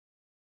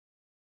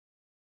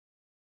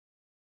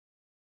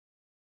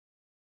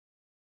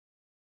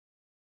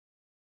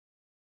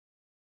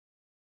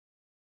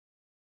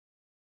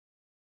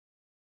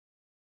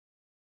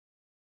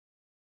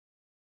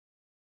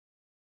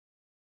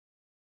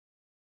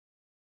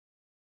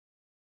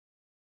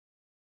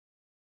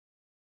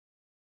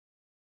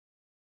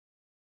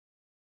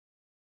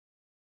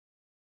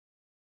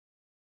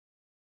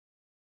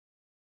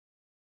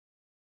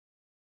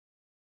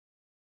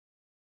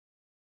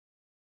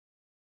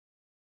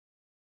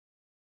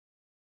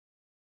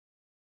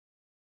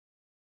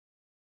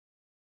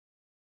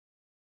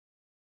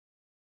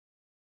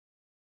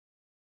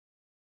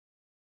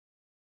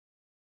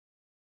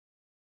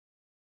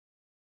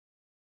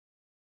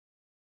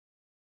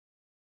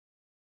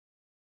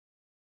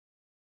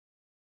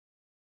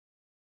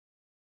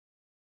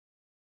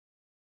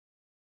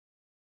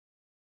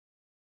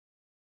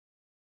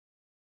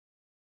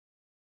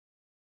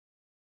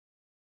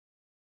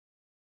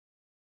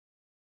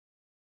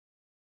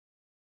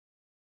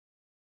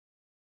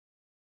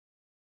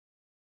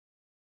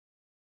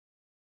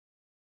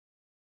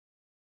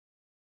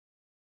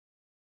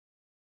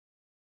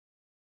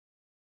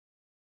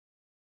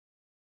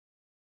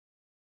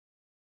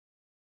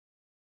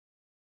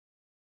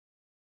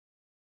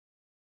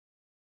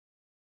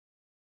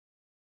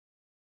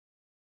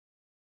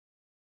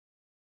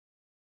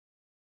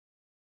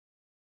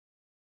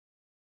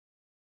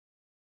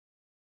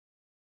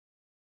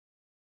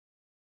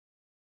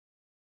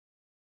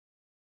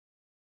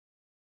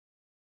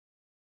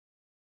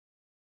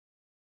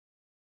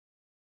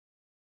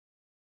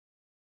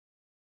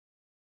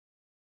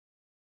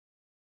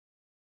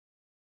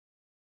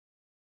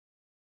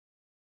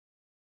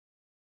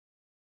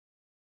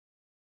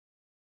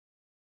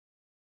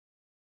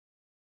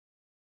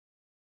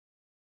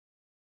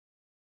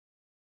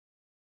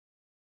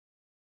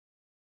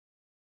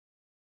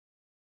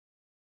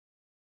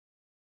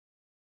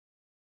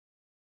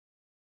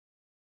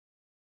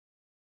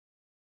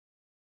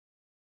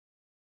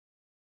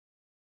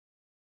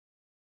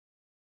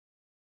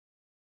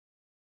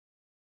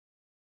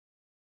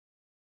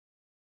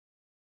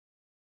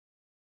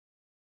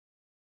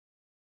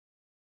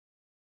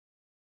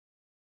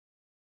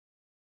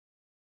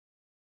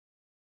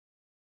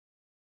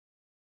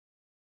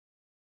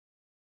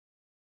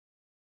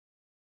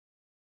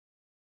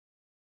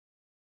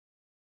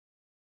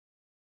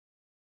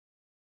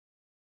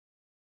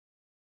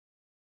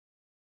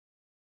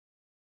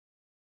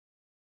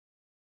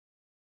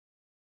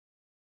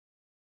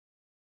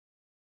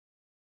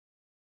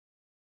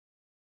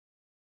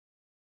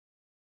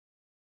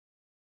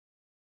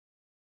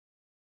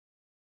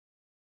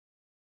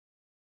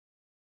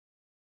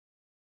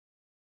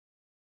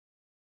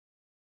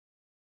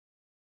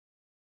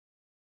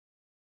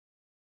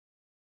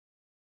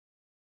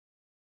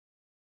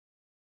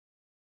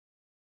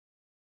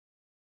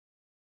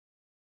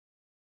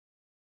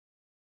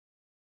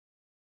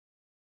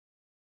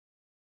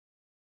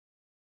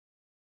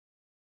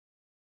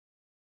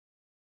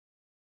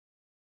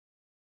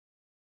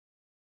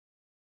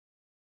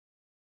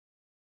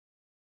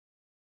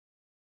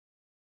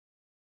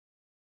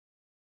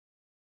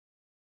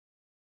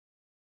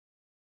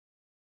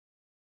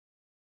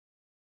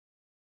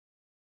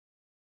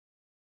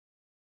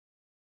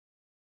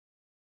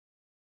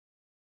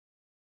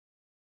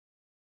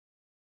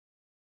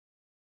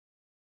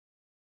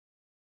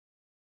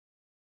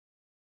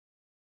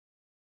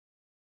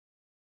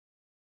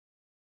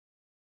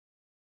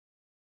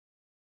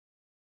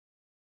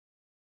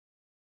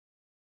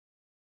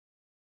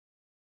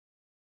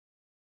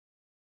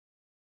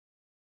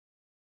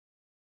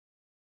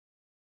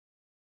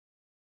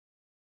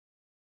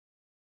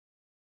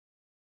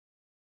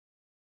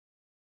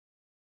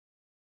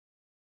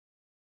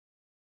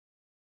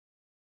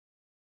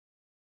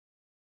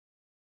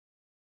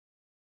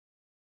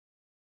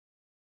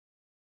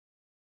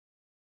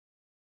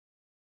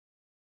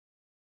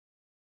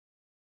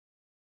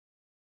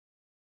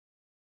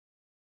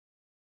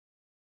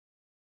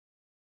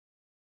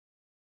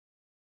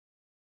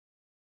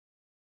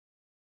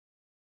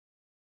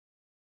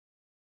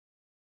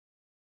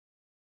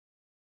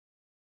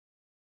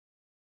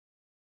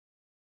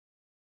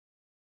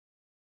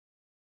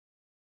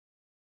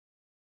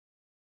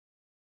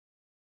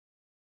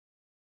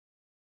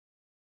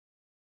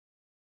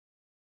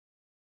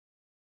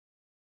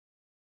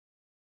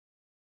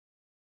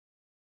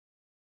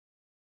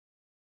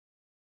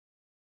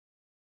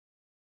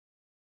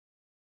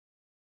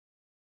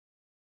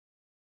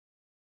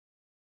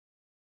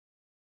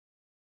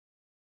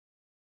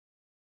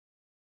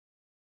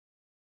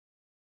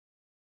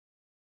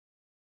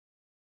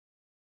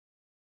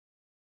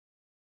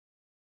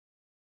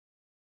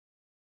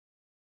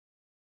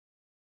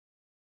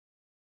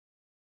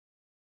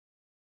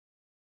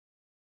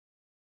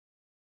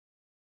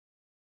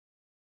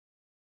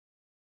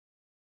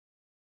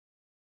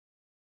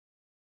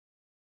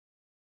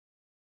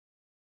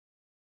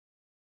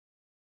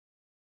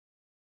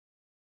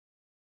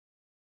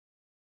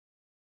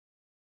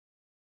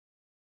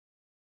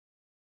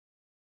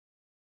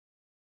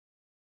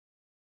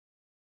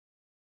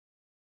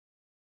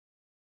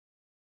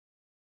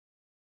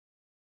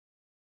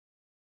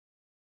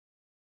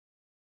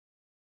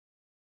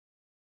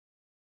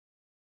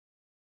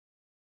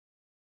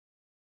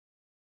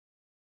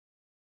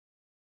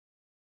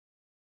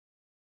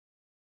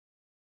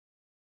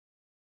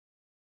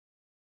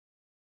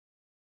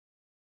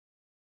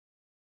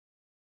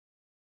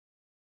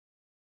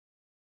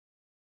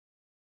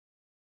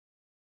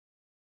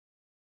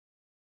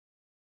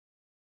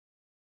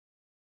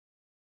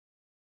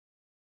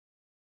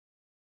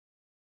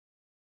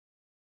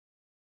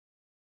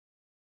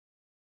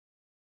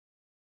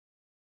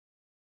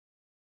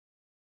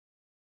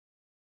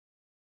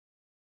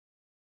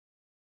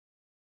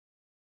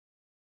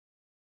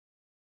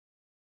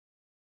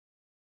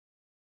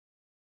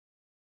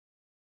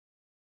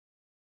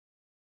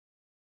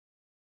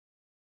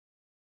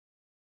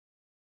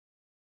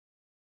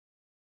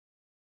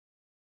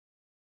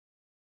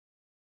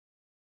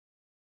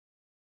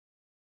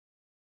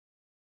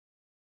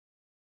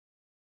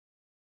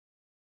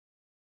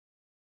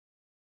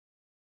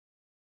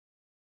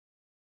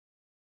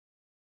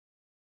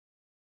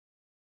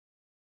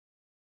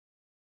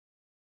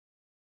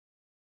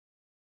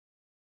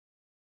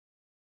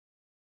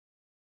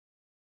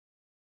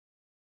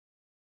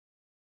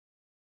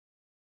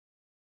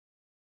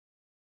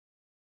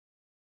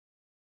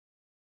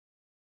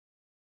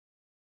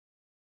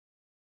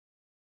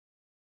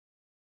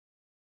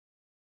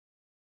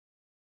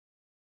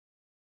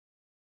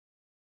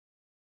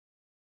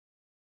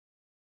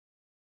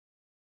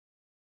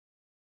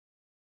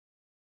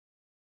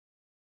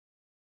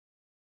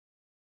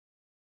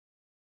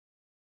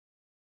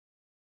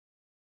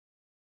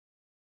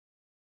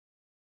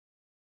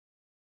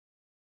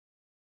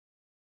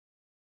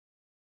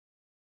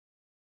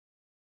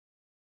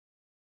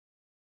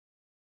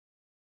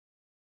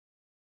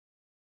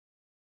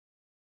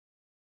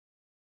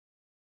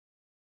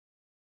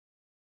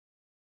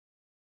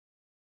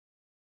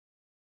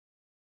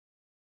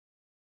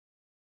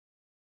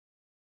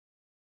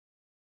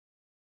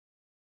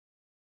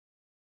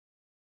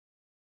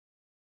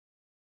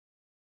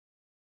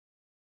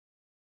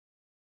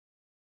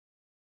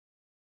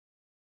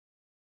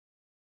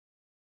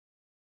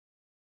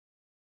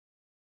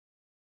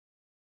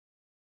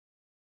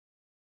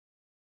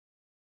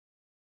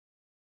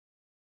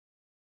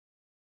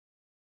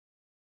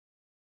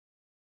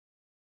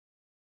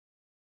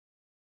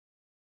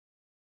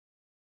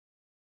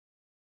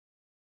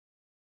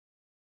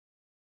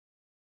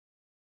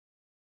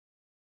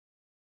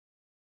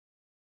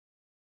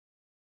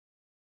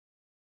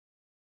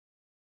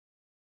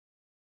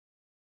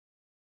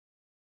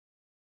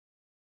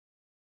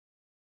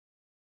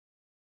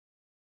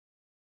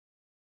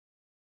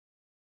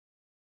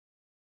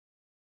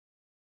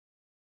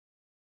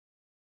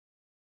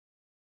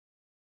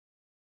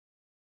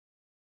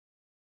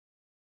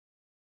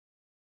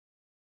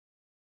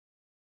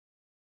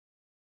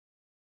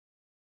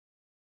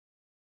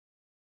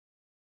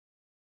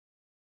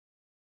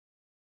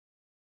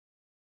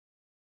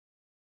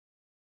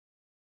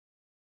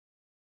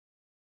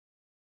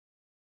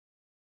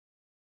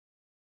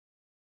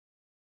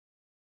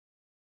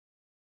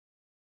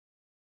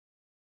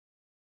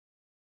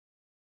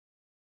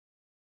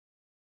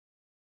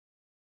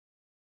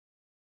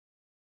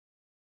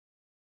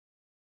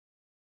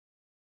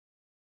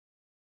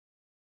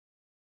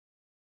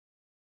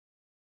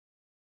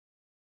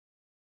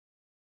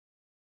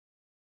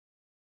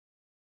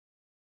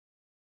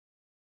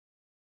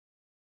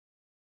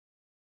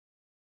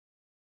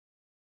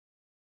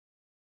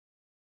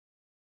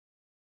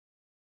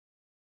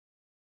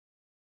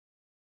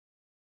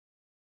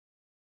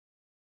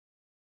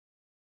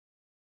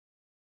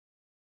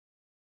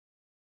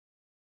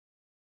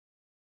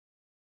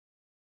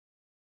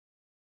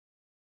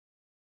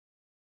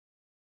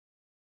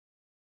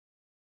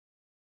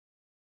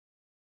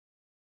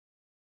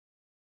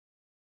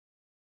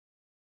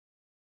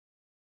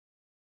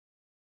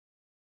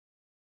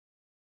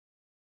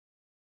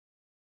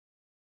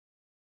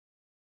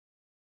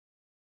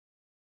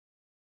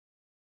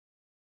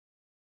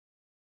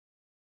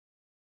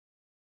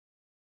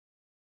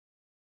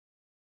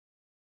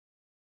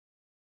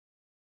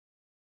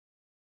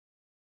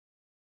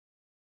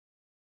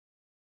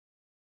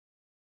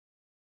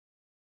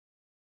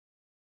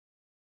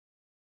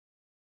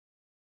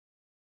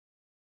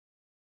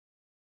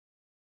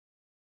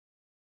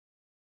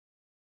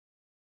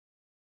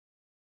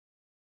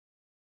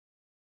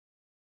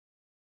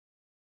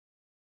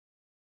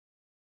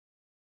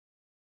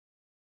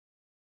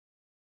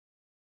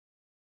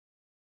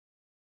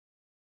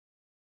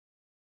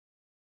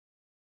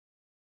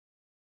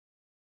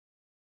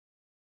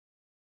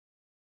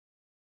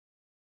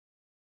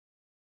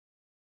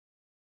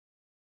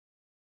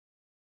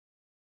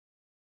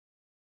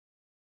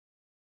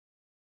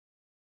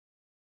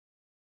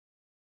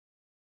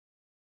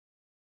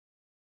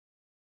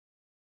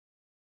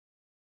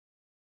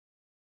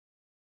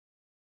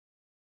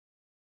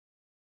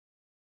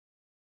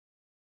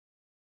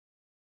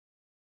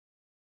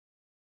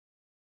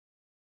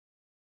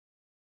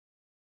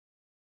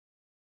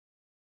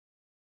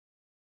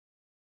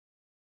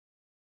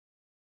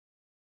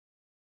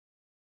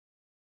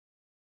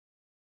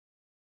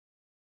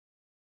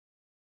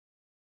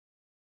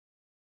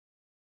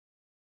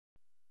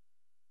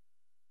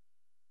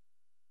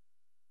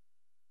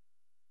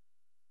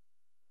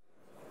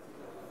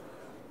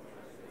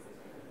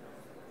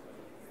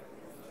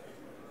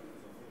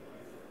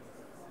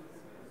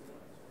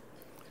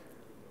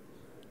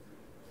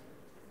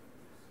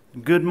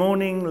Good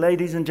morning,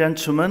 ladies and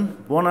gentlemen.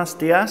 Buenos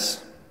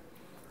dias.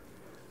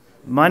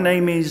 My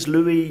name is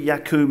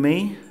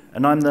Yiakoumi,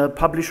 and I'm the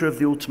publisher of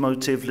the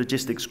Automotive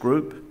Logistics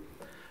Group.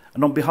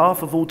 And on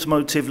behalf of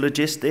Automotive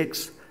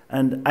Logistics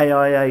and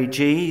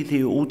AIAG,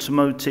 the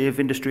Automotive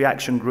Industry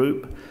Action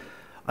Group,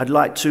 I'd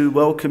like to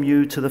welcome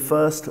you to the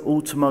first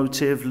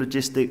Automotive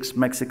Logistics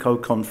Mexico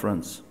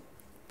Conference.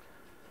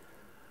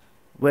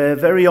 We're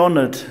very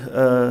honored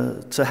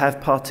to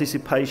have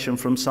participation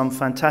from some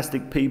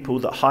fantastic people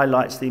that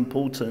highlights the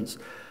importance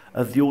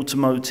of the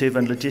automotive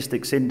and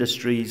logistics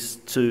industries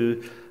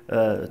to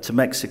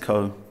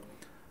Mexico.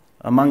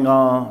 Among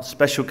our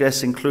special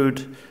guests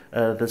include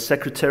the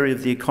Secretary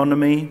of the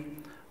Economy,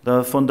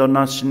 the Fondo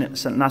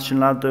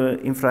Nacional de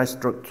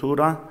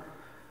Infraestructura,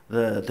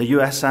 the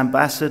US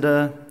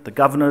Ambassador, the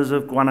governors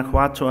of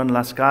Guanajuato and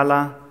La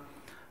Scala,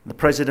 the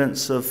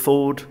presidents of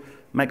Ford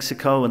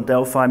Mexico and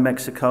Delphi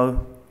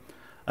Mexico,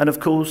 and of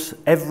course,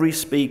 every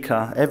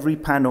speaker, every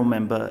panel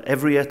member,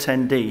 every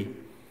attendee,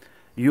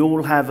 you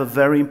all have a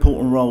very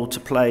important role to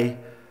play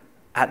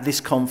at this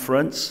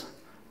conference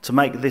to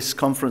make this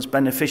conference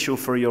beneficial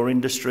for your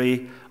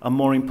industry, and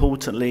more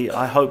importantly,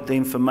 I hope the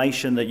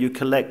information that you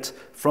collect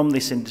from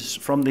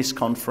this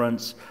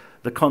conference,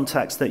 the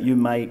contacts that you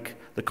make,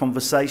 the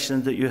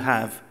conversations that you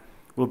have,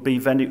 will be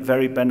very,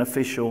 very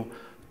beneficial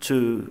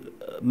to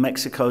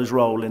Mexico's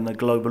role in the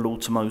global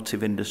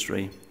automotive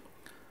industry.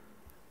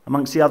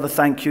 Amongst the other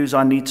thank yous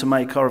I need to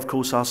make are, of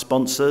course, our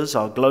sponsors,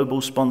 our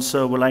global sponsor,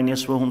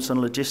 Wallenius Wilhelmsen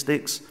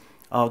Logistics,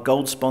 our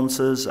gold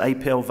sponsors,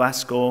 APL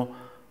Vasco,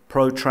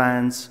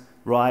 ProTrans,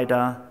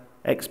 Ryder,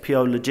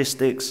 XPO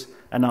Logistics,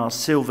 and our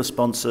silver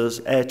sponsors,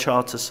 Air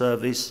Charter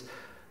Service,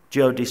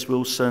 Geodis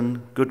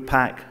Wilson,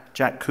 Goodpack,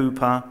 Jack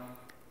Cooper,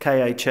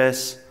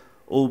 KHS,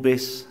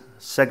 Orbis,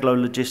 Seglo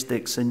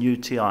Logistics, and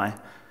UTI.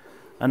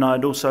 And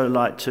I'd also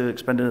like to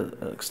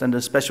extend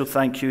a special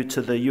thank you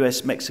to the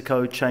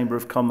US-Mexico Chamber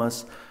of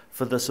Commerce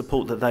for the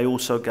support that they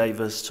also gave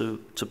us to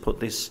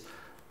put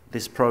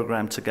this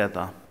program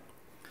together.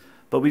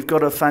 But we've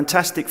got a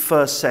fantastic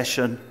first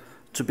session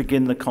to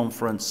begin the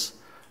conference.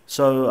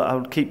 So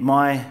I'll keep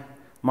my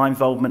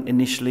involvement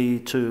initially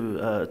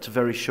to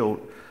very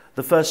short.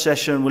 The first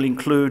session will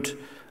include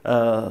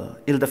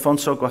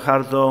Ildefonso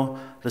Guajardo,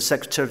 the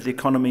Secretary of the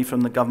Economy from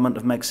the Government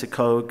of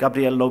Mexico,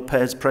 Gabriel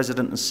Lopez,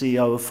 President and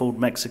CEO of Ford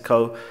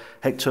Mexico,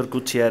 Hector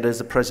Gutierrez,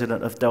 the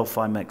President of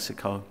Delphi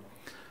Mexico.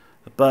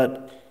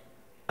 But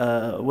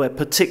we're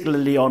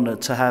particularly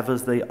honored to have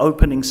as the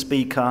opening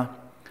speaker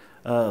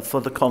for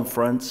the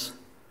conference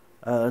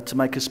to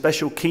make a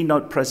special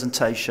keynote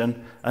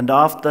presentation, and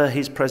after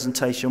his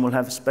presentation we'll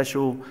have a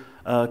special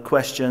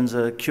questions,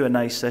 a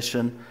Q&A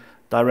session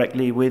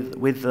directly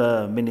with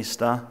the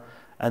Minister,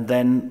 and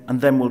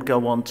then we'll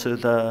go on to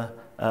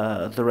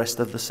the rest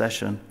of the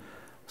session.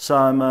 So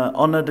I'm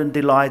honored and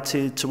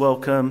delighted to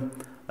welcome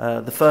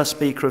the first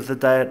speaker of the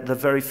day at the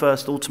very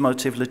first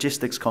Automotive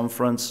Logistics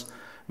Conference,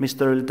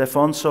 Mr.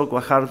 Ildefonso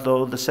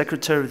Guajardo, the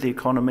Secretary of the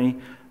Economy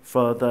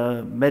for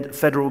the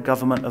Federal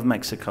Government of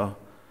Mexico.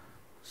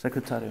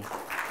 Secretary.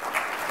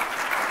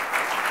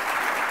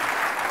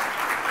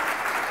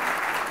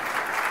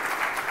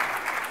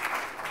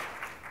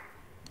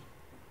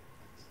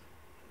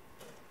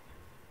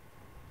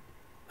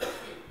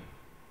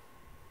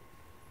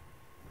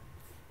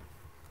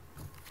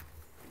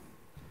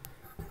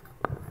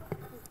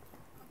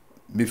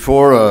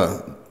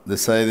 Before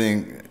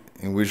deciding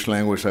in which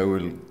language I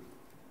will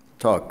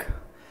talk,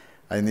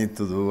 I need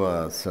to do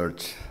a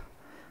search.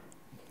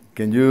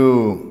 Can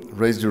you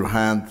raise your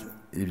hand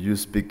if you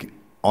speak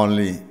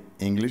only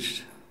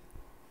English?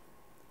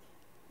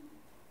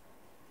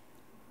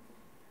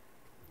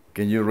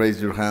 Can you raise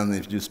your hand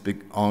if you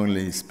speak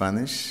only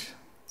Spanish?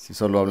 Si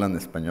solo hablan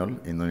español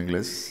y no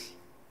inglés.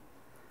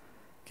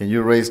 Can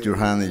you raise your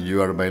hand if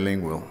you are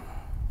bilingual?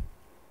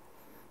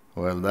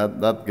 Well,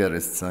 that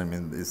gets, I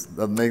mean,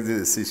 that makes the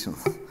decision.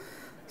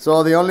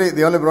 So the only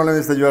problem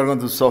is that you are going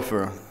to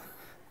suffer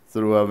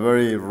through a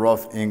very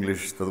rough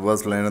English that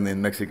was learned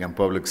in Mexican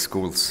public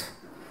schools.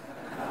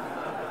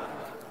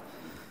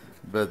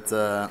 But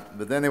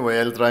anyway,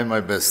 I'll try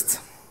my best.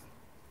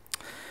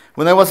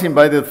 When I was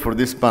invited for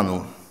this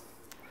panel,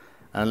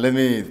 and let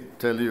me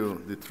tell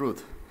you the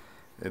truth,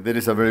 there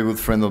is a very good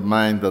friend of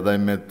mine that I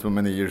met too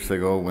many years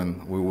ago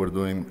when we were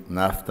doing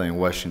NAFTA in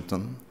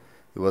Washington.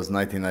 It was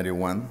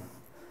 1991,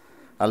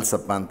 Al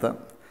Zapanta,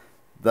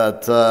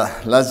 that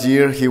last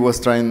year he was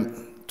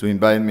trying to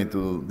invite me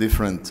to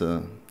different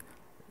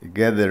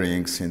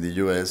gatherings in the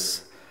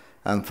US,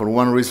 and for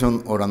one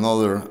reason or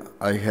another,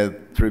 I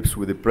had trips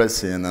with the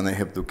president and I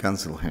had to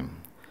cancel him.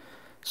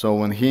 So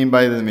when he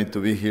invited me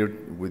to be here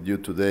with you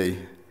today,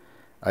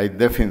 I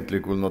definitely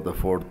could not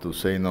afford to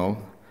say no,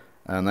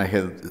 and I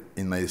had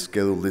in my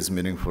schedule this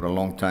meeting for a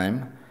long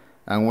time,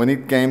 and when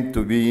it came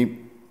to be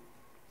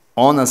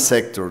on a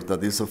sector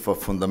that is of a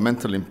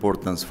fundamental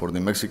importance for the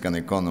Mexican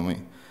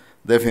economy,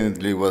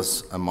 definitely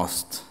was a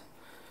must.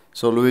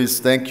 So Luis,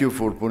 thank you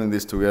for putting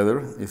this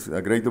together. It's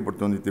a great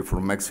opportunity for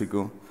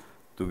Mexico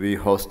to be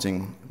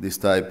hosting this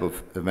type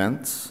of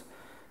events.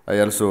 I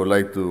also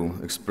like to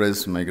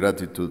express my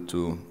gratitude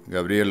to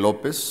Gabriel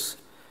Lopez,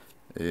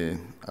 a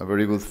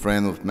very good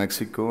friend of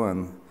Mexico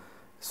and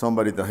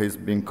somebody that has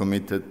been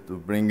committed to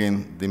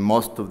bringing the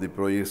most of the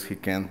projects he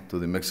can to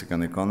the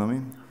Mexican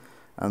economy.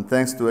 And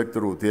thanks to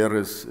Hector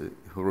Gutierrez,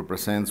 who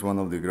represents one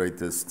of the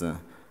greatest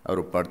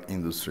auto part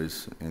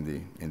industries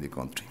in the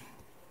country.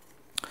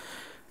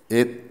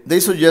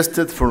 They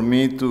suggested for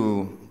me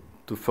to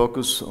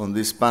focus on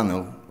this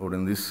panel, or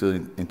in this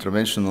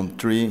intervention, on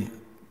 3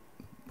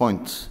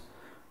 points.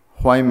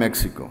 Why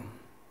Mexico?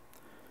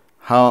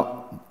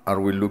 How are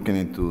we looking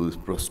into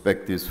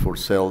perspectives for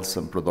sales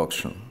and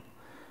production?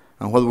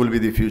 And what will be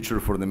the future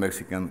for the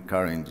Mexican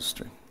car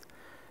industry?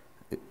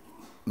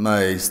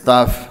 My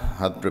staff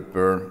had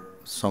prepared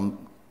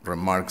some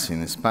remarks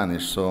in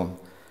Spanish, so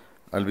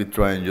I'll be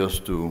trying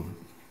just to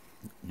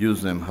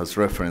use them as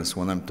reference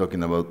when I'm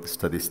talking about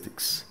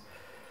statistics.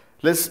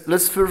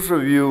 Let's first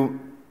review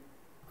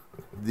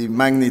the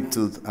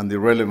magnitude and the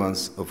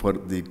relevance of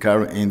what the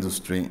car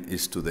industry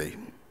is today.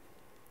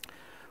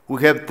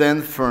 We have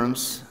 10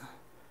 firms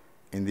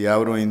in the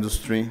auto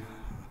industry,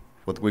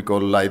 what we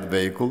call light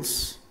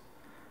vehicles,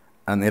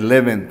 and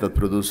 11 that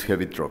produce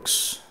heavy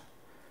trucks.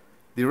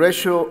 The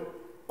ratio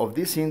of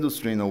this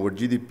industry in our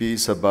GDP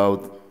is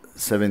about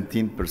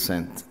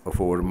 17%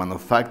 of our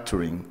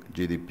manufacturing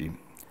GDP.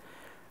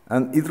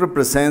 And it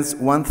represents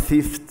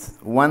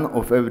 1/5, 1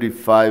 of every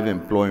 5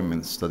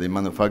 employments that the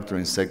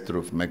manufacturing sector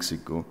of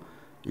Mexico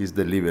is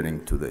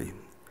delivering today.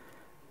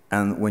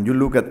 And when you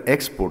look at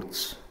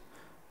exports,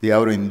 the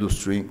auto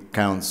industry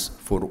counts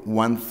for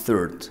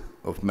 1/3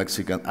 of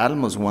Mexican,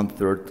 almost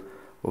 1/3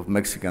 of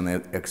Mexican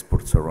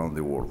exports around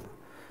the world.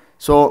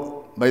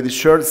 So by the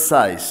sheer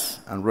size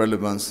and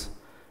relevance,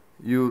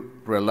 you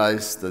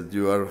realize that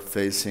you are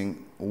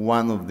facing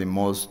one of the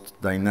most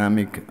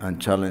dynamic and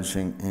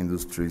challenging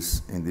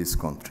industries in this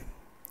country.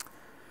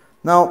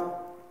 Now,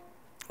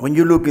 when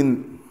you look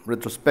in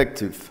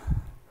retrospective,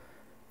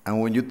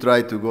 and when you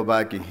try to go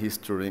back in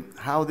history,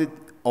 how did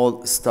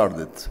all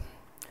started?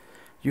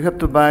 You have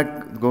to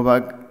go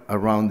back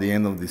around the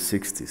end of the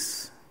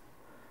 60s.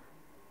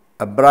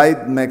 A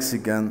bright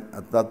Mexican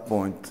at that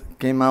point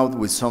came out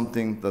with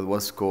something that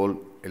was called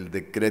El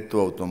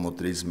Decreto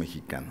Automotriz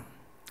Mexicano.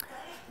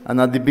 And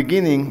at the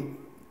beginning,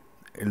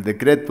 El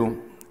Decreto,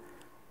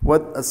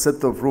 what a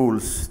set of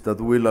rules that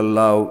will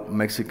allow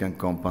Mexican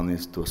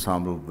companies to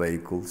assemble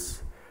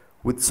vehicles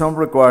with some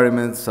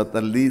requirements that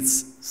at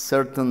least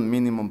certain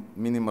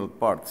minimal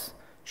parts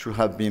should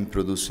have been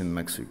produced in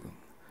Mexico.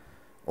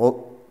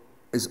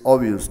 It's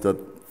obvious that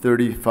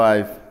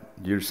 35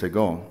 years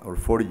ago, or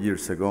 40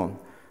 years ago,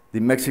 the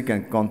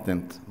Mexican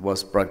content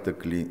was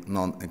practically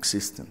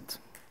non-existent.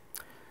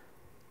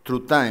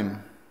 Through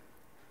time,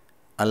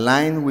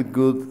 aligned with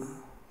good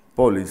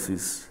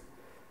policies,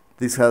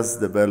 this has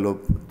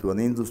developed to an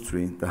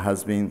industry that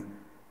has been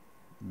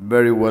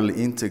very well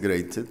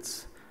integrated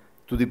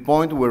to the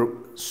point where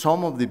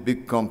some of the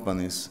big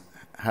companies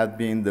had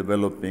been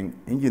developing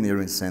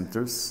engineering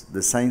centers,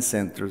 design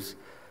centers,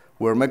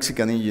 where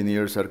Mexican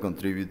engineers are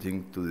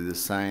contributing to the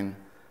design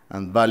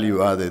and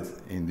value added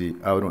in the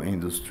auto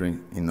industry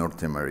in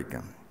North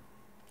America.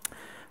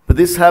 But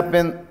this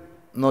happened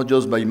not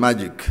just by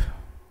magic.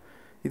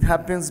 It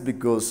happens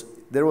because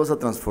there was a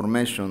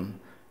transformation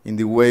in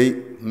the way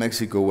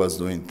Mexico was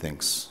doing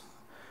things.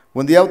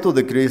 When the auto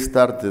decree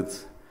started,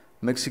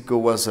 Mexico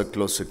was a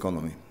closed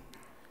economy.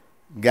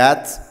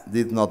 GATT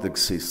did not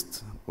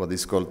exist, what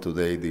is called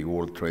today the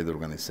World Trade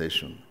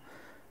Organization.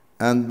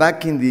 And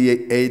back in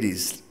the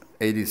 80s,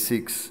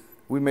 86,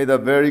 we made a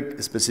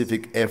very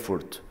specific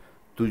effort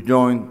to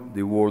join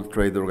the World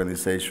Trade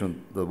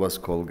Organization that was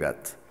called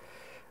GATT.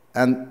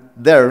 And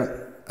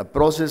there, a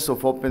process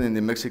of opening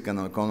the Mexican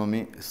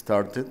economy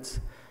started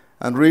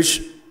and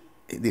reached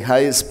the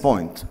highest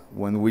point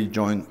when we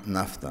joined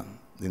NAFTA,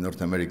 the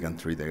North American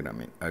Trade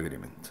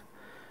Agreement.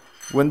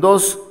 When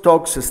those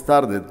talks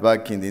started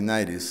back in the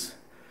 90s,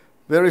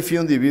 very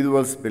few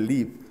individuals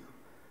believed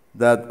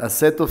that a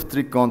set of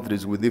 3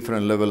 countries with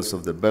different levels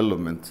of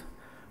development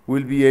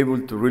will be able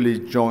to really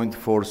join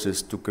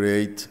forces to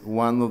create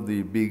one of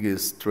the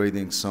biggest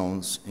trading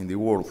zones in the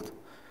world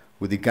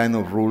with the kind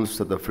of rules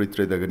that a free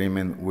trade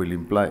agreement will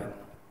imply.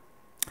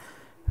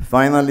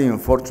 Finally,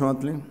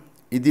 unfortunately,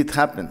 it did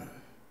happen.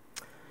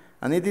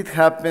 And it did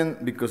happen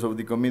because of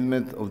the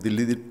commitment of the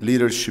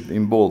leadership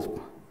involved.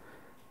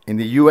 In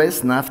the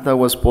US, NAFTA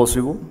was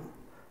possible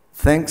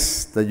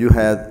thanks that you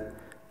had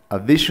a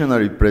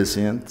visionary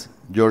president,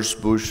 George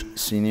Bush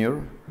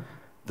Sr.,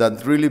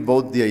 that really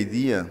bought the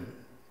idea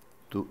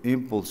to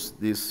impulse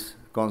this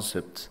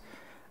concept.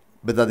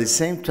 But at the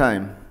same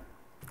time,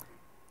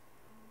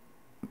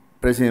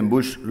 President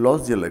Bush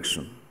lost the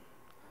election,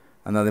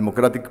 and a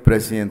Democratic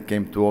president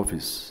came to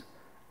office,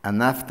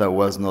 and NAFTA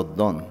was not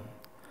done.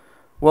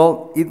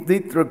 Well, it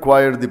did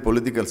require the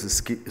political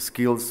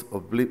skills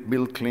of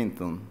Bill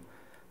Clinton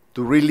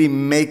to really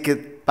make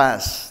it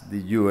pass the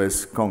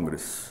US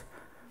Congress.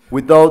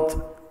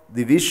 Without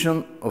the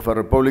vision of a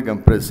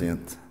Republican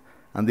president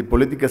and the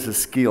political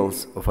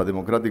skills of a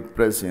Democratic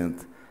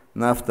president,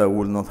 NAFTA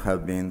would not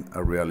have been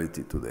a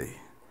reality today.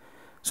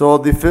 So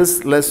the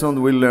first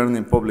lesson we learn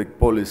in public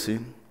policy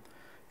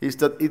is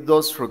that it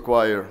does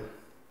require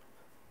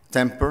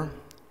temper,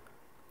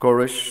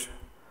 courage,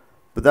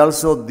 but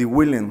also the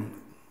willing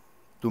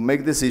to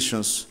make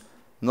decisions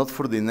not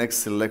for the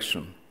next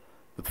election,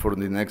 but for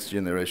the next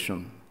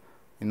generation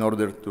in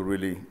order to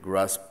really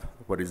grasp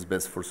what is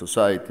best for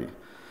society.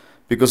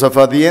 Because if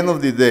at the end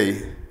of the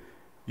day,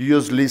 you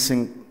just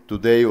listen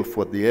today of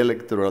what the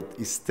electorate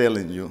is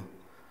telling you,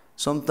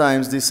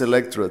 sometimes this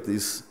electorate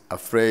is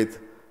afraid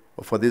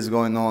of what is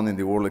going on in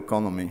the world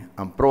economy,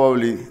 and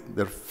probably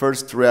their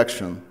first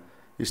reaction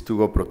is to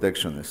go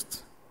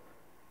protectionist.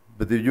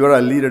 But if you are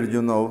a leader,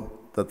 you know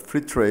that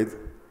free trade,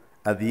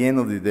 at the end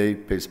of the day,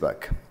 pays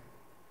back.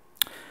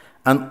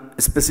 And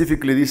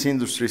specifically, this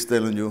industry is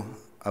telling you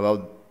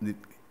about the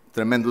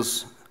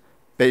tremendous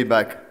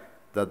payback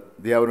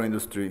that the auto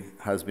industry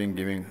has been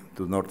giving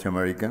to North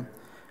America,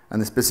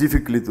 and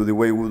specifically to the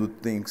way we do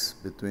things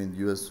between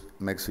US,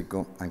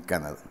 Mexico, and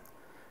Canada.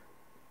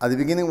 At the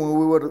beginning, when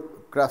we were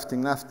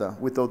crafting NAFTA,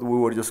 we thought we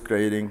were just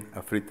creating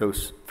a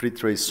free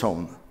trade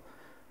zone.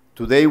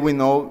 Today, we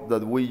know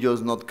that we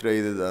just not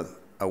created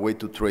a way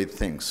to trade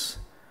things.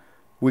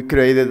 We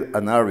created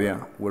an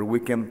area where we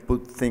can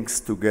put things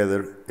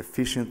together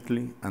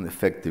efficiently and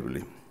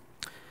effectively.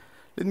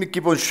 Let me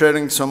keep on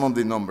sharing some of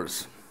the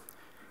numbers.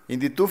 In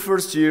the 2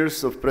 first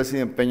years of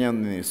President Peña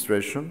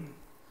administration,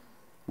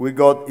 we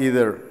got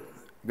either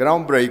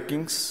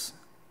groundbreakings,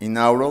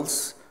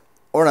 inaugurals,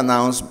 or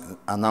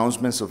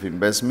announcements of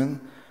investment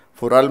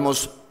for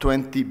almost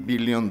 $20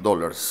 billion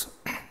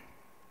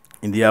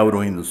in the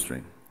auto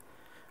industry,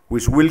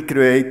 which will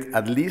create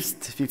at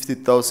least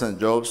 50,000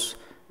 jobs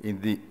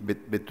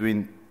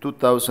between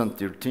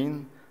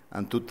 2013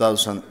 and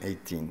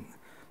 2018.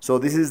 So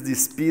this is the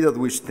speed at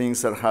which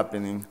things are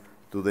happening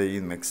today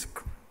in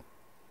Mexico.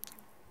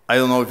 I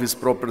don't know if it's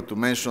proper to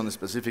mention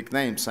specific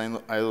names. I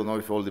don't know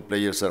if all the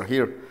players are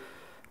here.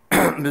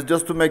 But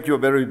just to make you a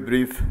very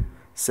brief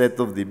set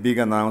of the big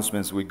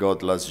announcements we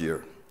got last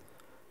year.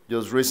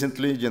 Just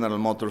recently, General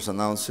Motors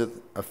announced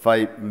a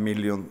 $5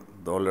 million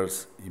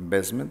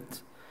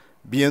investment.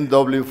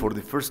 BMW, for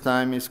the first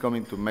time, is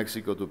coming to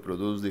Mexico to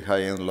produce the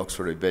high-end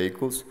luxury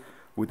vehicles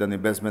with an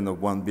investment of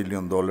 $1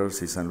 billion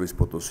in San Luis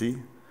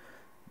Potosí.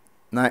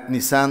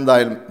 Nissan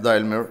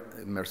Daimler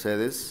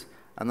Mercedes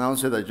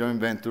announced a joint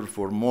venture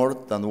for more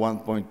than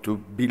 $1.2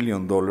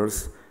 billion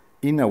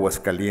in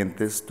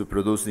Aguascalientes to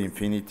produce the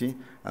Infiniti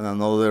and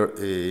another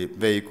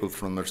vehicle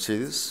from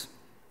Mercedes.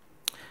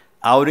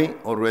 Audi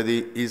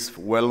already is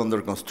well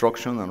under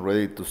construction and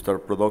ready to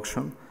start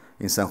production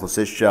in San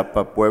Jose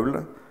Chiapa,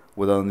 Puebla,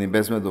 with an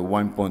investment of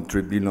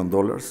 $1.3 billion.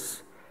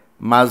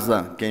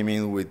 Mazda came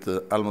in with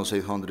almost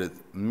 $800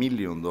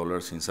 million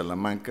in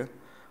Salamanca.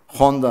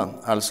 Honda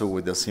also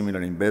with a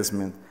similar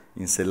investment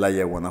in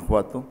Celaya,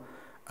 Guanajuato.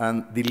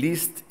 And the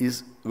list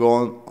is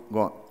going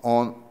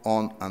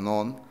on and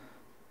on.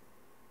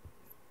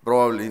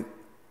 Probably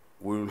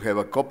we will have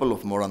a couple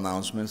of more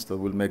announcements that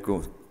will make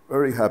us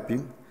very happy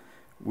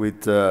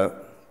with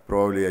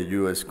probably a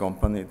US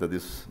company that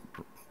is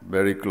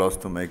very close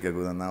to make a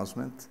good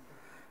announcement.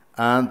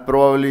 And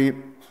probably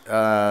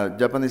a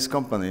Japanese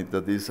company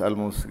that is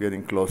almost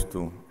getting close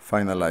to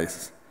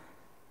finalize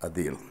a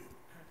deal.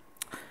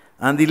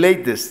 And the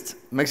latest,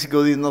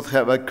 Mexico did not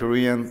have a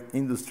Korean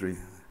industry.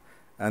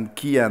 And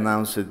Kia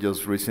announced it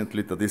just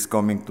recently that it's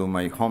coming to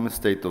my home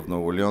state of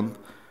Nuevo León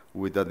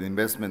with an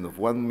investment of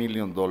 $1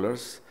 million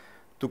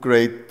to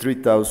create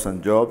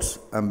 3,000 jobs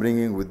and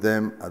bringing with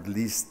them at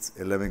least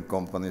 11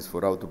 companies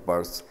for auto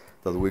parts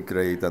that will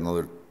create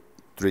another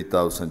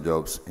 3,000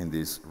 jobs in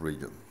this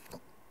region.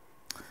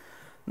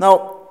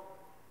 Now,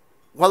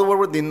 what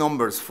were the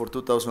numbers for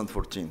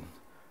 2014?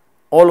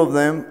 All of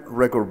them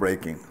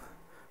record-breaking.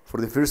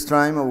 For the first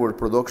time, our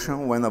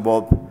production went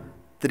above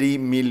 3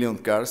 million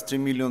cars,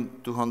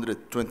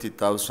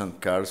 3,220,000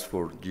 cars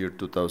for year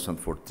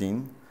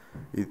 2014.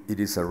 It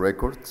is a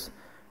record.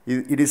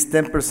 It is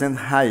 10%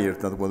 higher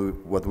than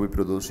what we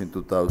produced in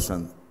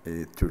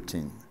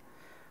 2013.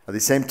 At the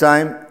same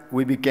time,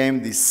 we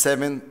became the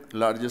 7th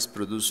largest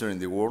producer in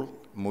the world,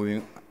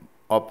 moving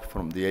up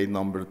from the 8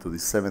 number to the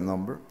 7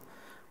 number.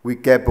 We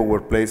kept our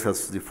place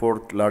as the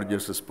 4th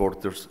largest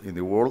exporters in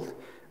the world,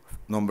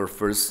 number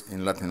 1st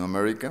in Latin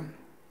America.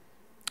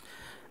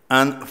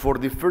 And for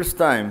the first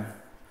time,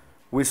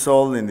 we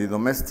sold in the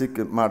domestic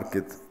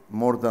market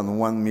more than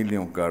 1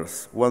 million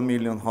cars,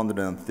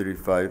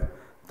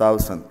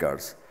 1,135,000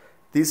 cars.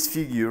 This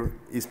figure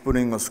is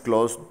putting us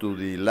close to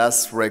the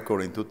last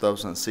record in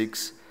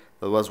 2006,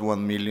 that was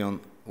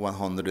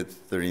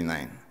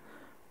 1,139,000.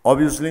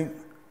 Obviously,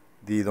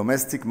 the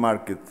domestic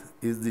market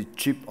is the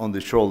chip on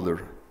the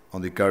shoulder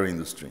on the car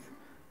industry.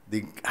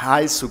 The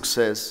high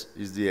success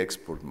is the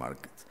export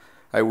market.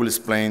 I will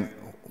explain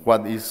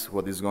what is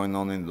going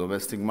on in the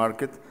domestic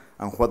market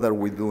and what are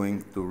we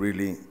doing to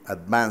really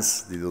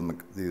advance the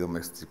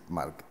domestic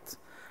market.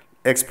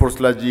 Exports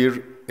last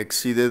year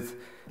exceeded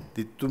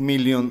the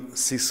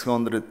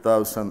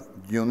 2,600,000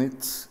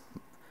 units,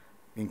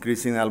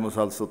 increasing almost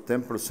also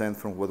 10%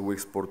 from what we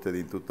exported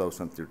in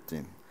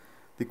 2013.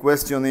 The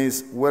question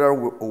is, where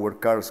are our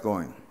cars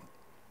going?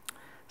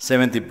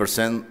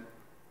 70%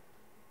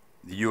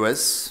 the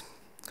US,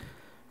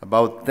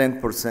 about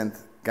 10%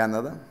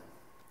 Canada,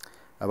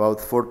 about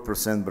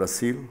 4%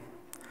 Brazil.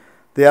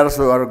 They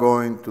also are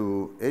going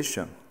to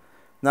Asia.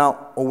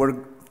 Now,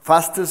 our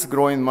fastest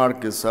growing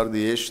markets are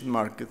the Asian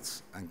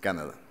markets and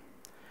Canada.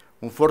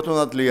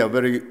 Unfortunately, a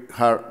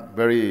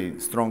very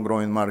strong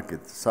growing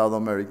market, South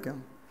America,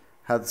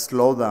 had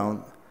slowed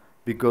down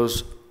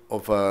because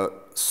of a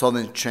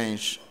sudden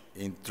change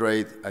in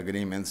trade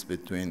agreements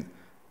between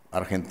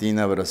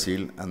Argentina,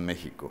 Brazil, and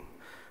Mexico.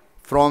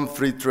 From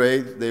free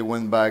trade, they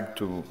went back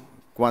to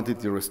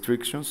quantity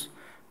restrictions,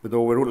 but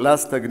our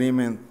last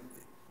agreement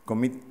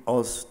commit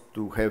us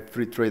to have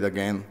free trade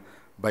again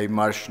by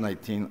March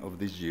 19 of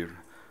this year.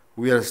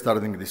 We are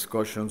starting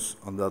discussions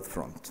on that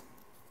front.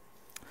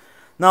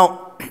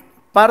 Now,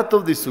 part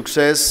of the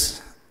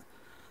success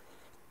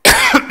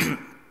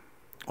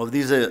of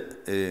these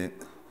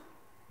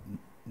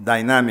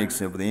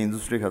dynamics of the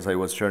industry, as I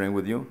was sharing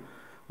with you,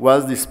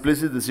 was the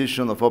explicit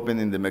decision of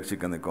opening the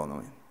Mexican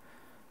economy.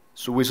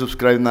 So we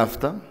subscribed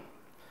NAFTA,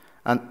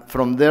 and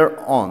from there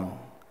on,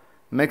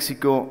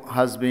 Mexico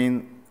has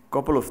been a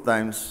couple of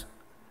times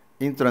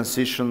in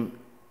transition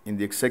in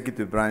the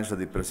executive branch at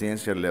the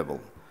presidential level.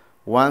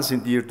 Once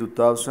in the year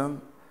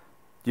 2000,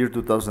 year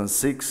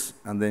 2006,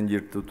 and then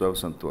year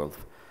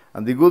 2012.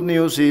 And the good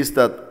news is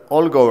that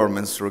all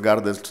governments,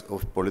 regardless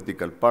of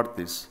political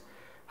parties,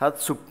 had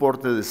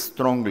supported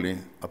strongly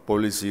a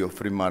policy of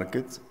free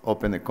markets,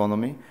 open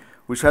economy,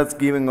 which has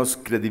given us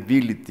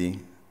credibility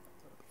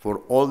for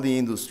all the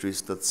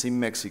industries that see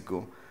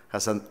Mexico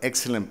as an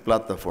excellent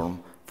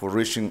platform for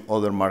reaching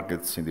other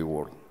markets in the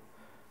world.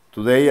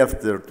 Today,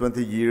 after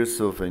 20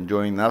 years of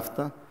enjoying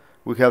NAFTA,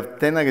 we have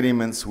 10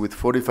 agreements with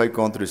 45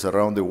 countries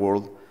around the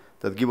world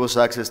that give us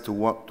access to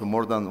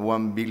more than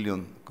 1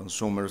 billion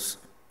consumers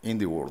in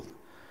the world.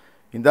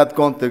 In that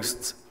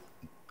context,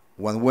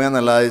 when we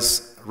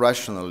analyze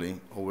rationally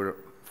our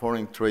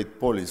foreign trade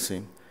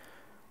policy,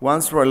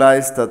 one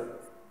realized that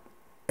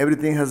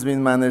everything has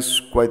been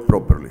managed quite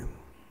properly.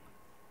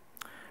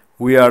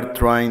 We are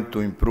trying to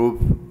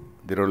improve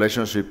the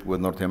relationship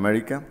with North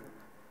America,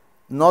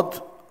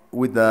 not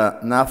with the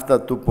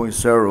NAFTA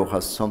 2.0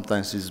 as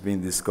sometimes is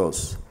being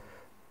discussed.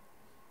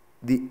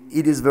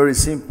 It is very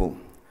simple.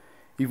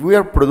 If we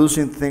are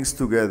producing things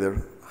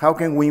together, how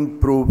can we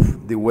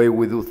improve the way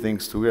we do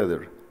things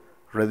together?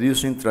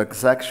 Reducing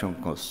transaction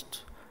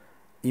costs,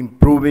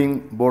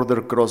 improving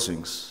border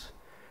crossings,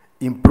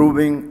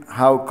 improving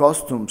how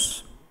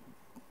customs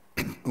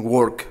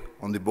work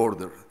on the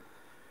border,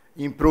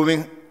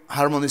 improving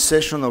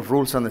harmonization of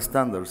rules and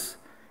standards.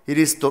 It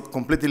is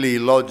completely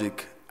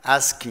illogical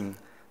asking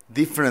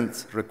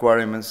different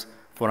requirements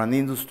for an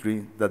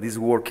industry that is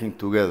working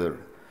together.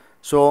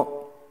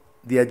 So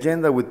the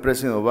agenda with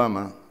President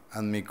Obama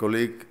and my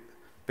colleague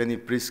Penny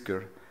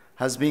Pritzker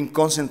has been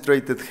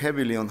concentrated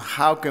heavily on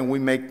how can we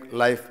make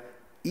life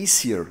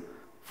easier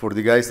for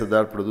the guys that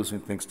are producing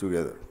things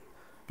together.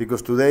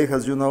 Because today,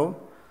 as you know,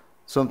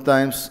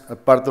 sometimes a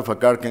part of a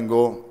car can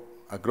go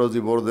across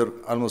the border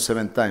almost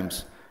 7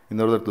 times in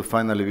order to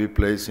finally be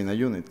placed in a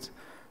unit.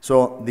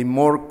 So the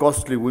more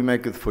costly we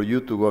make it for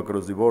you to go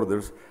across the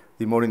borders,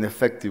 the more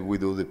ineffective we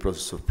do the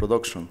process of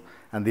production,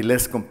 and the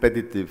less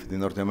competitive the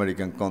North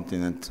American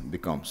continent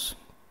becomes.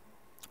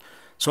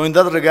 So in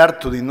that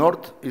regard, to the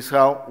north is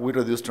how we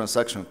reduce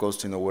transaction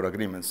costs in our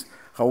agreements,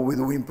 how we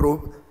do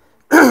improve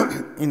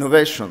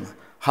innovation,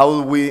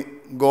 how we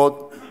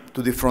go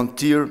to the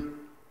frontier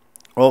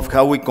of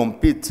how we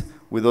compete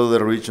with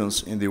other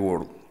regions in the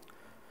world.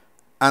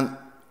 And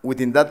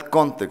within that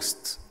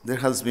context, there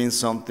has been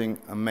something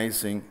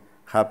amazing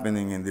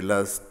happening in the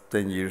last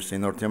 10 years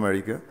in North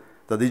America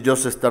that is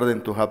just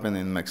starting to happen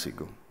in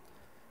Mexico.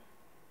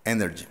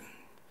 Energy.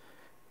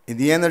 In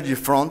the energy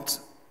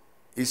front,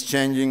 it's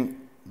changing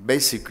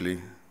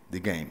basically the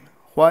game.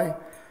 Why?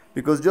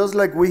 Because just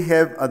like we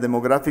have a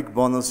demographic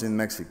bonus in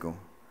Mexico,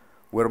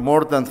 where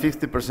more than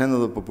 50%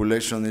 of the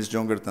population is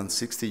younger than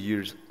 60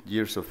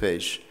 years of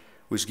age,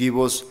 which gives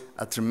us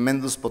a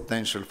tremendous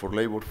potential for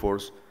labor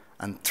force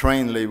and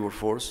trained labor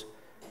force,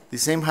 the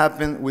same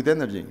happened with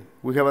energy.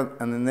 We have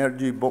an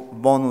energy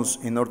bonus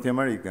in North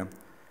America.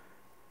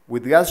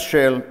 With gas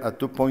shale at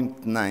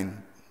 2.9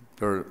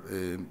 per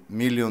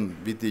million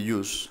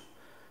BTUs,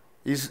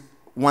 is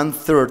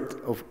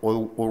 1/3 of,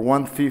 or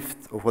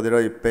 1/5 of what they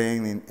are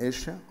paying in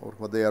Asia or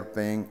what they are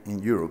paying in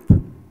Europe.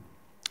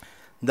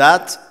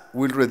 That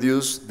will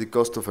reduce the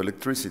cost of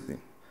electricity.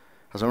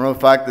 As a matter of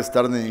fact,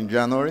 starting in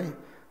January,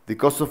 the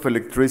cost of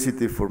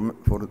electricity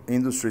for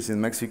industries in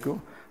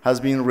Mexico has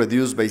been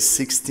reduced by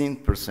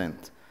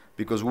 16%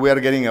 because we are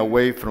getting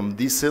away from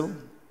diesel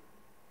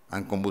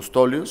and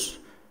combustóleos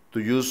to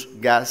use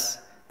gas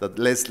that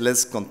is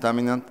less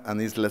contaminant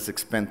and is less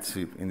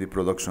expensive in the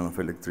production of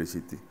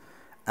electricity.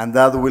 And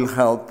that will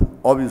help,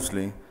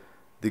 obviously,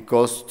 the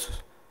cost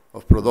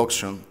of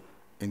production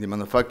in the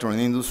manufacturing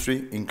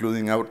industry,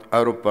 including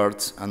auto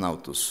parts and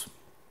autos.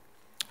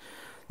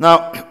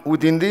 Now,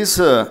 within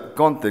this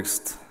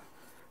context,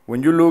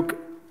 when you look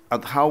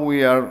at how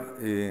we are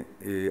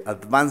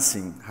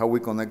advancing, how we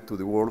connect to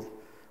the world,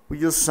 we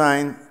just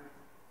signed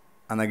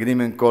an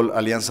agreement called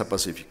Alianza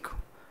Pacífico.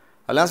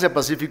 Alianza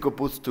Pacífico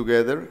puts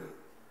together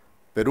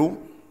Peru,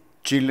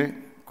 Chile,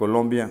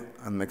 Colombia,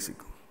 and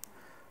Mexico.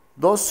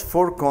 Those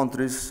 4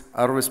 countries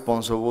are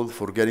responsible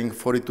for getting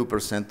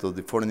 42% of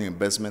the foreign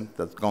investment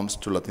that comes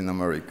to Latin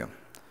America.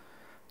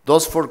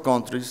 Those 4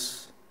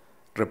 countries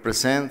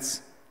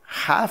represent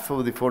half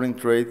of the foreign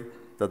trade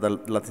that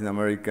Latin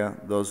America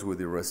does with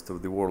the rest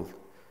of the world.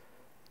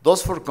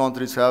 Those 4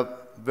 countries have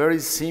very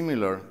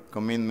similar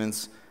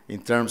commitments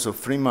in terms of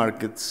free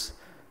markets,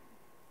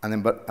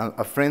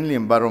 a friendly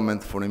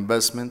environment for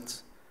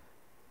investment,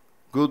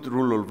 good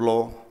rule of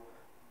law,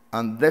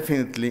 and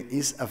definitely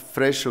is a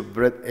fresh of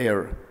breath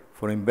air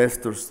for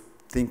investors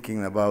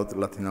thinking about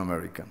Latin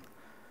America.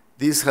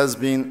 This has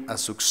been a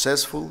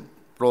successful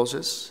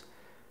process.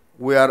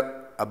 We are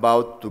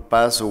about to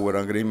pass our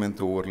agreement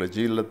to our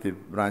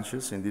legislative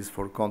branches in these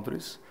 4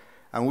 countries,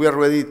 and we are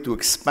ready to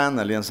expand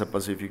Alianza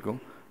Pacífico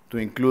to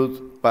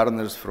include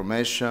partners from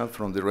Asia,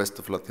 from the rest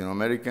of Latin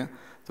America,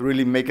 to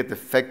really make it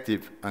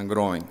effective and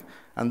growing.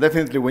 And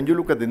definitely, when you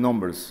look at the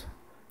numbers,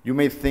 you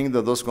may think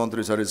that those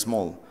countries are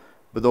small,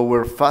 but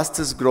our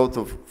fastest growth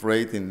of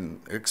rate in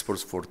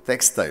exports for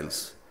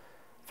textiles,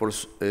 for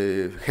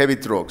heavy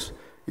trucks,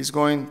 is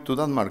going to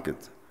that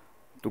market,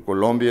 to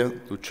Colombia,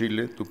 to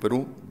Chile, to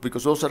Peru,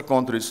 because those are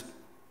countries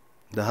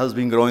that has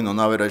been growing on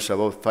average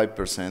about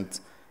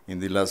 5% in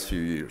the last few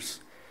years.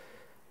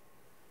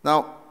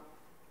 Now,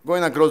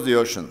 going across the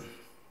ocean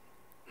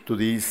to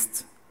the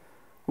east,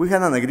 we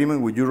had an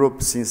agreement with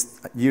Europe since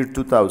year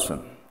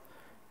 2000.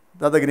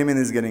 That agreement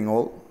is getting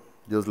old,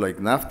 just like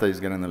NAFTA is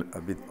getting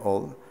a bit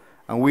old,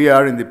 and we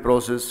are in the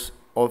process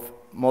of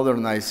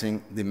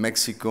modernizing the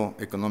Mexico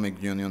Economic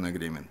Union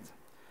Agreement.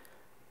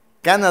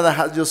 Canada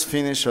has just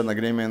finished an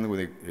agreement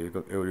with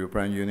the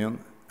European Union,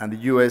 and the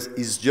US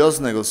is just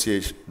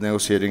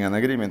negotiating an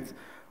agreement.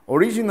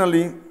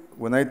 Originally,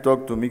 when I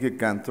talked to Mike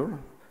Cantor,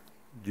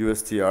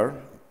 USTR,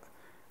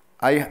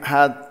 I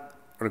had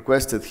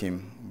requested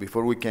him,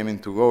 before we came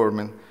into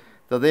government,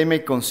 that they may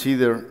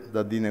consider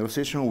that the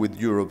negotiation with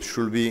Europe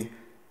should be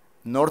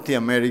North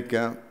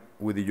America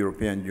with the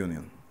European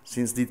Union.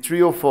 Since the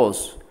 3 of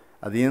us,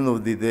 at the end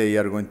of the day,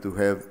 are going to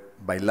have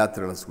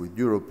bilaterals with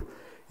Europe,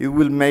 it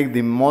will make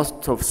the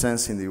most of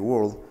sense in the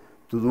world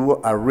to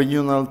do a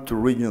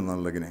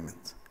regional-to-regional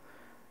agreement.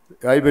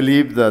 I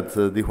believe that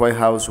the White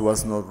House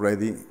was not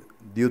ready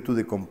due to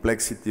the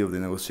complexity of the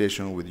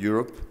negotiation with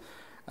Europe,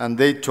 and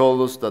they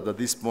told us that at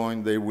this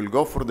point they will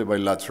go for the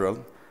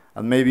bilateral,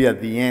 and maybe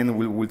at the end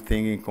we will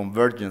think in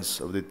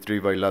convergence of the 3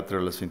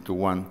 bilaterals into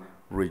one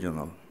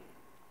regional.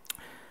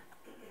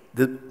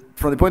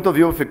 From the point of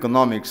view of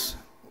economics,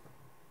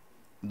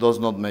 does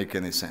not make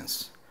any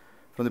sense.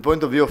 From the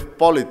point of view of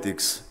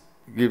politics,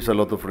 it gives a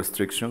lot of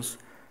restrictions,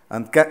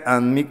 and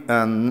Mike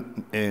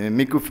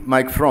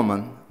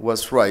Froman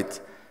was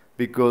right,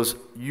 because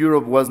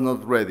Europe was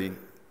not ready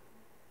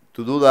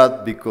to do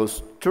that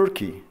because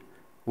Turkey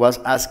was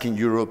asking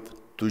Europe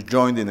to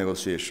join the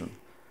negotiation.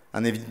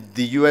 And if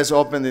the US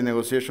opened the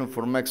negotiation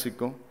for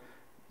Mexico,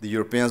 the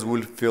Europeans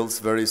will feel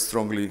very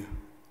strongly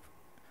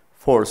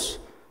forced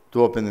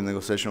to open the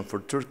negotiation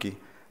for Turkey.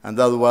 And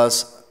that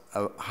was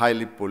a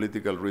highly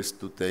political risk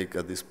to take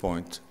at this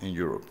point in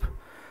Europe.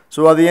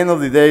 So at the end of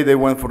the day, they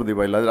went for the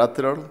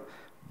bilateral,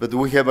 but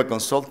we have a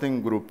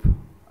consulting group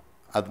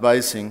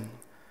advising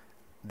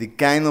the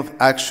kind of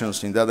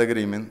actions in that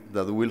agreement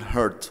that will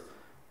hurt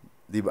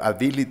the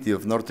ability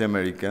of North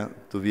America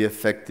to be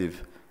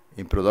effective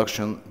in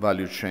production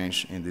value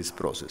change in this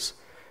process.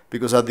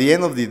 Because at the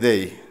end of the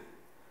day,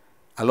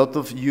 a lot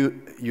of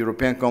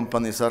European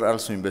companies are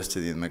also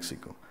invested in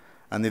Mexico.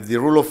 And if the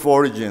rule of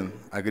origin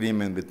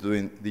agreement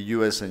between the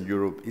US and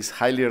Europe is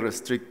highly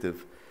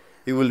restrictive,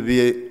 it will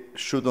be a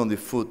shoot on the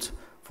foot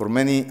for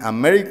many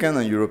American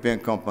and European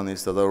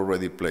companies that are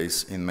already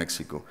placed in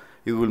Mexico.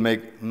 It will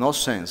make no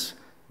sense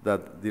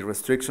that the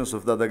restrictions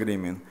of that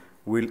agreement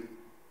will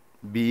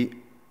be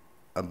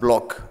a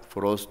block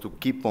for us to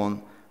keep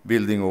on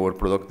building our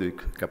productive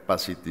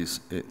capacities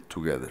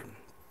together.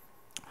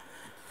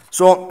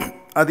 So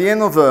at the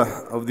end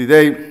of the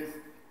day,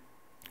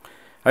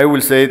 I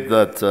will say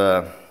that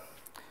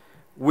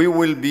we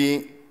will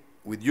be,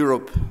 with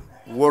Europe,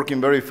 working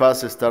very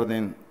fast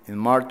starting in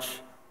March.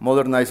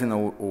 Modernizing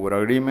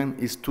our agreement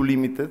is too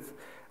limited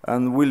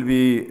and will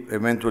be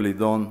eventually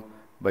done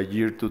by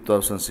year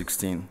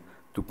 2016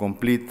 to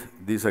complete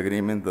this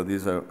agreement that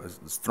is a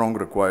strong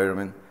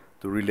requirement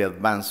to really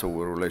advance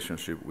our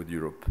relationship with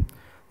Europe.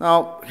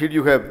 Now, here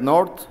you have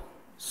North,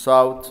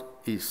 South,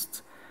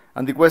 East.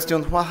 And the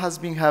question, what has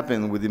been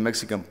happening with the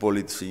Mexican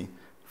policy,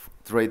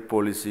 trade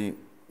policy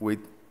with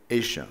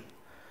Asia?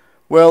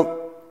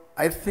 Well,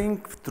 I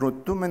think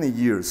through too many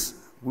years,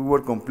 we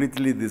were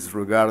completely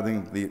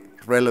disregarding the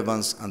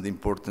relevance and the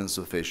importance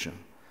of Asia.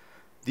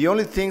 The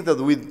only thing that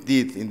we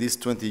did in these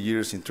 20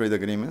 years in trade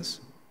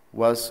agreements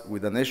was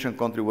with an Asian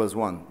country was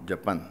one,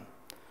 Japan.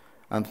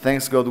 And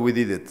thanks God we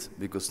did it,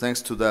 because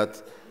thanks to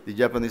that, the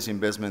Japanese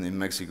investment in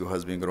Mexico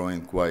has been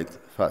growing quite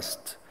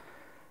fast.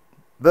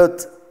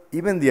 But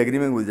even the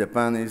agreement with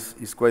Japan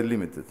is quite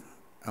limited,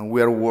 and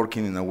we are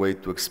working in a way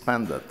to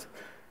expand that,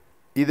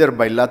 either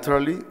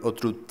bilaterally or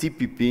through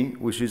TPP,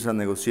 which is a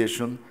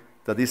negotiation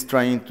that is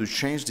trying to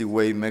change the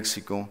way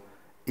Mexico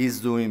is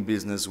doing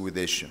business with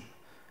Asia.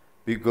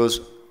 Because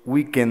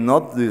we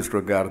cannot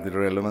disregard the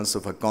relevance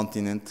of a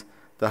continent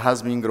that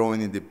has been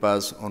growing in the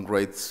past on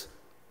rates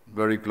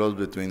very close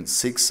between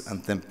 6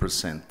 and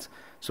 10%.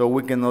 So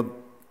we cannot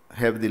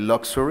have the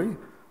luxury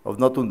of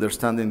not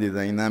understanding the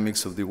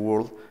dynamics of the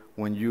world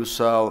when you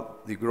saw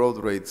the growth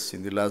rates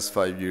in the last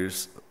 5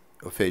 years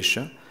of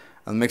Asia,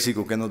 and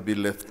Mexico cannot be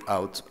left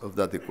out of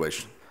that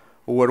equation.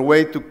 Our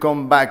way to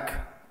come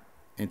back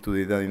into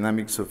the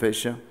dynamics of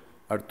Asia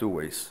are two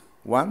ways.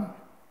 One,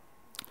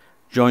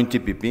 join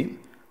TPP,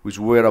 which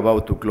we're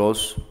about to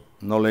close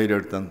no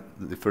later than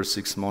the first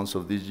 6 months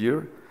of this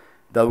year.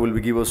 That will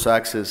give us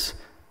access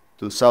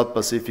to South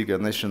Pacific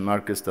and Asian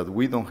markets that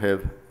we don't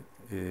have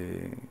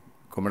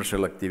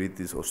commercial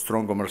activities or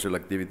strong commercial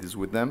activities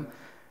with them.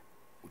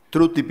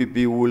 Through TPP,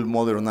 we will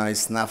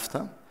modernize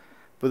NAFTA.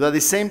 But at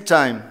the same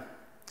time,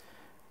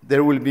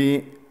 there will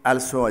be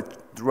also a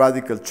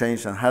radical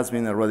change, and has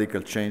been a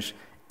radical change,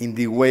 in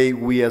the way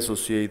we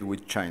associate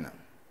with China.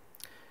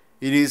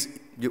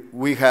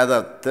 We had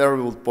a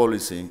terrible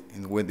policy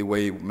in the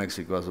way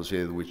Mexico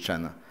associated with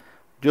China.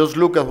 Just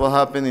look at what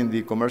happened in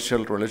the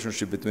commercial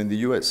relationship between the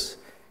US.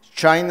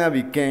 China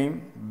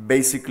became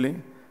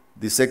basically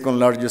the second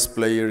largest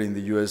player in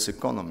the US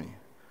economy.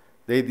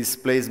 They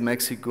displaced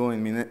Mexico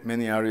in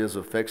many areas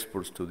of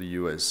exports to the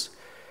US.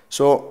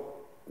 So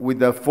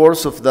with a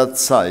force of that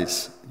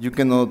size, you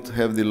cannot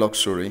have the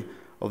luxury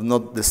of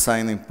not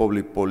designing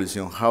public policy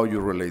on how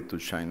you relate to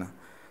China.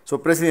 So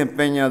President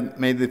Peña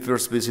made the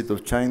first visit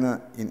of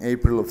China in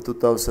April of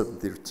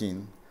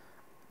 2013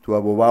 to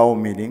a Bobao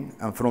meeting,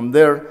 and from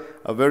there,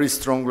 a very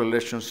strong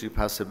relationship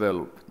has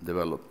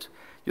developed.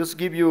 Just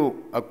give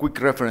you a quick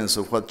reference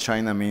of what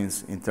China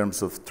means in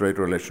terms of trade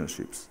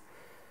relationships.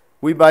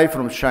 We buy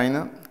from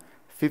China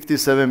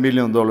 $57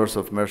 billion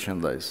of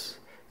merchandise.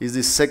 It's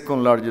the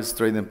second largest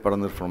trading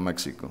partner from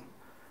Mexico.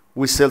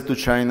 We sell to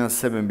China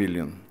 $7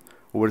 billion.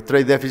 Our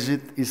trade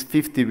deficit is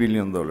 $50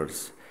 billion.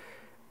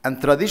 And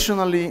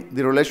traditionally,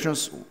 the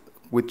relations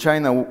with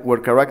China were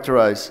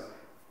characterized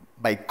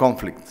by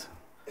conflict.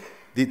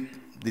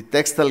 The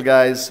textile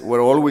guys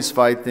were always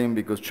fighting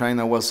because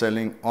China was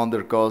selling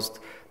under cost.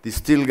 The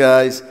steel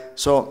guys,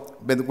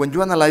 but when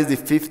you analyze the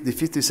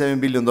 $57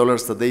 billion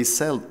that they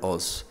sell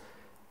us,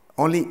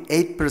 only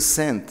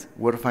 8%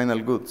 were final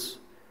goods.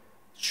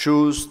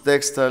 Shoes,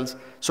 textiles.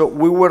 So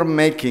we were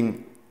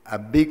making a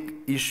big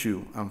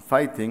issue and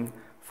fighting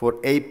for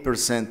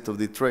 8% of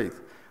the trade.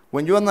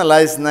 When you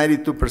analyze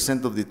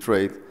 92% of the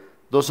trade,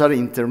 those are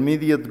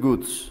intermediate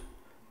goods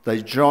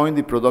that join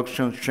the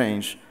production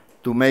chain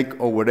to make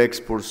our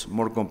exports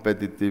more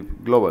competitive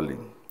globally.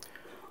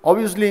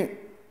 Obviously,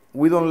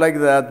 we don't like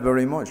that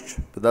very much,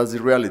 but that's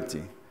the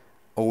reality.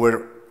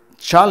 Our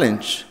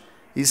challenge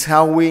is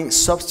how we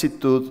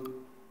substitute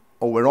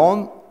our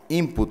own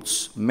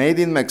inputs made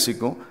in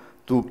Mexico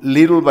to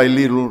little by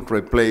little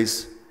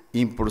replace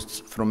imports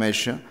from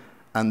Asia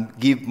and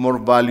give more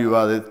value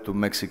added to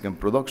Mexican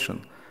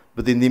production.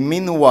 But in the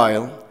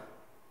meanwhile,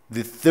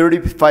 the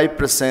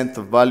 35%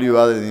 of value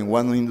added in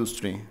one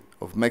industry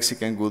of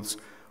Mexican goods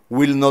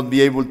will not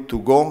be able to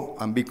go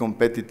and be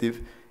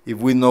competitive if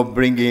we not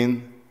bring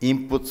in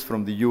inputs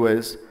from the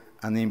US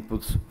and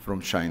inputs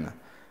from China.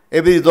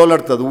 Every dollar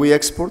that we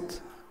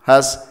export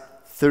has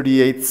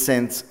 38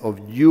 cents of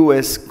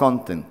US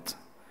content,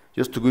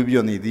 just to give you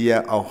an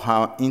idea of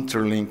how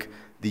interlinked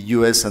the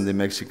US and the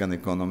Mexican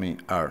economy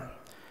are.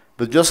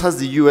 But just as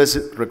the US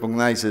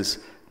recognizes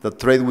that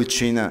trade with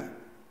China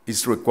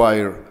is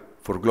required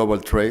for global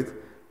trade,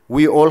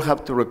 we all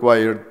have to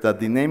require that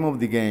the name of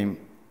the game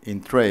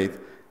in trade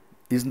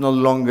is no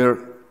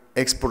longer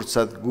exports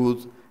are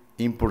good,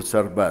 imports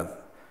are bad.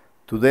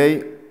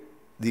 Today,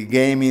 the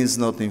game is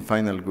not in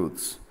final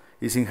goods.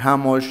 It's in how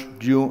much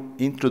you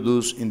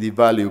introduce in the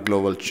value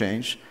global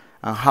change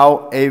and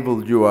how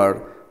able you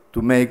are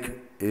to make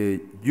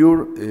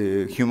your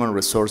human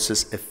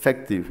resources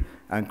effective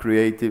and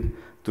creative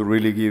to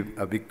really give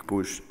a big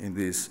push in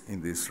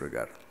this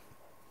regard.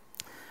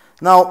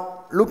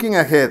 Now, looking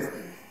ahead,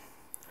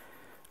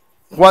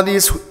 what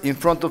is in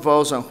front of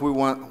us and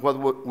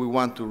what we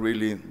want to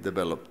really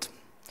develop?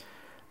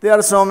 There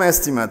are some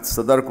estimates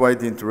that are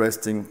quite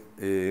interesting,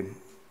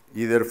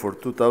 either for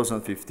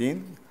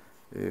 2015,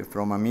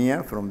 from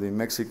AMIA, from the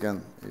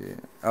Mexican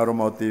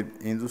automotive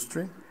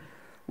industry,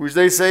 which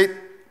they say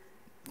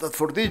that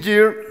for this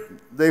year,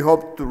 they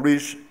hope to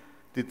reach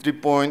the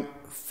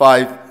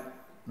 3.5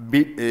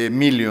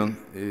 million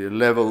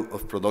level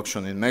of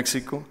production in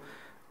Mexico,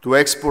 to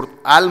export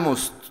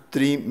almost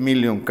 3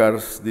 million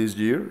cars this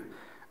year,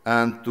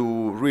 and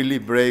to really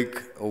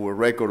break our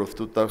record of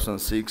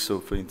 2006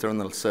 of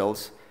internal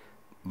sales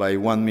by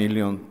 1.2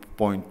 million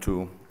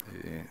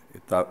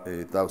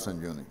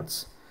thousand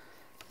units.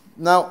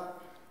 Now,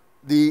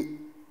 the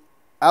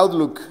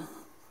outlook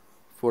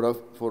for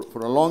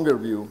a longer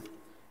view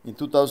in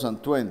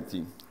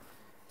 2020,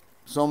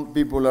 some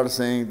people are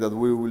saying that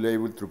we will be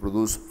able to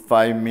produce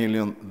 5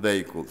 million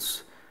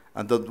vehicles,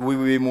 and that we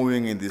will be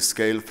moving in this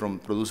scale from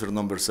producer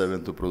number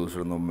 7 to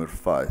producer number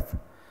 5.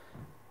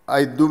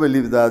 I do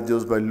believe that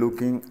just by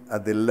looking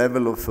at the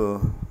level of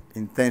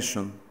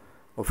intention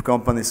of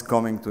companies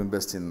coming to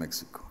invest in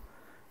Mexico.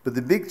 But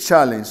the big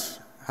challenge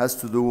has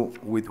to do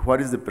with what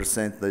is the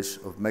percentage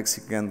of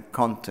Mexican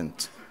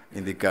content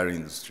in the car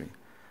industry.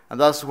 And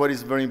that's what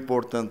is very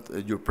important,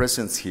 your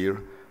presence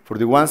here, for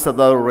the ones that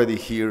are already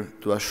here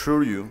to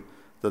assure you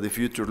that the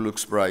future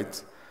looks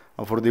bright,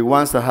 and for the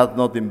ones that have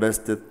not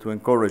invested to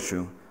encourage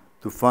you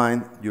to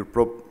find your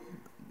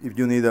if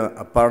you need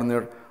a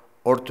partner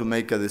or to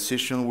make a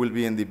decision, will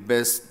be in the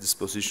best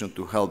disposition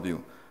to help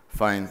you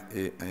find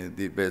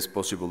the best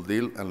possible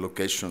deal and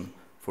location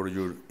for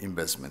your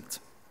investment.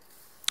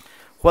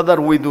 What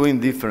are we doing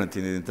different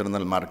in the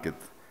internal market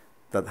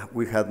that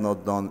we had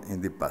not done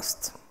in the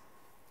past?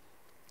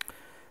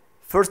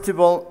 First of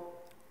all,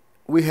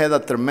 we had a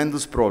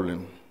tremendous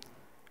problem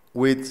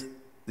with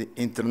the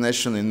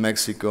international in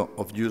Mexico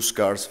of used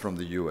cars from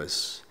the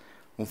US.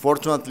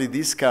 Unfortunately,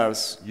 these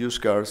cars,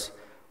 used cars,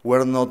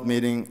 were not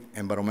meeting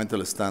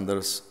environmental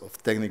standards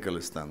of technical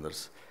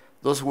standards.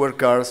 Those were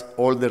cars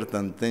older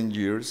than 10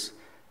 years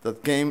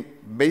that came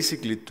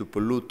basically to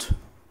pollute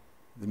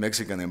the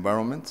Mexican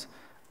environment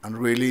and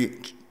really,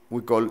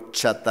 we call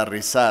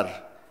chatarrizar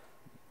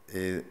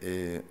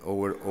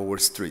our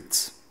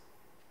streets.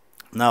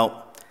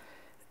 Now,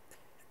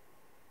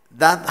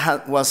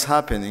 that was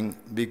happening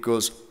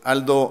because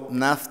although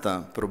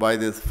NAFTA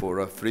provided for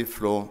a free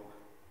flow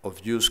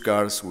of used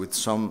cars with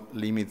some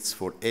limits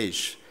for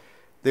age,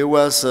 there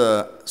was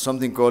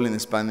something called in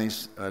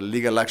Spanish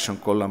legal action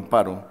called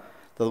amparo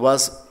that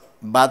was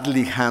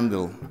badly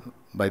handled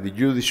by the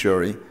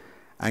judiciary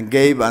and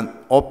gave an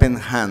open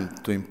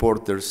hand to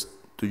importers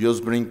to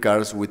just bring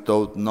cars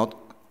without not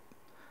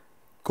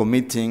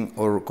committing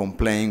or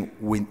complying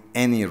with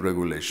any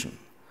regulation.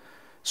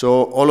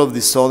 So all of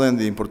a sudden,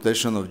 the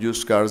importation of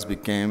used cars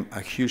became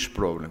a huge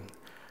problem.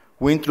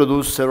 We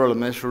introduced several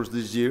measures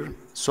this year.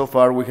 So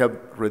far, we have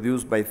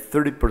reduced by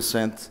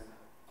 30%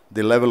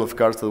 the level of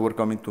cars that were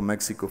coming to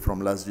Mexico from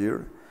last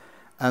year.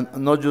 And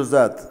not just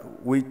that,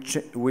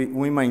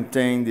 we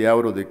maintain the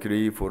auto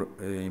decree for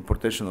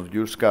importation of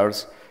used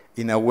cars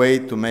in a way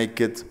to make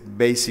it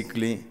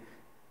basically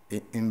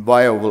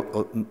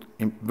inviolable,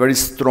 very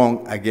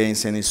strong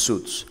against any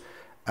suits.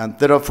 And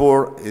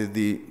therefore,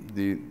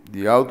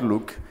 the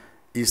outlook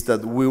is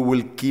that we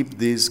will keep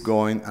this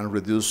going and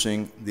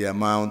reducing the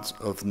amount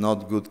of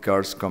not good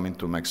cars coming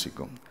to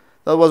Mexico.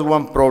 That was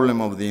one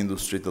problem of the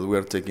industry that we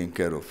are taking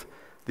care of.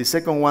 The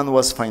second one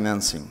was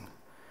financing.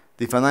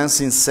 The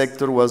financing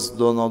sector was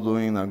not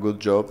doing a good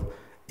job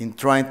in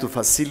trying to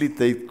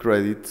facilitate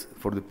credit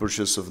for the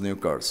purchase of new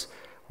cars.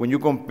 When you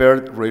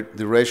compare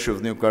the ratio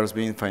of new cars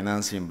being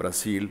financed in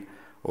Brazil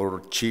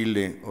or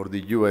Chile or the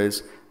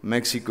US,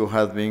 Mexico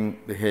has been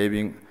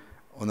behaving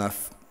on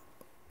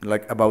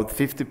like about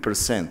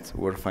 50%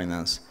 were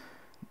financed.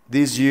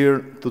 This year,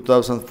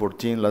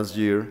 2014, last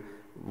year,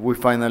 we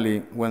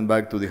finally went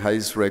back to the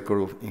highest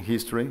record in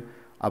history,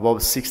 above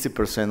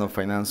 60% of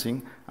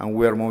financing, and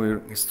we are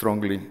moving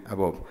strongly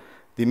above.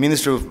 The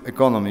Ministry of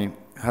Economy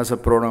has a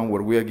program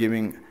where we are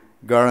giving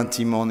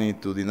guarantee money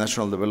to the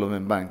National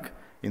Development Bank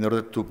in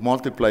order to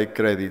multiply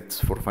credits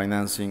for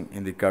financing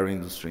in the car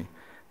industry.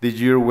 This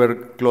year, we're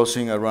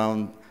closing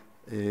around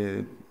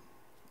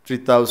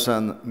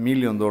 $3,000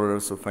 million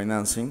of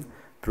financing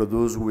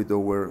produced with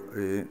our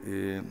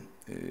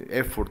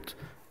effort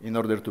in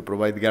order to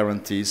provide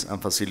guarantees and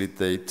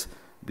facilitate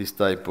this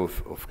type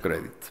of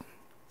credit.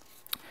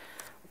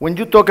 When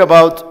you talk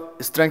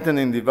about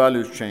strengthening the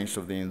value chain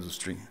of the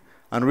industry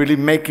and really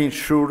making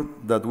sure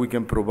that we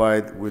can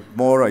provide with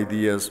more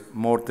ideas,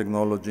 more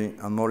technology,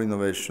 and more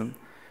innovation,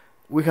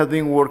 we have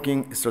been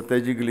working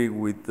strategically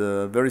with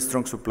very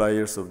strong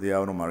suppliers of the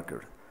auto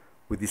market,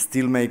 with the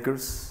steel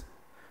makers.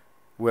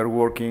 We are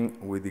working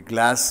with the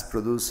glass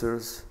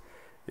producers.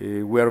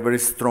 We are very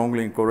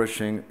strongly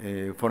encouraging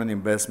foreign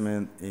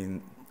investment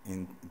in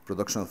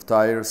production of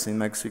tires in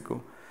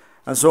Mexico.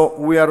 And so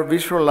we are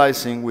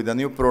visualizing with a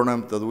new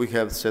program that we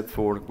have set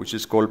forward, which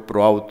is called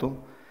ProAuto,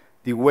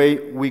 the way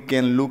we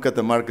can look at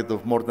a market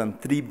of more than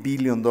 $3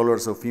 billion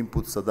of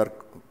inputs that are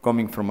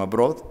coming from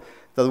abroad,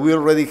 that we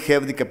already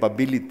have the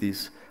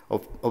capabilities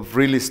of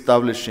really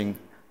establishing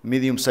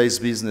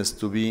medium-sized business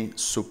to be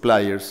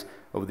suppliers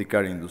of the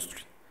car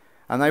industry.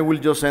 And I will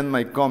just end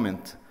my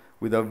comment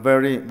with a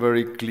very,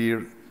 very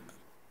clear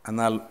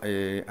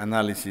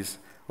analysis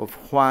of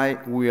why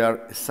we are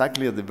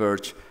exactly at the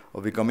verge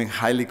of becoming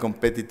highly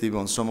competitive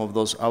on some of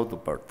those auto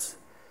parts.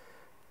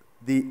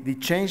 The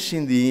change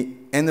in the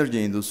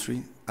energy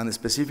industry, and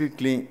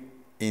specifically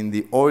in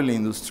the oil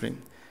industry,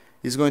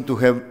 is going to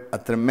have a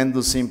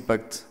tremendous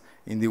impact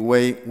in the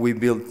way we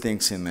build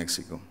things in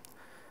Mexico.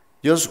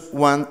 Just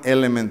one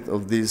element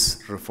of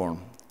this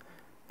reform.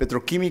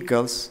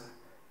 Petrochemicals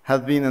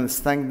has been a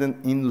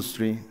stagnant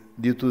industry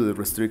due to the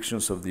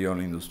restrictions of the oil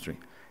industry.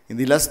 In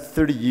the last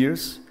 30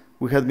 years,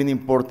 we have been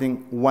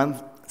importing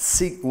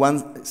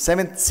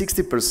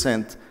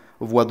 60%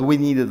 of what we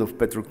needed of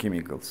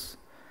petrochemicals.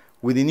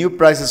 With the new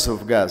prices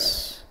of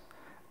gas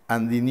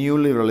and the new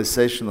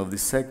liberalization of the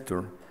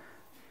sector,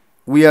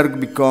 we are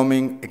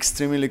becoming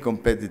extremely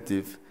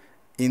competitive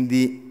in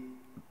the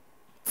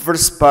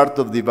first part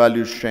of the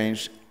value chain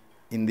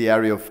in the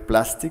area of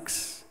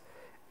plastics,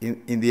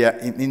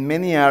 in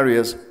many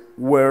areas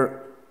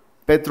where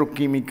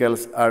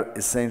petrochemicals are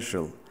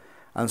essential.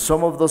 And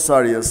some of those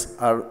areas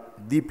are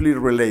deeply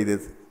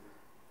related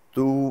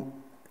to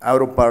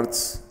auto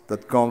parts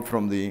that come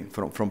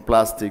from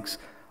plastics.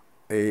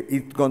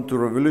 It's going to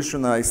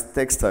revolutionize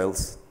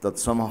textiles that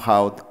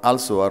somehow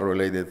also are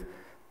related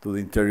to the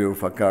interior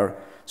of a car.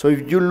 So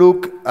if you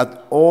look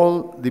at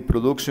all the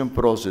production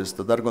processes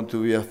that are going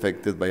to be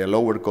affected by a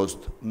lower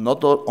cost,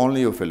 not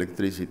only of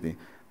electricity,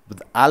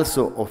 but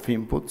also of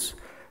inputs,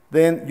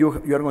 then you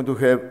are going to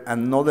have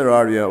another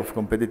area of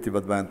competitive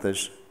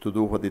advantage to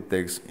do what it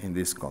takes in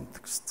this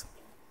context.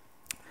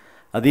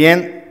 At the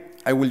end,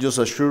 I will just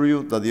assure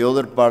you that the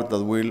other part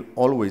that will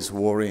always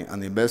worry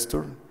an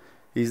investor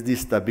is the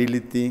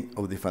stability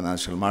of the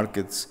financial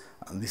markets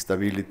and the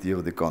stability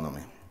of the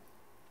economy.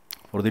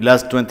 For the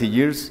last 20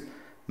 years,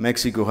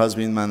 Mexico has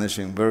been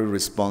managing very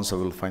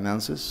responsible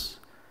finances,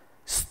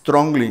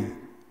 strongly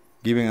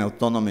giving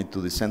autonomy to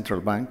the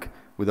central bank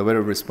with a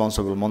very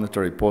responsible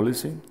monetary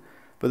policy,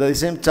 but at the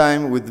same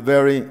time with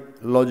very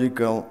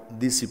logical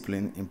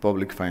discipline in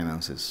public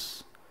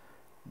finances.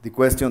 The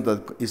question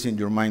that is in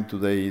your mind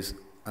today is,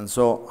 and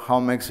so how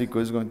Mexico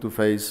is going to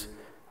face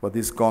what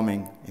is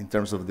coming in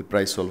terms of the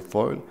price of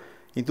oil.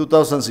 In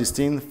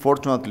 2016,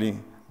 fortunately,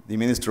 the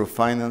Minister of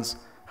Finance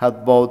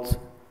had bought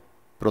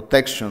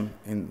protection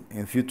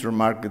in future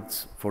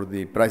markets for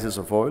the prices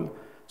of oil.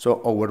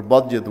 So our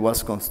budget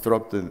was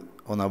constructed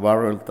on a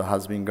barrel that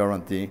has been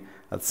guaranteed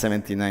at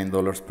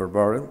 $79 per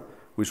barrel,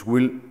 which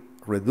will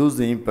reduce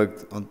the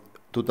impact on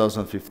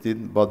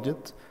 2015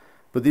 budget.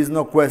 But there's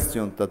no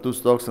question that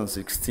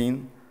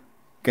 2016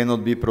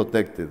 cannot be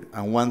protected,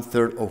 and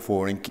 1/3 of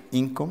our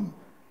income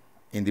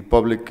in the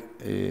public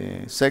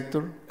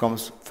sector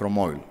comes from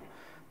oil.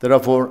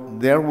 Therefore,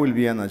 there will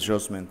be an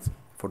adjustment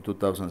for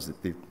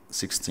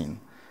 2016.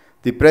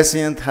 The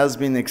President has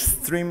been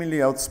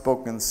extremely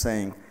outspoken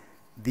saying,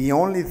 the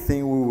only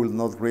thing we will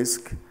not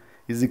risk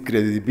is the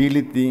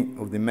credibility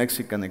of the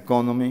Mexican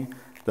economy,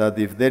 that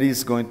if there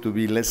is going to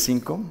be less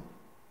income,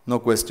 no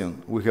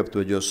question, we have to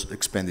adjust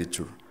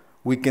expenditure.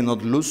 We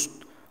cannot lose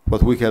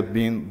what we have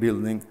been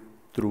building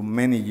through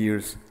many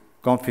years,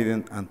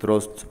 confident and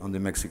trust on the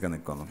Mexican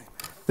economy.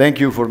 Thank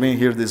you for being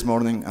here this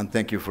morning, and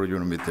thank you for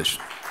your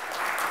invitation.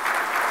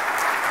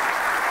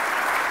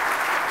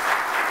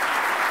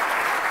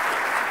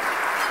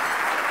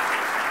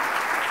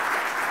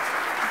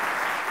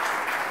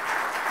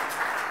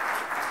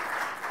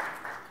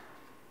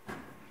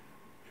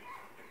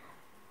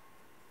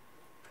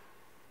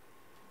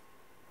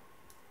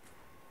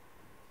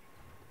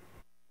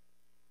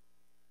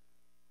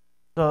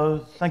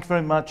 So thank you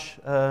very much,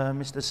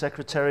 Mr.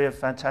 Secretary, a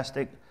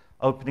fantastic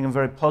opening and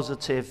very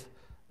positive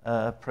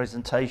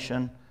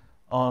presentation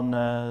on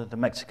the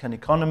Mexican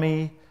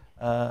economy,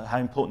 how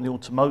important the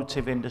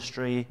automotive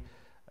industry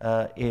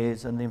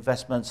is, and the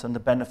investments and the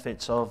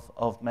benefits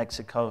of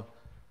Mexico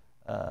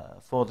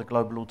for the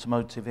global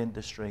automotive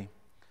industry.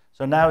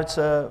 So now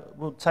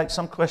we'll take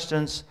some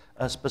questions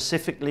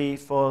specifically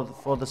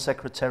for the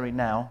Secretary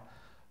now.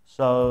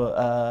 So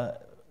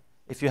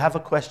if you have a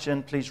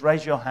question, please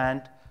raise your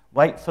hand.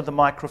 Wait for the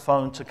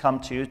microphone to come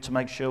to you to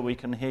make sure we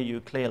can hear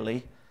you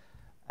clearly,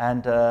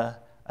 and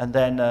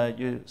then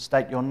you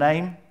state your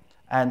name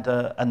and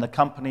the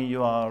company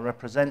you are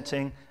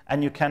representing,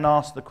 and you can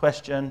ask the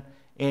question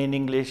in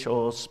English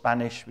or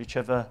Spanish,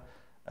 whichever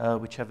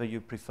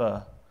you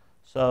prefer.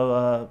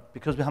 So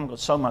because we haven't got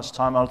so much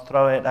time, I'll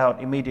throw it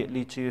out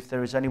immediately to you if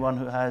there is anyone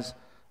who has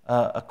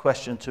a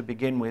question to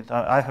begin with.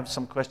 I have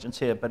some questions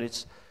here, but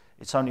it's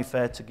only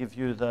fair to give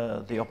you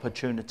the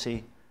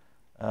opportunity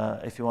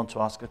if you want to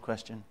ask a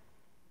question.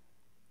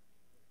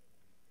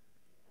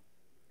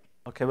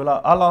 Okay, well,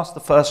 I'll ask the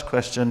first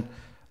question.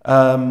 We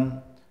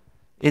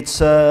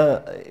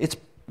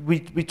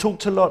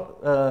talked a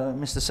lot,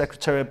 Mr.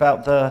 Secretary,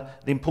 about the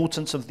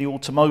importance of the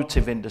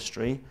automotive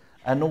industry,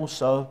 and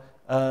also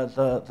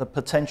the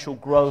potential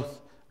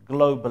growth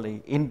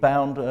globally.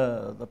 Inbound,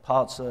 the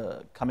parts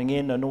coming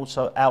in, and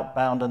also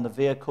outbound, and the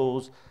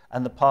vehicles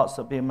and the parts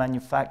that are being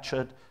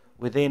manufactured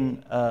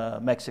within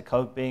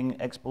Mexico being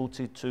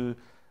exported to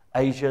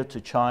Asia, to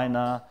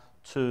China,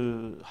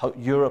 to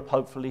Europe,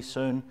 hopefully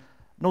soon.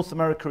 North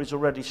America is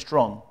already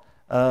strong,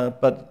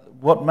 but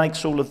what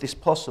makes all of this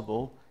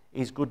possible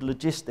is good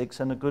logistics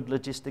and a good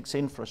logistics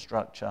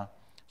infrastructure.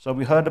 So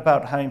we heard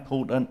about how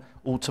important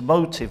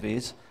automotive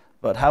is,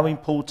 but how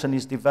important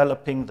is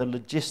developing the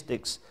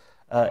logistics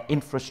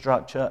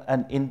infrastructure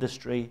and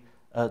industry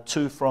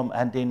to, from,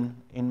 and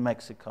in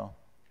Mexico?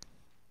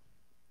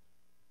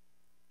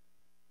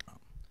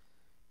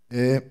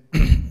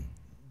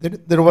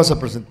 There was a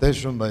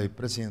presentation by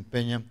President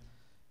Peña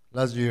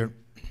last year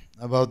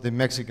about the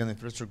Mexican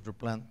infrastructure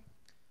plan.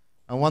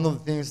 And one of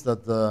the things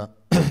that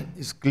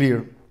is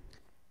clear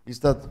is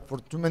that for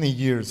too many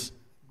years,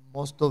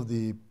 most of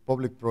the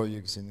public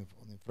projects on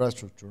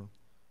infrastructure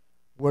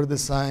were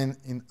designed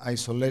in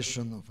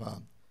isolation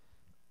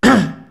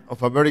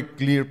of a very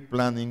clear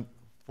planning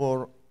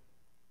for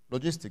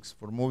logistics,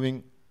 for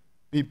moving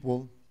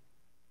people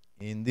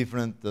in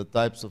different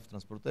types of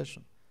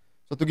transportation.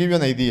 So to give you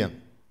an idea,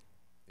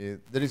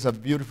 there is a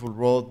beautiful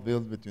road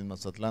built between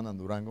Mazatlan and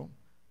Durango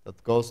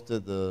that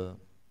costed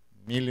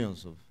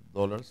millions of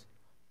dollars.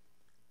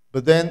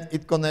 But then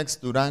it connects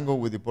Durango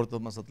with the Port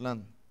of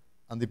Mazatlan.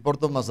 And the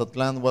Port of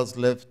Mazatlan was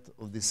left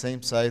of the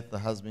same site that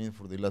has been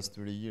for the last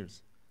 30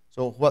 years.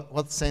 So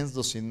what sense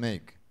does it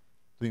make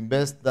to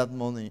invest that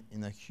money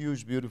in a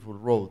huge, beautiful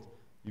road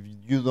if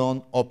you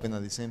don't open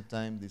at the same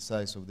time the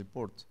size of the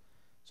port?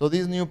 So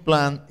this new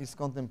plan is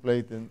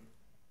contemplated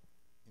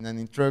in an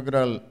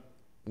integral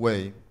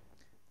way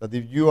that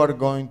if you are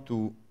going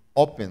to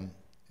open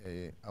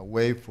a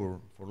way for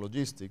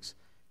logistics,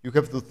 you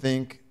have to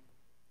think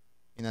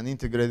in an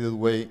integrated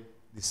way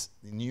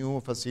the new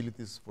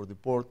facilities for the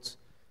ports,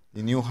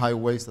 the new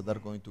highways that are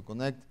going to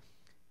connect.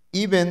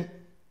 Even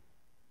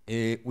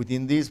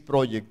within this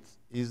project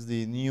is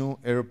the new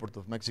airport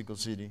of Mexico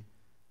City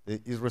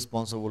that is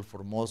responsible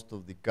for most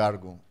of the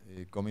cargo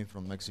coming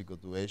from Mexico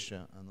to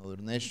Asia and other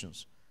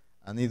nations.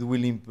 And it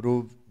will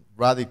improve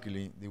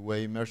radically the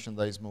way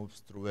merchandise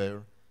moves through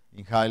air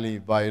in highly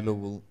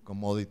valuable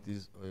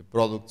commodities,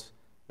 products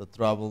that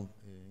travel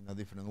in a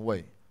different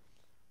way.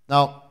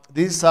 Now,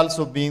 this is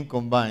also being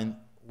combined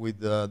with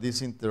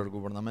this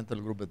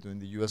intergovernmental group between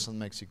the US and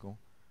Mexico,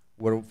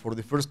 where for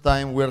the first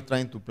time we are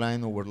trying to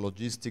plan our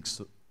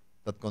logistics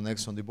that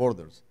connects on the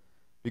borders.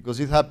 Because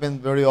it happens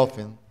very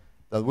often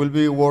that we'll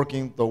be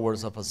working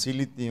towards a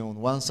facility on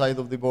one side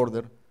of the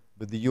border,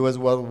 but the US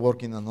will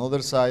work on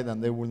another side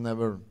and they will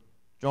never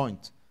join.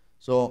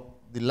 So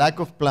the lack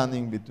of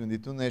planning between the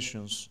two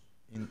nations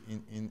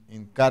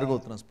in cargo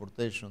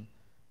transportation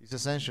is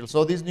essential.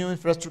 So this new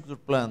infrastructure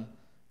plan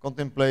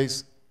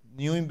contemplates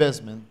new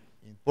investment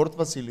in port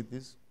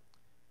facilities.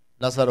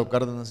 Lázaro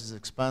Cárdenas is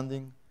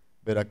expanding.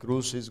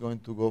 Veracruz is going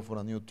to go for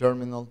a new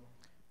terminal.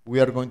 We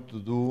are going to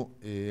do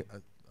a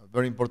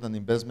very important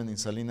investment in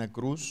Salina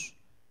Cruz,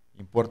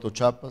 in Puerto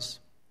Chiapas,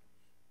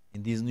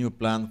 in this new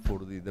plan for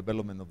the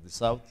development of the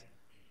South.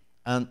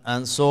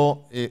 And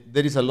so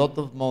there is a lot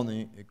of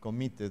money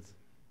committed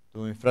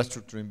to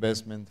infrastructure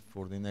investment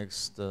for the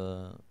next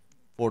 4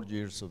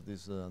 years of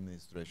this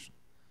administration.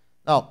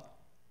 Now,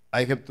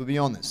 I have to be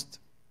honest.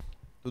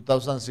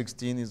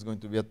 2016 is going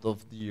to be a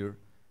tough year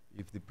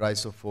if the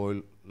price of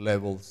oil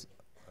levels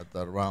at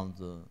around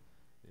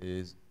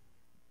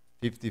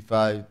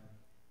 $55,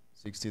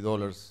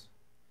 $60,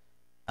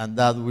 and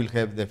that will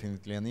have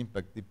definitely an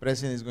impact. The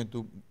president is going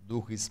to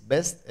do his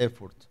best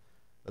effort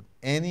that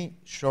any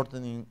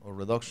shortening or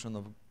reduction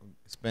of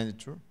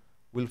expenditure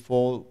will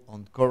fall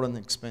on current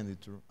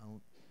expenditure,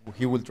 and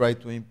he will try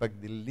to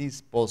impact the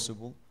least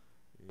possible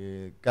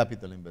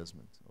capital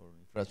investment or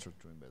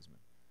infrastructure investment.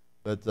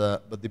 But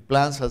the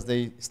plans as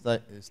they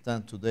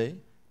stand today,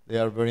 they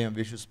are very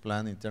ambitious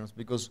plans in terms,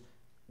 because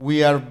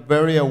we are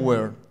very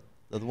aware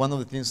that one of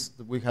the things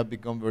that we have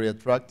become very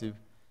attractive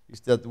is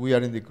that we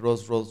are in the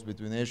crossroads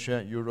between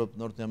Asia, Europe,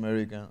 North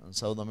America, and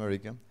South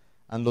America,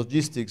 and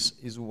logistics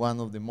is one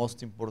of the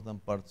most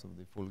important parts of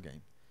the full game.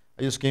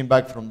 I just came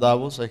back from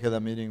Davos. I had a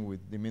meeting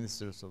with the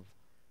ministers of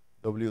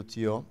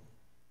WTO,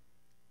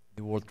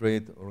 the World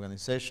Trade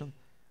Organization,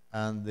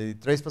 and the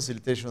trade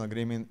facilitation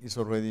agreement is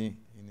already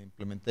in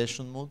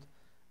implementation mode,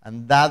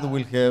 and that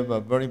will have a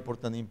very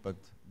important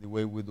impact the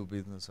way we do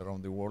business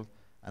around the world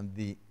and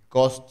the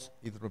cost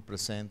it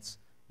represents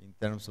in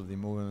terms of the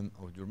movement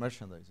of your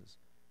merchandises.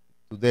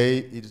 Today,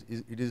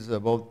 it is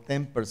about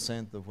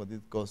 10% of what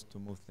it costs to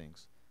move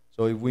things.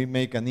 So if we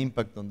make an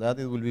impact on that,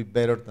 it will be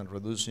better than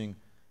reducing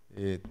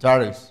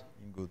tariffs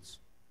in goods.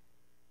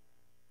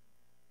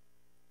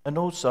 And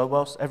also,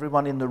 whilst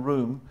everyone in the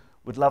room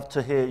would love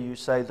to hear you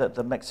say that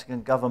the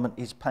Mexican government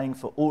is paying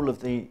for all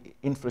of the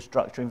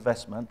infrastructure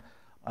investment,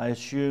 I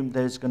assume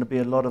there's going to be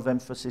a lot of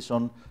emphasis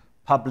on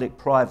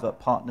public-private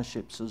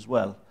partnerships as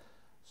well.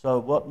 So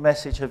what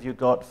message have you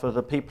got for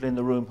the people in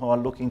the room who are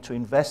looking to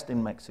invest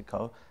in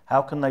Mexico?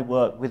 How can they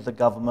work with the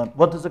government?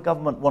 What does the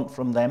government want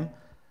from them?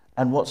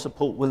 And what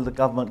support will the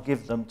government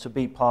give them to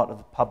be part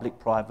of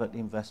public-private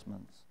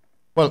investments?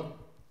 Well,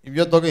 if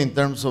you're talking in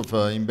terms of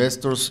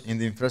investors in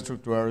the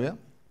infrastructure area,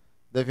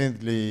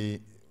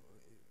 definitely,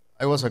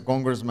 I was a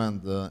congressman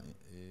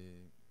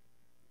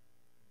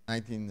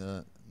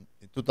in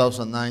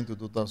 2009 to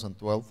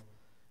 2012,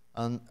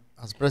 and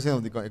as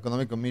president of the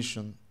Economic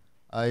Commission,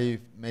 I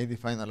made the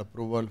final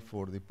approval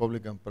for the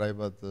public and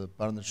private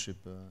partnership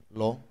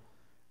law.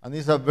 And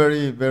it's a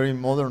very, very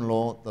modern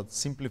law that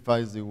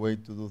simplifies the way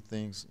to do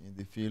things in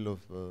the field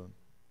of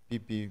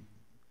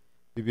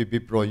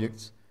PPP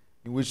projects,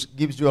 in which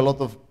gives you a lot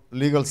of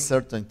legal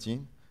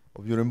certainty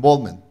of your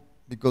involvement.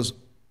 Because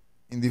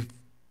in the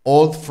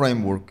old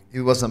framework,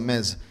 it was a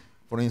mess.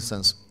 For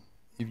instance,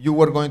 if you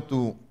were going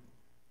to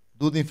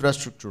do the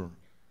infrastructure,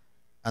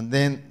 and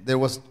then there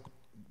was,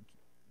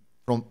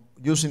 from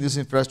using this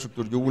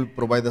infrastructure, you will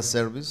provide a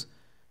service,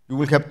 you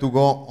will have to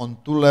go on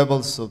 2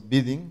 levels of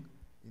bidding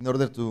in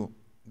order to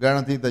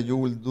guarantee that you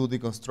will do the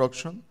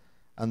construction,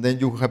 and then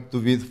you have to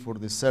bid for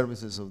the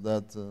services of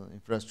that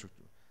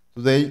infrastructure.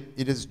 Today,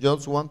 it is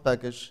just one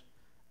package.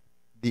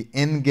 The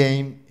end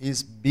game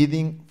is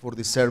bidding for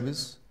the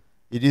service.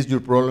 It is your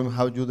problem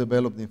how you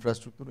develop the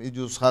infrastructure. It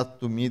just has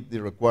to meet the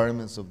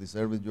requirements of the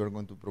service you are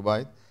going to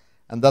provide.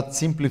 And that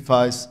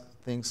simplifies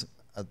things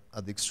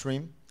at the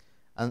extreme.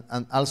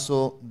 And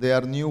also, there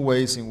are new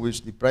ways in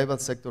which the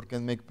private sector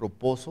can make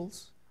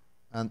proposals,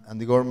 and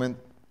the government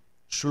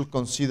should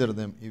consider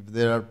them if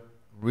they are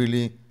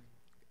really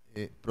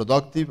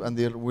productive and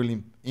they will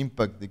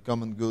impact the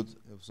common good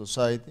of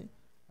society,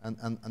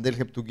 and they'll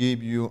have to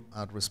give you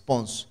a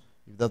response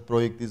if that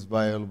project is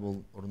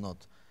viable or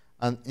not.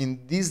 And in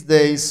these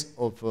days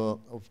of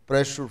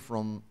pressure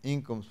from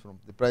incomes from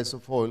the price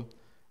of oil,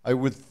 I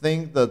would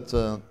think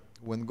that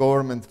when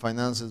government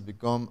finances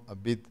become a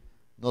bit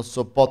not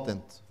so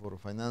potent for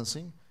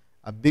financing,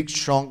 a big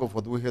chunk of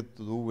what we had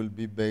to do will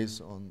be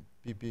based on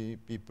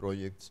PPP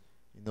projects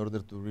in order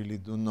to really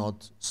do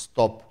not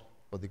stop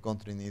what the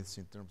country needs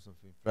in terms of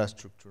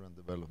infrastructure and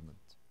development.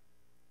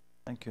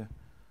 Thank you.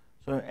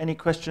 So any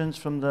questions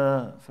from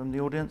the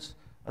audience?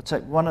 I'll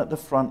take one at the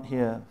front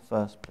here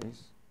first,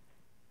 please.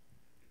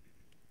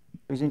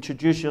 Please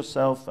introduce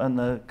yourself and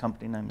the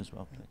company name as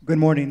well, please. Good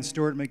morning,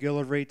 Stuart McGill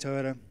of Ray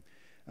Toyota.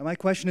 My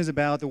question is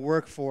about the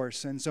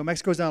workforce. And so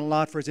Mexico's done a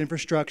lot for its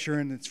infrastructure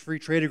and its free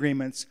trade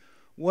agreements.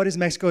 What is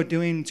Mexico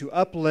doing to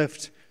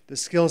uplift the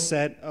skill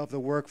set of the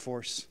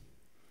workforce?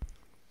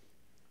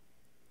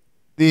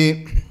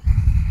 In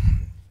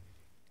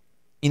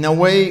a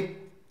way,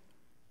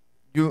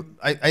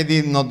 I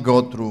did not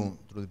go through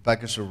the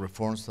package of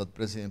reforms that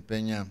President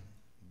Peña,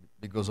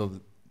 because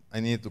I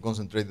needed to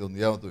concentrate on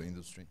the auto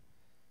industry.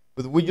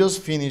 But we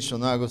just finished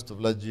on August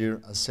of last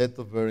year a set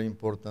of very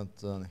important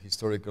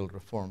historical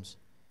reforms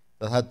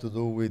that had to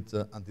do with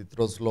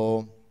antitrust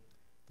law,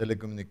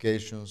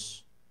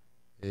 telecommunications,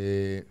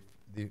 the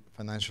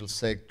financial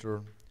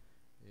sector,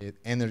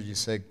 energy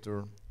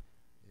sector.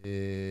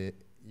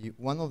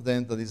 One of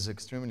them that is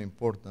extremely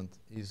important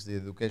is the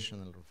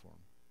educational reform.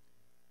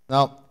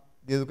 Now,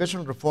 the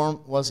educational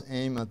reform was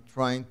aimed at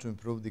trying to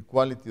improve the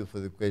quality of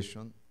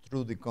education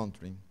through the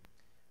country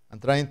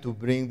and trying to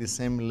bring the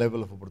same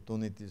level of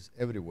opportunities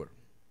everywhere.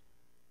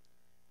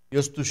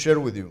 Just to share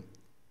with you,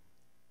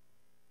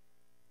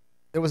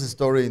 there was a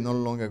story not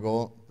long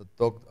ago that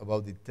talked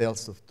about the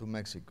tales of 2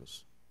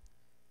 Mexicos.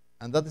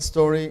 And that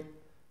story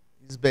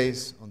is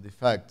based on the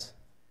fact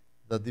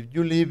that if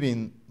you live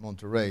in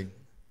Monterrey,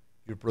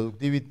 your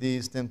productivity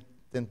is 10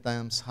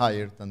 times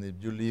higher than if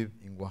you live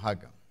in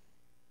Oaxaca.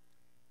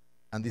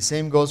 And the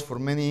same goes for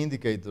many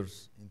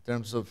indicators in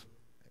terms of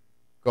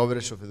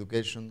coverage of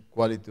education,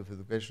 quality of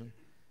education.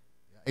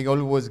 I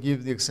always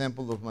give the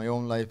example of my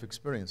own life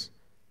experience.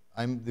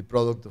 I'm the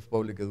product of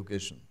public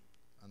education,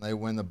 and I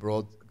went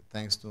abroad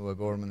thanks to a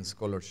government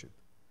scholarship.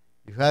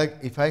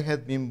 If I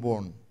had been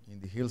born in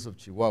the hills of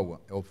Chihuahua,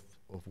 of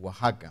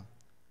Oaxaca,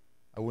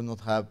 I would not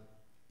have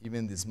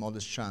even the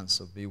smallest chance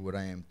of being where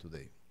I am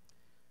today.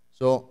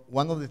 So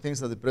one of the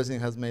things that the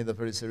president has made a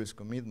very serious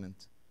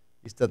commitment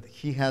is that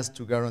he has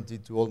to guarantee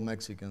to all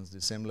Mexicans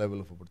the same level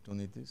of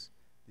opportunities,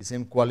 the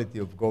same quality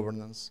of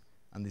governance,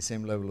 and the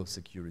same level of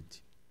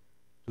security.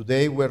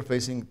 Today, we're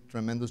facing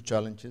tremendous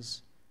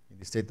challenges in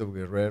the state of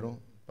Guerrero,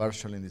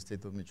 partially in the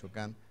state of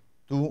Michoacán,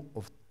 2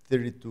 of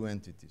 32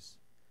 entities.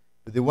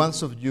 But the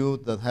ones of you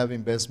that have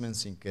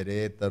investments in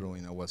Querétaro,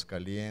 in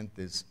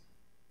Aguascalientes,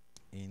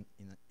 in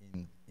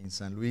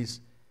San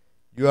Luis,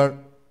 you are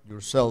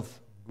yourself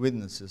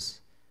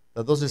witnesses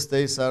that those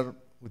states are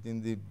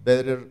within the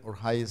better or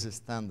highest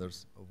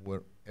standards of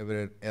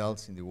wherever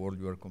else in the world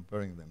you are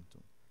comparing them to.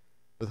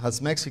 But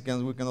as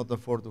Mexicans, we cannot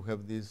afford to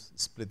have this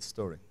split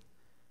story.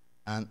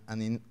 And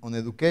on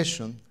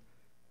education,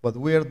 what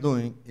we are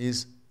doing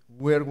is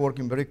we are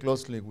working very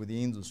closely with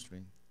the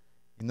industry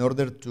in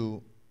order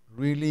to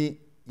really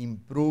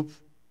improve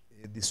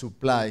the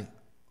supply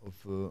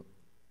of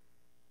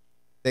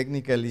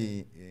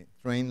technically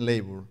trained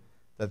labor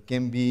that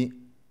can be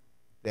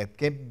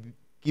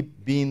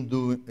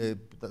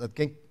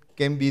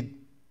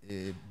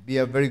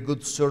a very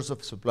good source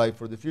of supply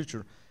for the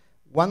future.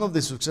 One of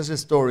the success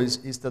stories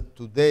is that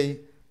today,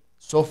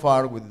 so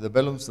far with the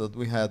developments that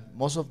we had,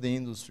 most of the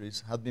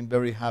industries have been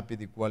very happy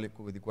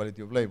with the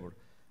quality of labor.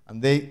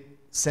 And they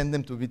send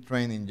them to be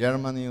trained in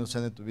Germany or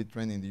send them to be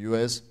trained in the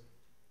US.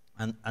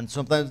 And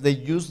sometimes they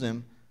use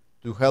them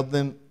to help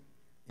them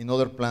in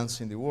other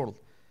plants in the world.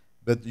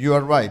 But you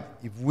are right.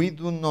 If we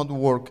do not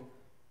work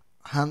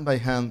hand by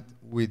hand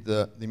with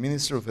the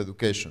Minister of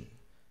Education,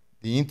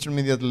 the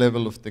intermediate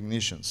level of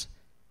technicians,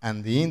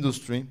 and the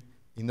industry,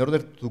 in order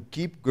to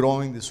keep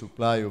growing the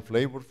supply of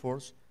labor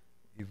force,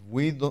 if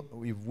we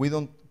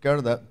don't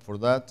care for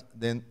that,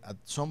 then at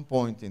some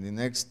point in the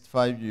next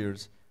 5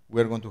 years,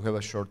 we are going to have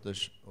a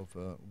shortage of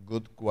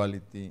good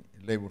quality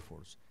labor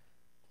force.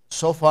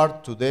 So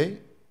far today,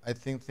 I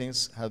think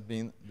things have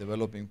been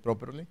developing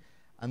properly,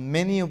 and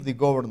many of the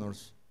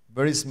governors,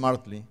 very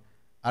smartly,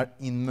 are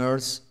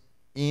immersed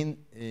in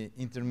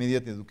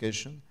intermediate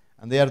education,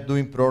 and they are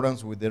doing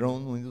programs with their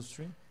own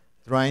industry,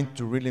 trying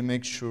to really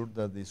make sure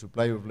that the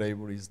supply of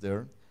labor is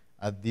there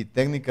at the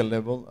technical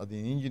level, at the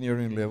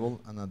engineering level,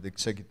 and at the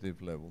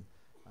executive level.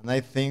 And I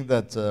think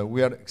that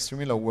we are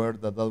extremely aware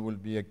that that will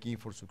be a key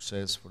for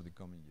success for the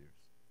coming years.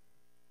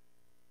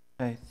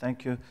 Okay,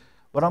 thank you.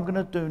 What I'm going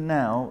to do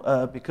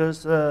now,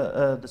 because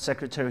the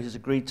Secretary has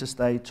agreed to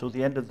stay till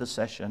the end of the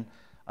session,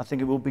 I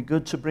think it will be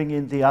good to bring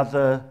in the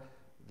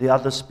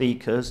other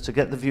speakers to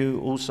get the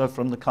view also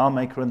from the car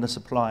maker and the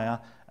supplier,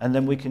 and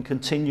then we can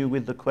continue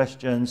with the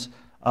questions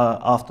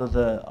after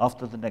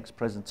the next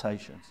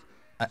presentations.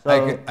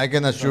 I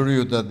can assure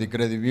you that the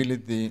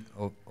credibility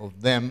of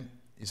them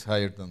is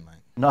higher than mine.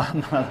 No.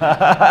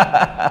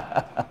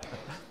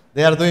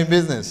 They are doing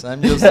business.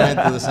 I'm just trying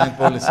to design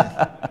policy.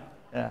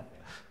 Yeah.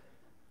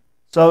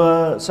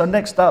 So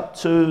next up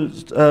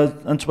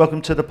and to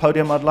welcome to the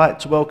podium, I'd like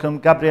to welcome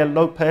Gabriel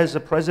Lopez, the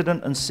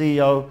President and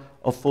CEO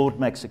of Ford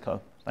Mexico.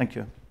 Thank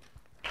you.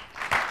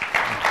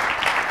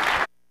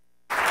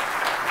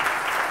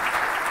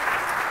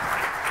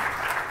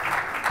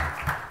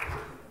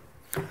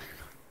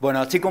 Bueno,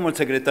 así como el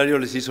secretario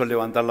les hizo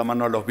levantar la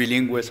mano a los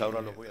bilingües,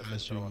 ahora los voy a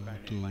hacer trabajar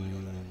en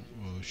español.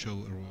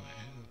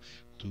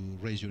 To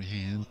raise your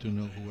hand to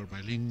know who are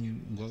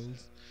bilingual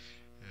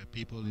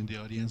people in the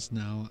audience.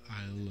 Now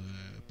I'll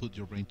put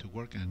your brain to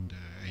work and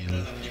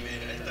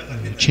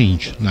I'll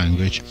change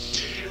language.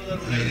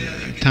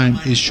 Time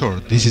is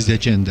short. This is the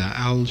agenda.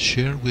 I'll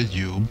share with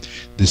you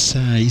the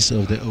size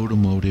of the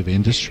automotive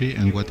industry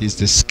and what is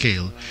the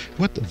scale.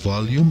 What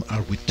volume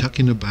are we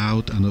talking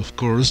about? And of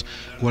course,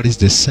 what is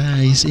the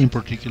size in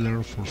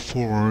particular for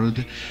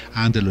Ford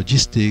and the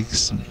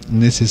logistics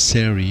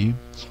necessary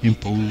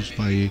imposed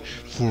by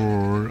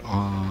Ford,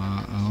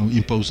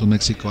 imposed on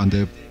Mexico and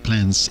the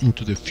plans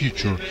into the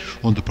future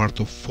on the part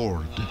of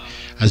Ford.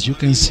 As you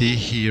can see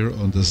here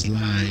on the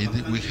slide,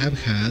 we have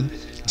had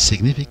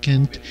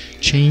significant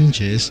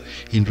changes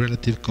in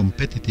relative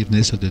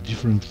competitiveness of the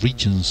different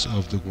regions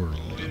of the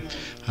world.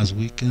 As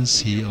we can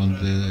see on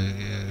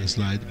the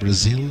slide,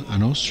 Brazil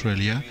and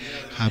Australia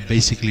have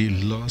basically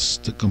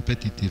lost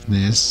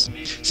competitiveness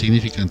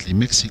significantly.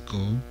 Mexico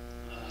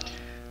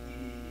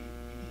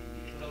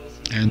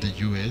and the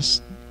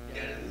US,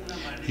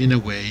 in a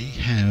way,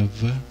 have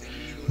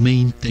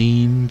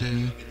maintained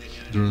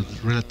the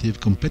relative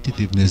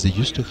competitiveness they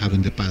used to have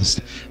in the past.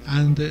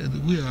 And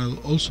we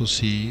also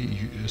see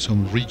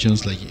some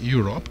regions like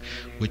Europe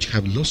which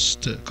have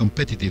lost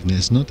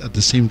competitiveness, not at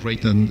the same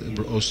rate than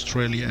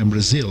Australia and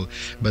Brazil,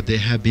 but they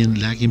have been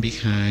lagging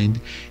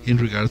behind in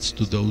regards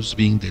to those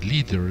being the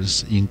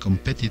leaders in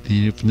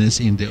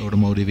competitiveness in the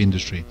automotive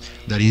industry.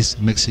 That is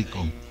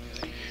Mexico,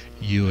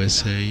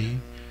 USA,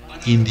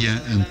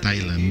 India and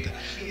Thailand.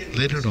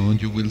 Later on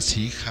you will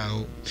see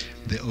how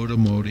the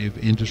automotive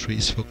industry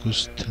is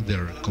focused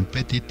there.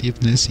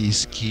 Competitiveness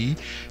is key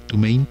to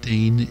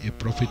maintain a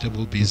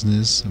profitable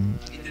business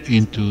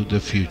into the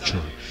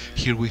future.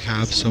 Here we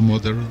have some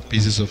other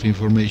pieces of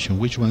information.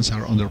 Which ones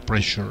are under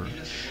pressure?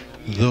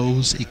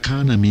 Those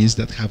economies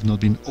that have not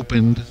been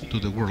opened to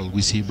the world.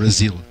 We see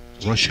Brazil,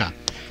 Russia,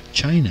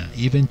 China.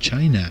 Even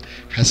China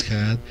has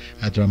had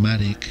a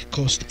dramatic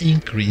cost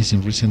increase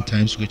in recent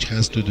times, which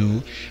has to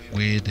do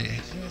with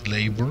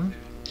labor,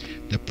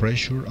 the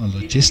pressure on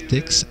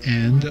logistics,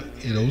 and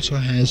it also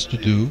has to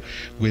do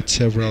with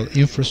several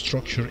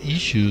infrastructure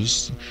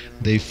issues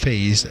they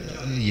face.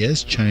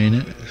 Yes,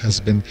 China has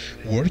been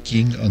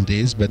working on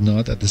this, but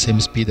not at the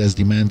same speed as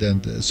demand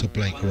and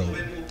supply grow.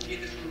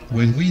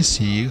 When we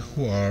see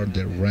who are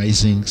the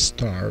rising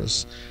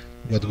stars,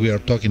 what we are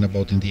talking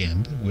about in the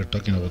end, we're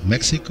talking about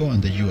Mexico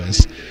and the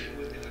US.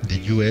 The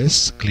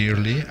US,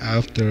 clearly,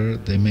 after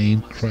the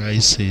main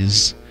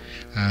crisis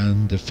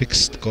and the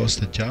fixed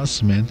cost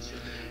adjustment,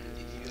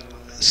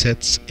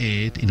 sets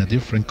it in a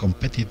different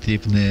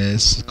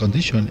competitiveness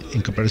condition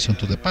in comparison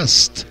to the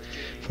past.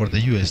 For the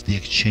US, the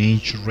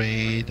exchange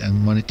rate and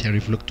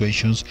monetary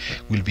fluctuations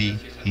will be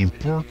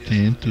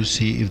important to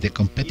see if the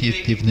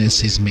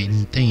competitiveness is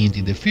maintained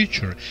in the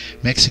future.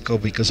 Mexico,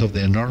 because of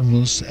the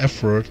enormous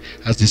effort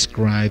as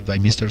described by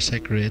Mr.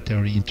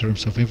 Secretary in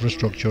terms of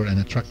infrastructure and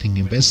attracting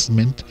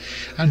investment,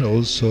 and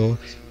also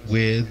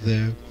with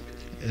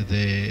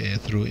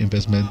through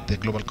investment, the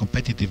global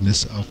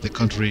competitiveness of the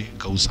country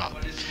goes up.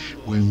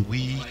 When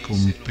we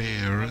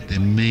compare the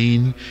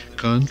main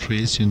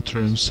countries in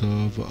terms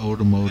of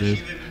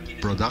automotive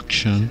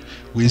production,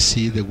 we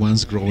see the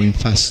ones growing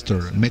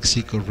faster.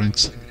 Mexico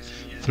ranks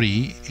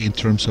 3 in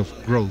terms of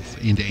growth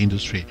in the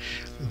industry.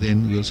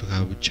 Then we also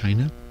have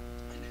China,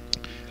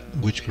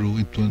 which grew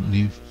in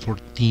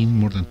 2014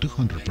 more than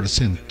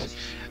 200%.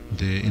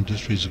 The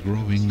industry is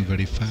growing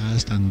very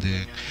fast and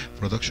the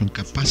production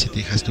capacity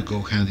has to go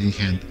hand in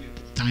hand.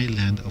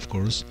 Thailand, of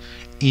course,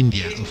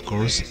 India, of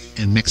course,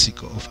 and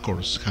Mexico, of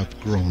course, have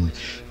grown.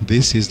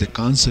 This is the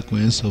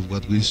consequence of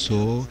what we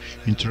saw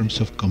in terms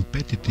of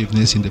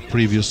competitiveness in the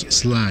previous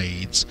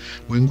slides.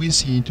 When we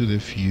see into the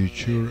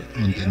future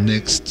on the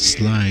next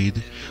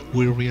slide,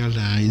 we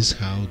realize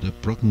how the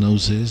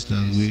prognosis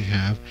that we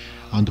have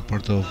on the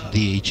part of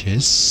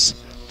DHS,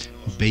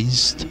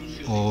 based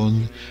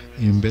on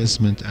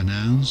investment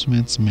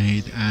announcements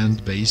made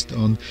and based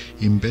on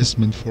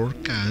investment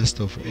forecast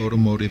of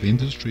automotive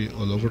industry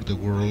all over the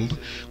world,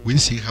 we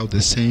see how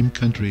the same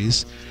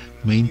countries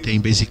maintain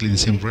basically the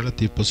same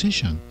relative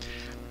position,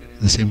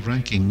 the same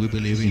ranking. We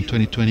believe in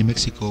 2020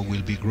 Mexico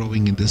will be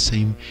growing in the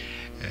same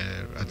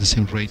at the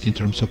same rate in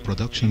terms of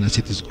production as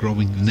it is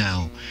growing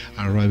now,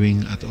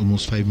 arriving at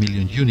almost 5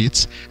 million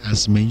units,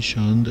 as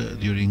mentioned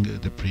during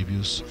the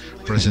previous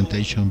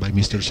presentation by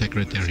Mr.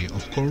 Secretary.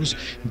 Of course,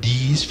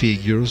 these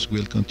figures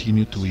will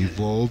continue to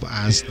evolve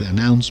as the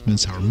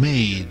announcements are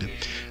made,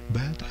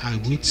 but I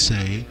would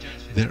say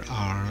there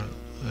are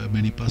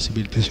many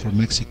possibilities for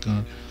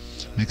Mexican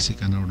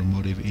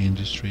automotive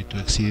industry to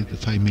exceed the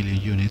 5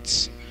 million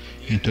units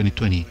in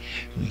 2020,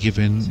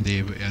 given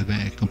the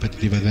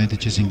competitive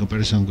advantages in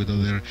comparison with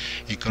other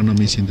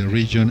economies in the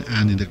region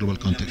and in the global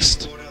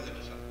context.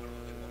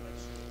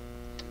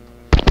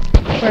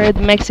 Where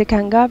the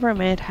Mexican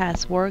government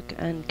has worked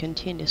and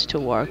continues to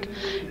work.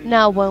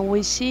 Now, when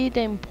we see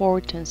the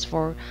importance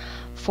for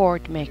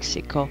Ford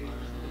Mexico,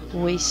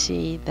 we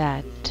see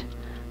that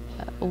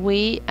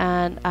we,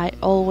 and I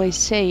always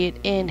say it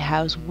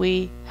in-house,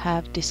 we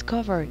have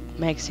discovered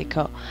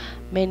Mexico.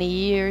 Many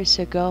years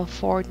ago,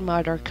 Ford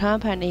Motor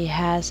Company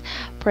has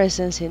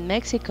presence in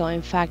Mexico.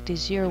 In fact,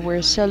 this year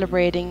we're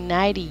celebrating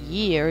 90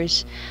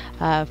 years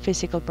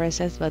physical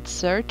presence, but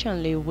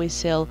certainly we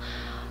sell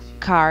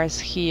cars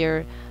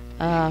here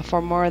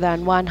for more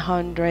than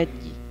 100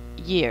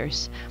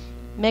 years.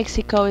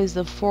 Mexico is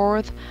the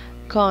fourth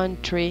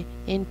country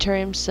in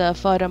terms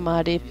of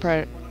automotive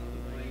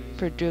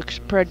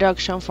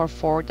production for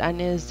Ford,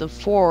 and is the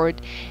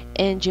Ford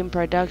engine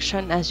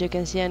production, as you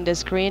can see on the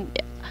screen,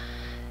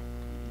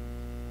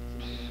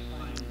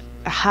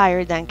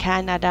 higher than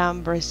Canada,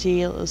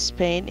 Brazil,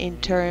 Spain in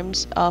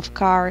terms of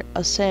car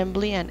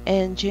assembly and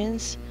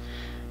engines,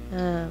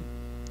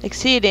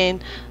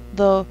 exceeding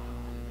the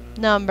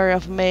number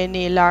of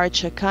many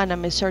large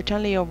economies,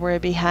 certainly over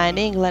behind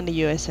England, the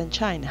US and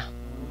China.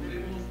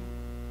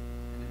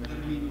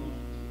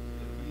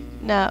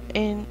 Now,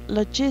 in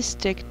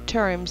logistic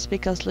terms,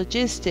 because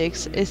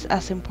logistics is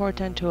as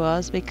important to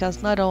us,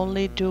 because not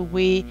only do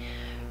we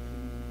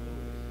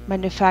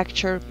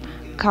manufacture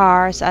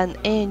cars and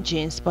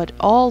engines, but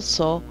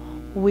also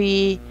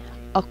we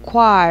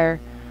acquire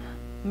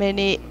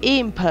many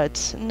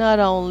inputs, not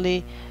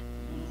only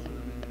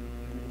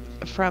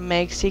from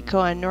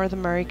Mexico and North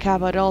America,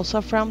 but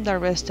also from the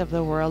rest of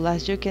the world.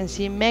 As you can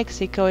see,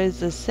 Mexico is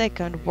the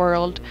second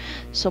world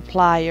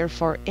supplier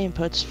for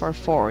inputs for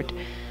Ford.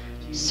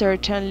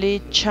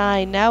 Certainly,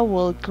 China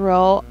will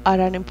grow at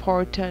an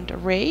important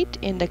rate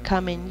in the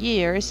coming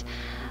years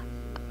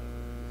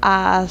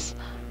as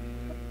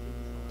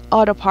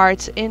auto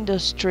parts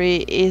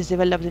industry is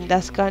developed in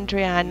that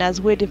country and as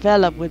we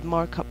develop with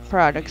more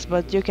products.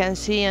 But you can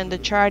see on the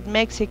chart,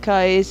 Mexico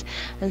is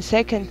in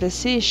second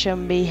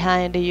position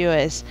behind the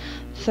US.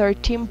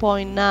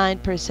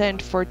 13.9%,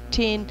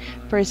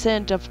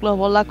 14% of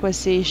global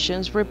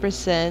acquisitions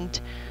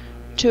represent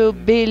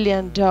 $2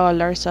 billion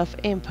of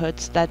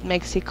inputs that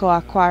Mexico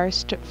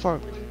acquires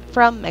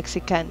from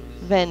Mexican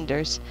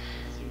vendors.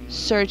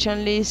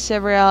 Certainly,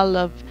 several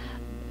of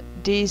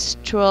these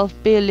 12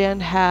 billion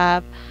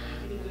have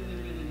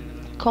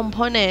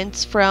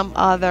components from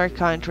other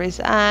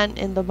countries, and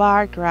in the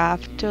bar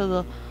graph to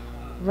the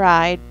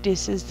right,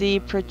 this is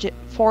the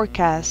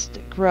forecast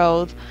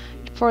growth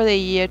for the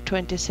year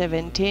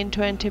 2017,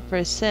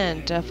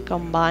 20% of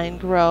combined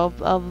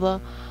growth of the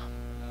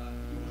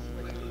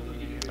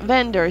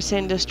vendors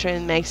industry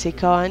in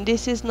Mexico, and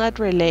this is not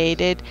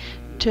related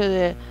to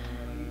the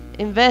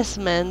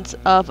investments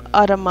of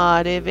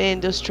automotive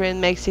industry in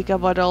Mexico,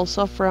 but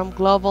also from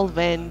global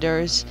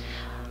vendors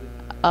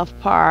of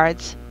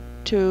parts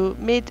to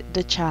meet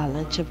the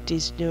challenge of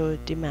these new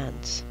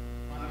demands.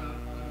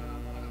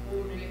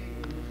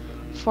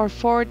 For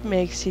Ford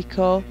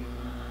Mexico,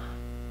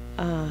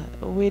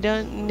 we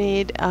don't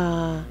need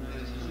a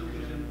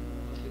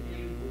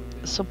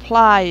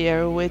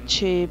supplier with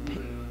cheap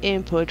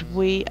input.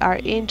 We are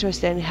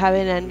interested in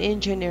having an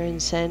engineering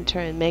center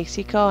in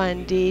Mexico,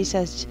 and this,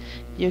 as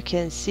you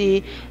can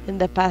see, in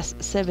the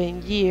past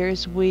 7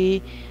 years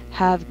we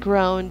have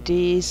grown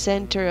the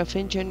Center of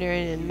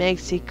Engineering in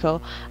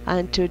Mexico,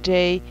 and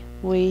today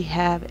we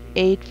have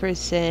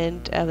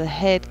 8% of the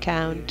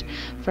headcount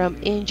from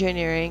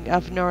engineering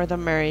of North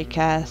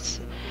America.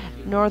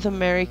 North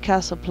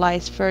America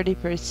supplies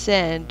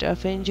 30%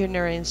 of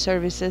engineering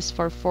services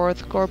for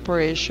Ford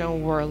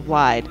Corporation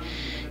worldwide.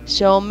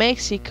 So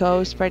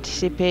Mexico's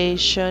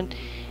participation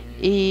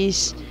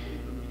is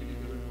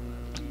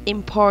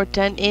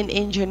important in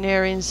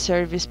engineering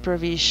service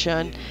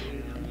provision,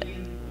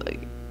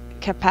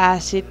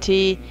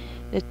 capacity,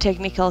 the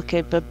technical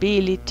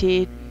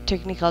capability,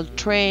 technical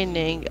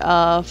training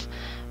of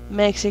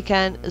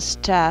Mexican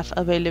staff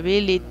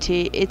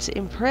availability, it's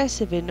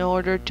impressive in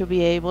order to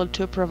be able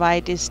to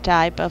provide this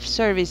type of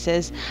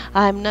services.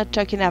 I'm not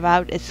talking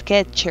about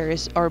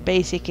sketchers or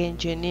basic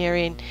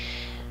engineering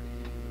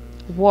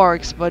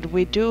works, but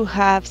we do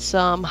have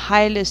some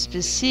highly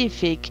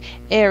specific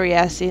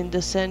areas in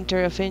the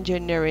Center of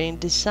Engineering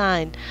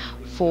Design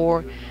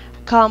for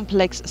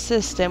complex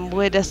system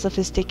with a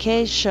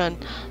sophistication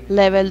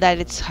level that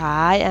is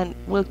high and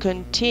will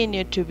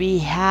continue to be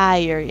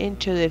higher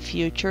into the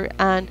future,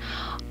 and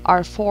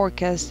our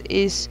forecast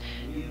is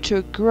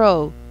to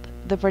grow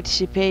the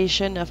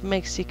participation of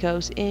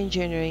Mexico's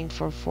engineering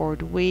for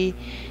Ford. We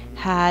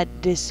had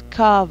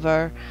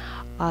discovered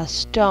a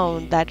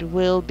stone that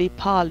will be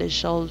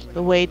polished all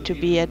the way to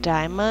be a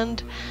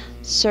diamond.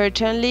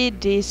 Certainly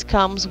this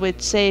comes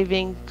with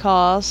saving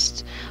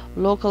costs,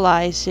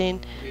 localizing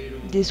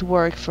this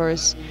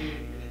workforce,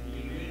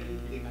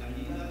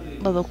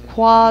 but the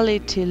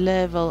quality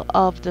level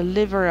of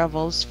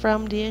deliverables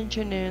from the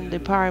engineering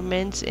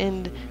departments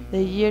in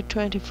the year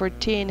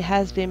 2014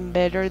 has been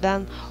better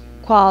than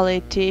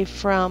quality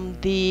from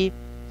the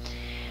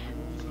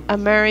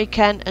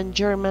American and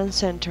German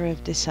Center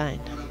of Design.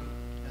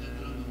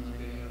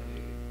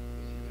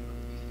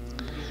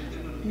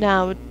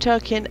 Now,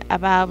 talking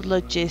about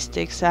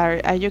logistics,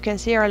 as you can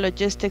see, our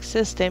logistics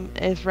system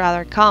is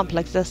rather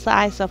complex. The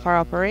size of our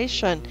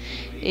operation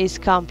is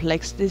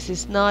complex. This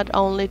is not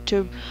only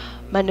to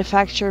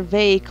manufacture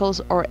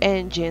vehicles or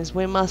engines.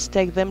 We must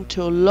take them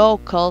to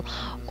local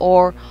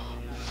or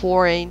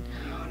foreign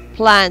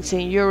plants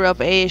in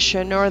Europe,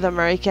 Asia, North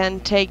America,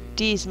 and take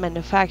this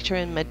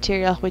manufacturing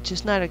material, which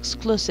is not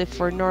exclusive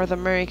for North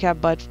America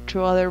but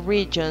to other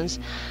regions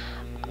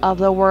of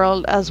the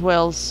world as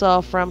well.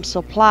 So from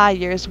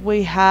suppliers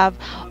we have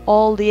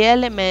all the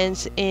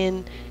elements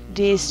in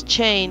this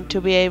chain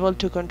to be able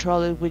to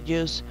control it. We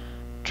use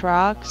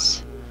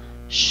trucks,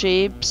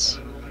 ships,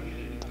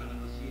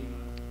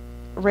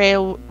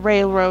 railways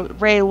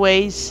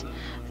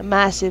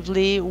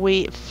massively.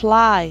 We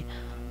fly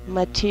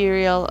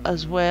material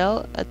as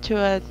well, to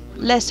a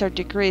lesser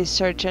degree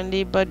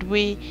certainly, but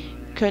we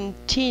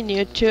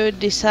continue to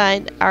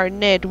design our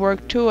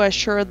network to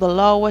assure the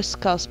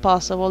lowest cost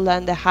possible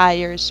and the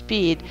higher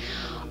speed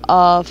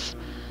of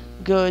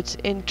goods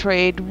in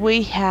trade.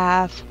 We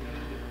have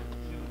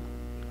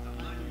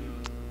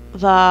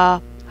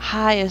the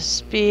highest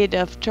speed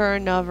of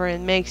turnover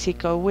in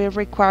Mexico. We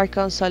require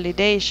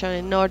consolidation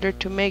in order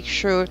to make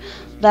sure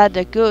that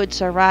the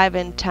goods arrive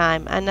in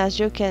time, and as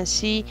you can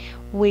see,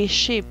 we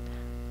ship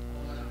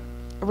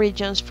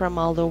regions from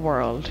all the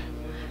world.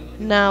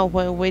 Now,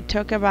 when we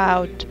talk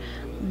about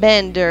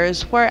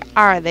vendors, where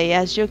are they?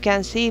 As you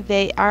can see,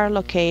 they are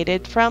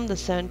located from the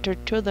center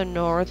to the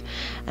north,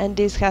 and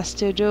this has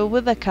to do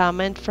with the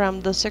comment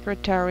from the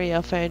Secretary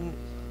of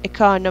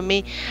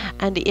Economy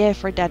and the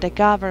effort that the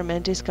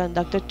government is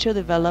conducted to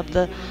develop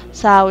the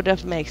south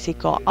of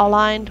Mexico.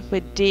 Aligned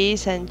with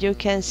this, and you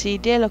can see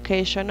the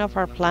location of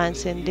our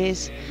plants in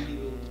these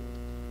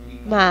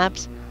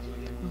maps,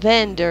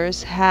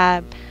 vendors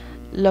have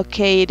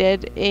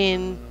located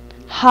in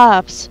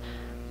hubs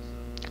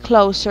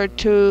closer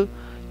to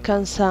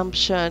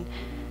consumption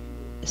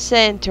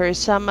centers,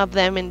 some of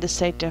them in the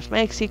state of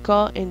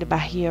Mexico, in the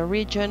Bajío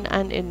region,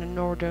 and in the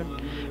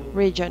northern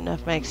region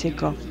of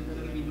Mexico.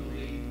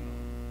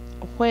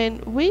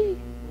 When we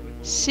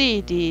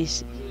see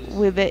this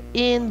with the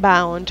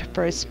inbound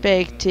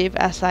perspective,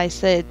 as I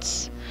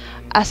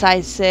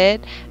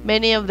said,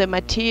 many of the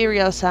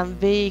materials and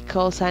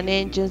vehicles and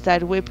engines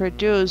that we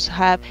produce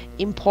have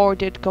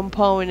imported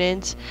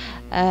components.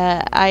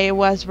 I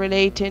was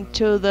relating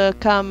to the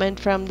comment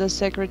from the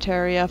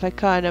Secretary of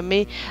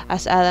Economy.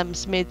 As Adam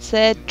Smith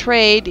said,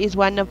 trade is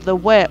one of the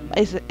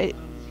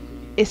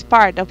is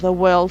part of the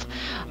wealth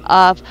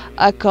of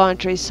a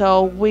country.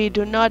 So we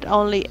do not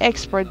only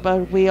export,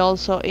 but we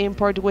also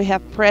import. We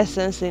have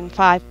presence in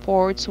 5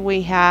 ports.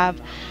 We have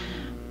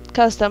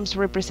customs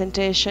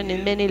representation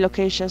in many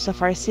locations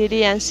of our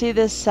city, and see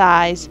the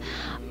size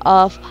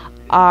of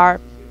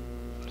our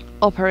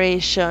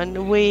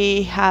operation.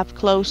 We have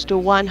close to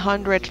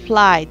 100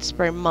 flights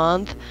per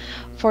month.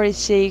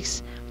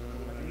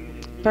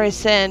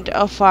 46%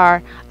 of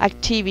our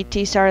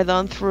activities are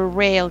done through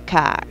rail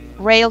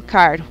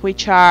card,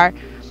 which are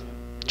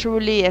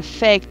truly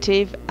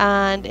effective,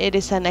 and it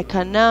is an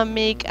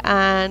economic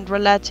and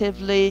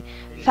relatively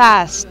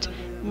fast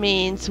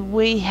means.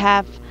 We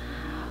have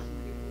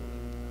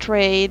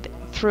trade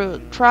through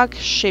truck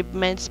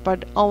shipments,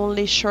 but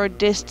only short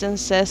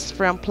distances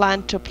from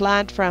plant to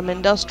plant, from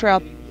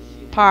industrial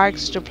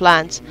parks to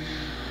plants.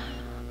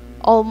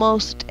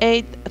 Almost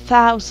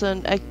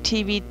 8,000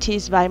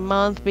 activities by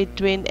month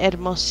between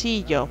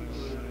Hermosillo,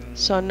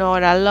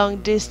 Sonora.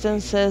 Long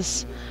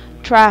distances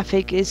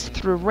traffic is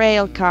through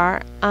rail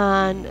car,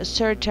 and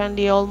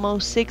certainly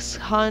almost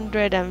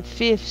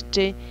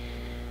 650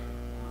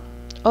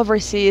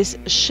 overseas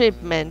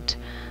shipment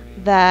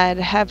that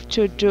have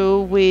to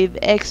do with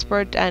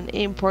export and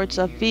imports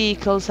of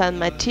vehicles and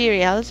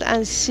materials,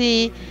 and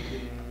see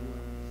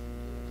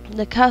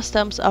the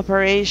customs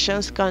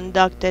operations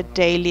conducted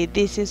daily.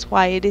 This is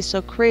why it is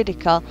so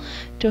critical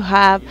to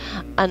have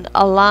an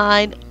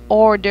aligned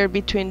order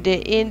between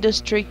the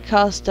industry,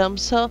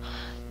 customs, so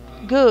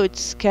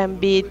goods can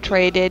be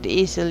traded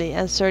easily,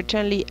 and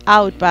certainly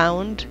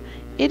outbound.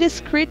 It is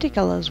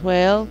critical as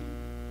well,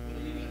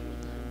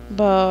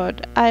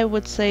 but I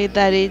would say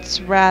that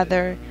it's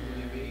rather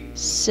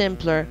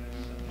simpler.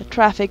 The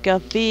traffic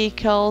of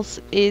vehicles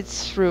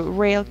is through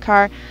rail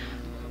car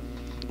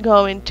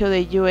going to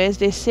the US.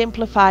 This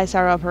simplifies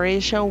our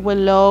operation. We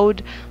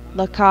load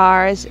the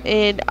cars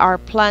in our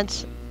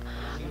plants,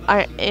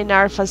 in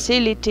our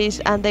facilities,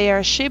 and they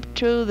are shipped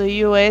to the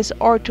US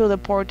or to the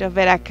port of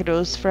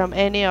Veracruz from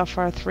any of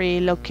our 3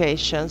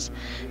 locations.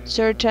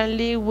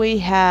 Certainly we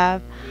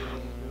have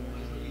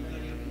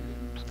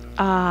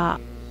a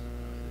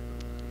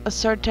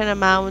certain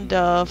amount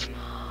of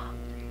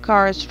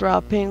cars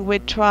dropping. We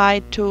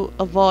try to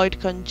avoid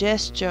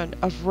congestion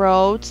of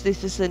roads.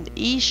 This is an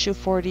issue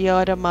for the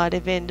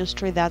automotive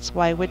industry. That's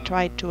why we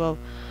try to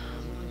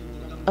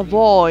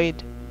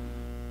avoid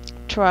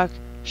truck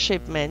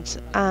shipments.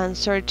 And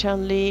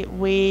certainly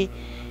we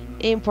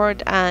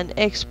import and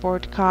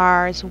export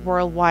cars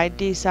worldwide.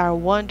 These are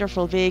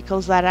wonderful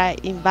vehicles that I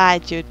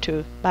invite you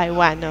to buy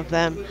one of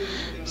them.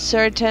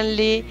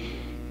 Certainly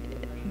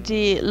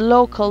the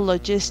local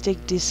logistic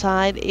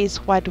design is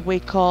what we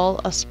call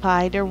a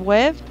spider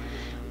web.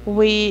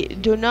 We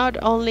do not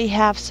only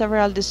have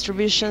several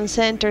distribution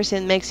centers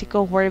in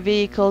Mexico where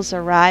vehicles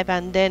arrive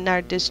and then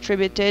are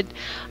distributed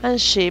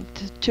and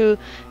shipped to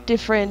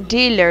different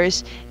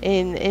dealers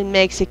in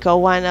Mexico.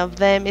 One of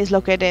them is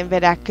located in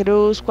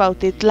Veracruz,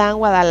 Cuautitlán,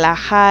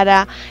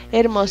 Guadalajara,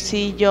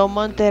 Hermosillo,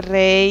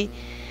 Monterrey,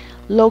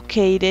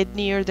 located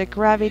near the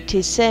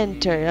gravity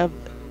center of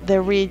the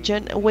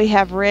region. We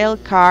have rail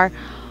car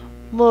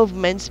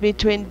movements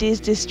between these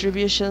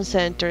distribution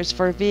centers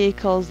for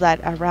vehicles that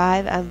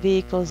arrive and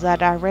vehicles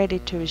that are ready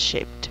to be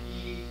shipped.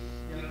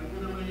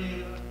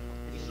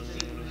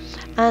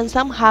 And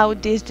somehow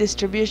these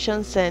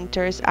distribution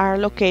centers are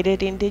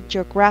located in the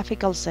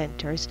geographical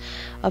centers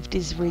of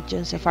these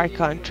regions of our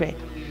country.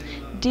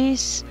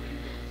 This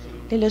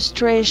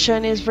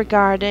illustration is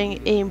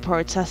regarding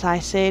imports. As I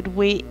said,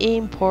 we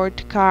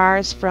import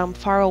cars from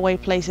faraway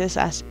places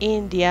as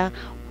India,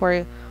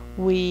 where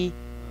we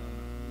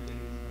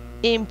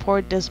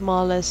import the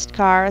smallest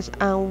cars,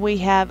 and we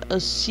have a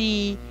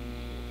sea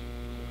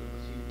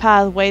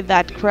pathway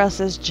that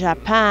crosses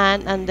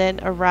Japan and then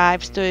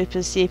arrives to the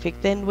Pacific.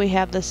 Then we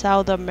have the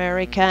South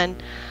American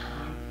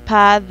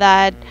path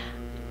that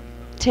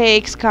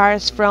takes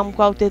cars from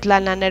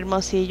Cuautitlán and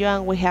Hermosillo,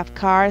 and we have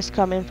cars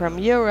coming from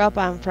Europe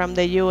and from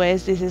the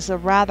US. This is a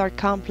rather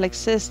complex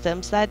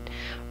system that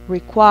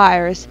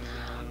requires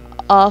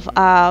of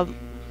a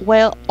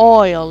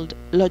well-oiled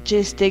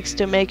logistics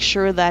to make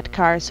sure that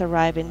cars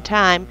arrive in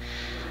time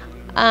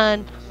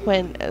and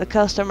when the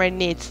customer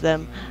needs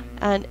them.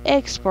 And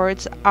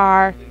exports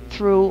are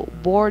through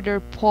border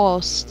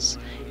posts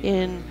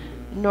in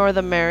North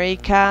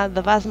America.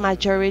 The vast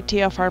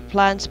majority of our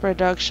plant's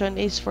production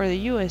is for the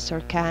US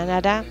or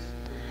Canada,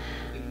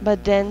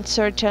 but then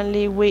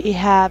certainly we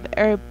have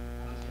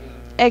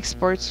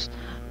exports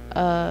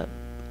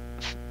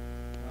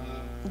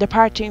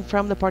departing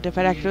from the port of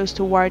Veracruz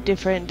toward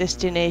different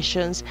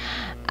destinations,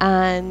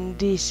 and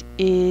this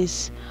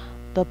is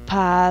the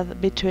path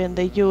between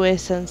the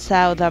US and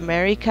South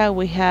America.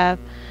 We have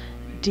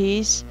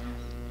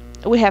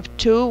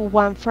two,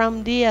 one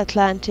from the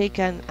Atlantic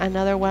and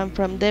another one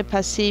from the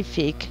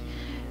Pacific,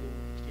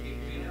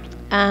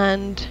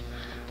 and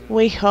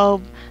we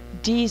hope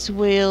this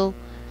will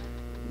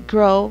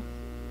grow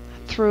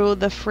through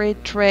the free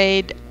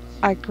trade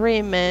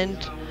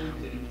agreement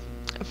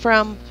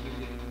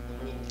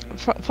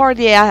for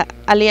the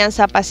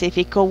Alianza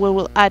Pacífico. We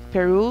will add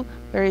Peru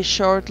very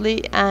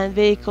shortly, and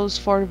vehicles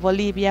for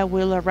Bolivia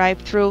will arrive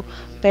through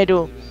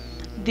Peru.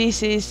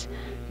 This is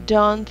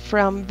done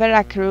from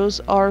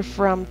Veracruz or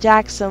from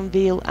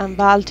Jacksonville and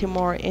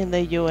Baltimore in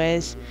the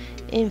US.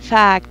 In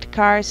fact,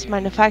 cars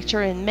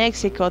manufactured in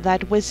Mexico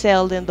that we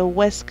sell in the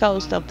west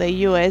coast of the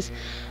US,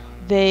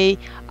 they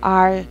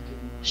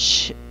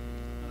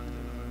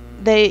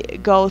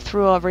go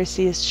through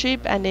overseas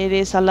ship, and it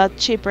is a lot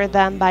cheaper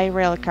than by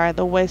rail car.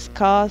 The west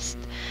coast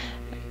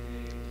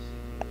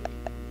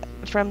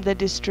from the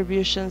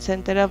distribution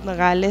center of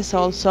Nogales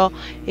also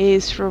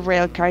is through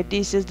rail car.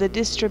 This is the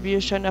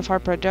distribution of our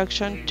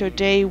production.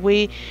 Today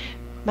we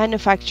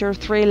manufacture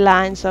 3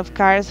 lines of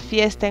cars.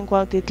 Fiesta in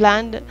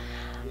Cuautitlán,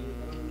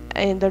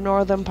 in the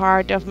northern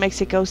part of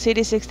Mexico City,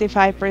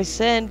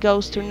 65%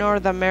 goes to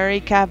North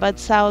America, but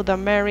South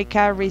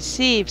America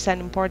receives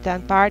an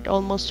important part,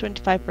 almost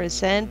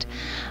 25%,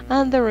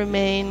 and the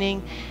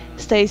remaining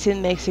stays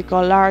in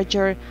Mexico.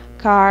 Larger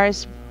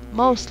cars,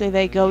 mostly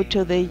they go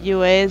to the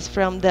US.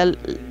 From the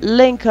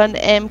Lincoln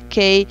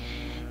MK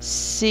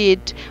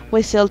seat,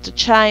 we sell to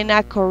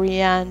China,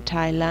 Korea, and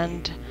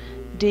Thailand.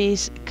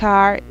 This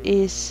car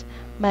is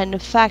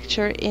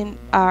manufactured in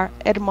our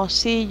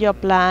Hermosillo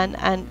plant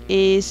and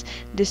is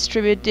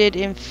distributed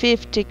in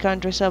 50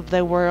 countries of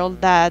the world.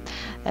 That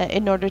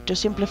in order to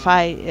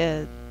simplify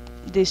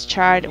this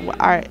chart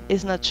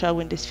is not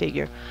showing this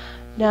figure.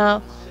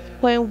 Now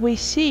when we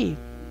see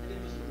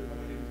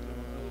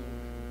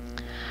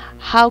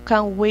how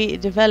can we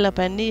develop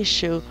an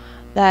issue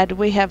that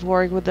we have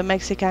worked with the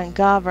Mexican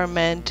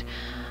government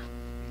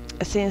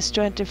since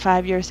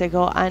 25 years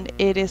ago, and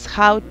it is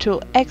how to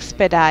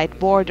expedite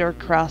border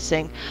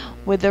crossing.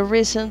 With the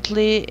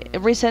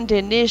recent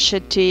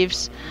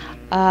initiatives,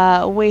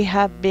 we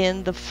have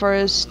been the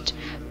first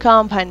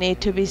company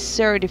to be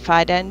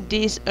certified, and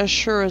this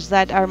assures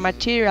that our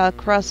material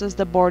crosses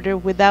the border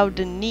without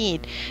the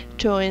need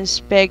to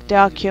inspect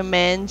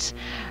documents,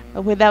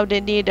 without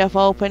the need of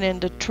opening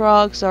the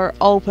trucks or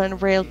open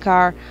rail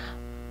car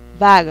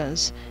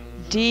wagons.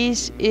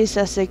 This is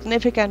a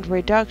significant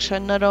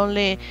reduction not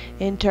only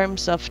in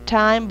terms of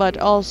time but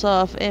also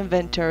of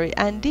inventory,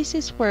 and this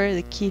is where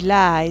the key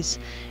lies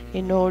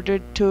in order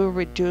to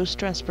reduce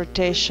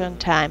transportation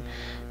time.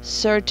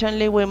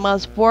 Certainly we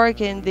must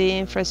work in the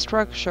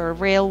infrastructure,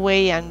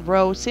 railway and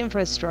roads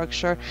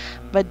infrastructure,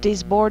 but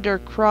these border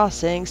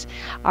crossings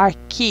are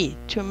key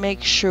to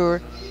make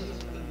sure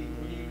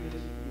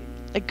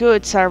the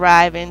goods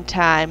arrive in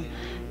time.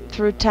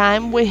 Through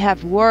time we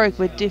have worked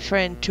with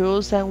different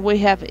tools and we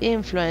have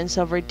influence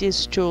over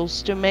these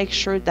tools to make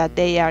sure that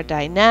they are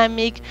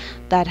dynamic,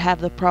 that have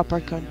the proper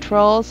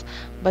controls,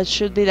 but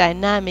should be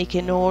dynamic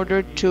in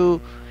order to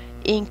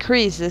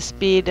increase the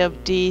speed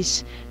of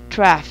this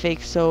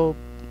traffic. So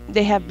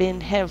they have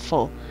been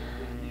helpful,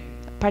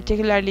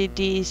 particularly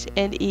this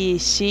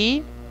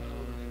NEC.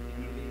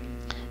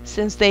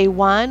 Since day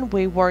one,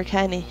 we work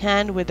hand in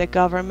hand with the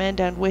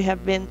government, and we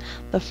have been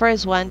the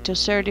first one to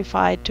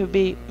certify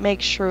to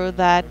make sure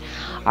that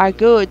our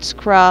goods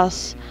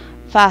cross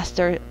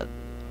faster.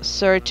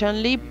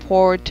 Certainly,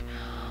 port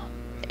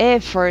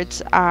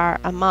efforts are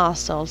a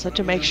must also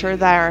to make sure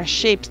that our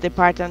ships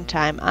depart on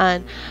time.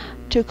 And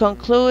to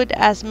conclude,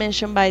 as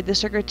mentioned by the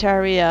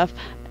Secretary of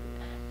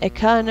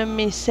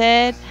Economy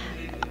said,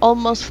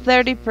 almost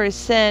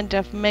 30%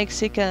 of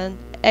Mexican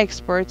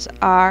exports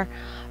are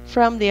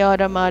from the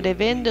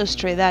automotive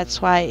industry.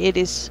 That's why it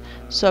is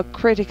so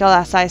critical,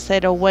 as I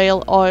said, a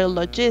whale oil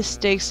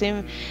logistics,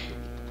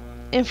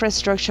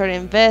 infrastructure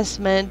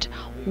investment,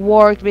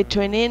 work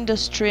between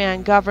industry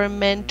and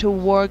government to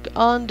work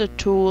on the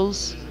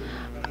tools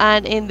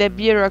and in the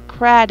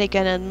bureaucratic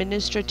and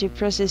administrative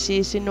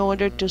processes in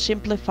order to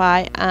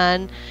simplify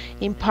and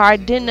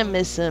impart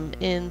dynamism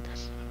in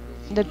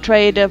the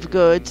trade of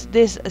goods.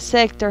 This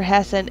sector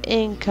has an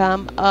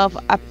income of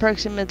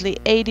approximately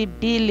 $80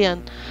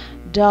 billion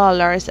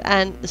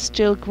and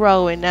still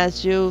growing.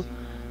 As you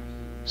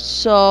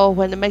saw,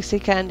 when the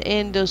Mexican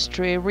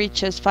industry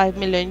reaches 5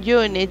 million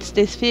units,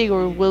 this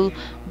figure will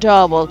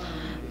double.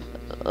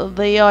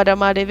 The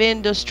automotive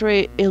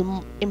industry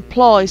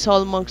employs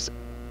almost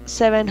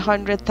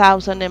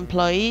 700,000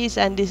 employees,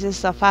 and this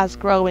is a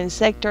fast-growing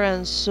sector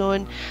and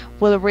soon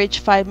will reach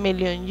 5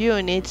 million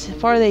units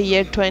for the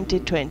year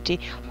 2020.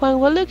 When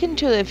we look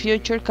into the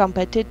future,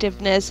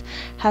 competitiveness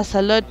has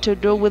a lot to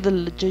do with the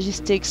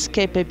logistics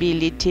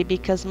capability,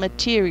 because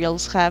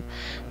materials have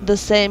the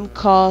same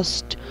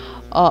cost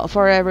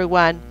for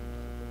everyone.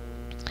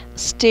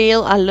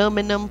 Steel,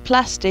 aluminum,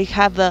 plastic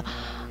have the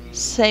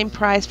same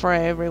price for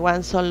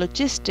everyone, so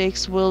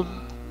logistics will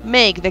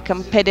make the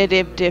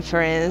competitive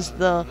difference.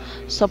 The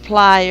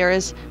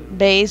suppliers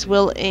base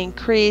will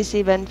increase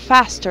even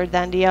faster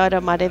than the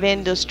automotive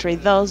industry.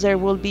 Thus there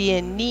will be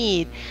a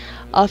need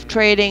of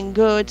trading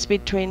goods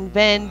between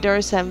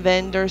vendors and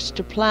vendors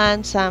to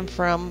plants, and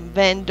from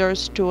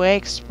vendors to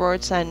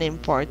exports and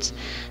imports.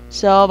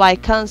 So by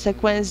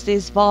consequence,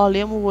 this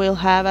volume will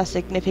have a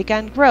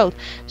significant growth.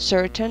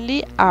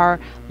 Certainly our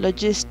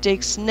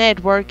logistics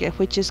network,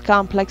 which is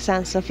complex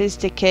and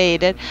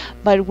sophisticated,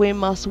 but we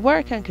must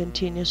work on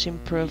continuous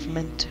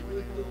improvement.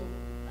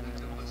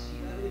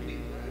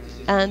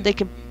 And the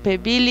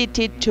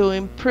capability to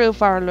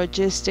improve our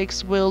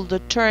logistics will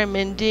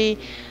determine the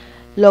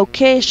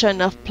location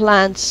of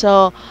plants.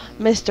 So,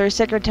 Mr.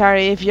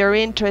 Secretary, if your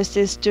interest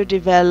is to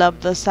develop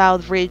the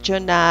South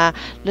region, a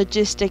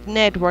logistic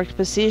network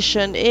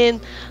position in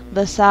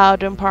the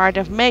southern part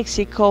of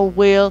Mexico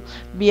will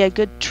be a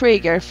good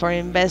trigger for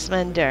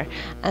investment there.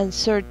 And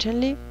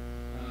certainly,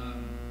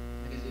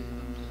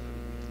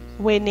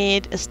 we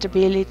need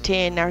stability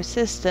in our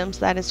systems.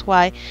 That is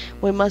why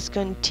we must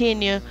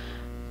continue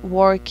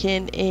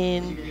working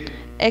in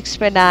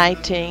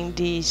expediting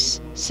these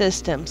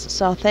systems.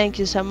 So thank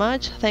you so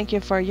much. Thank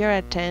you for your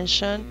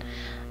attention,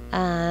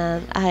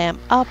 and I am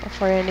up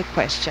for any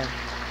question.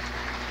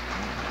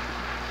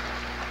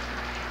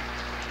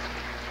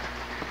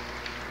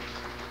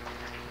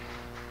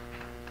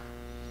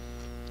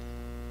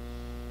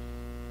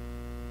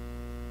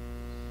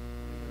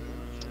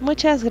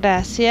 Muchas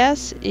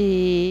gracias.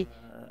 A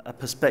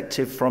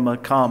perspective from a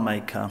car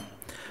maker.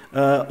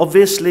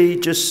 Obviously,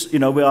 just, we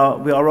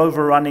are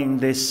overrunning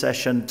this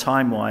session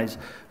time-wise,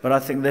 but I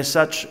think there's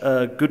such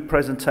good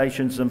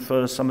presentations and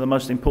for some of the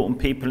most important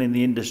people in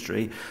the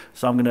industry.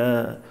 So I'm going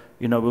to,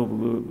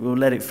 we'll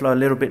let it flow a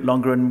little bit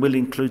longer, and we'll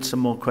include some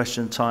more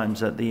question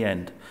times at the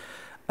end.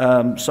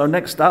 So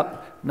next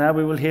up, now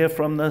we will hear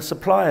from the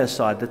supplier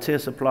side, the tier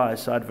supplier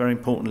side, very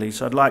importantly.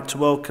 So I'd like to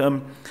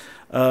welcome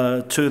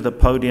to the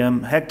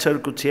podium Hector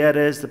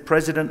Gutierrez, the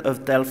president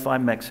of Delphi,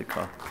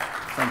 Mexico.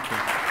 Thank you.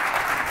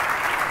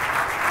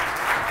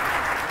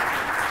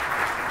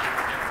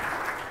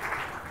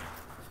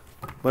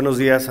 Buenos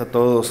días a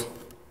todos.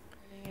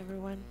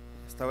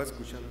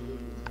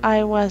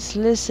 I was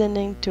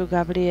listening to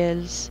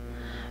Gabriel's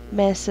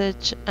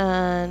message,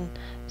 and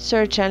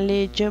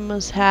certainly you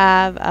must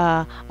have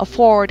a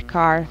Ford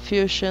car,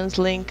 Fusions,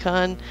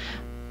 Lincoln,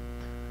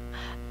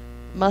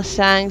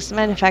 Mustangs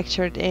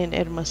manufactured in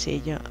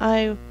Hermosillo.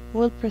 I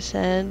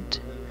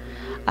represent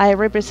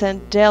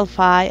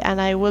Delphi,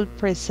 and I will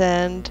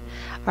present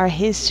our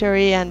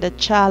history and the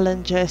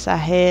challenges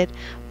ahead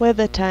with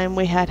the time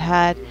we had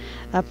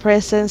a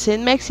presence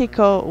in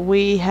Mexico.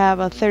 We have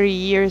a 30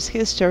 years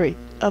history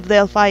of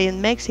Delphi in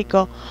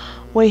Mexico.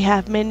 We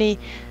have many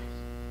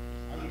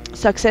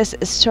success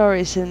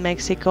stories in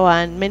Mexico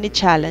and many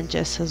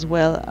challenges as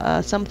well.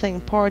 Something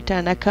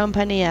important, a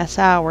company as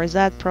ours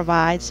that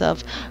provides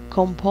of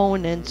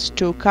components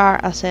to car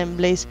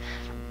assemblies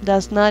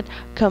does not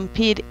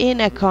compete in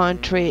a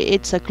country.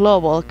 It's a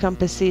global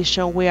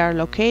competition. We are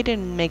located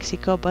in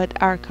Mexico, but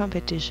our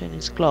competition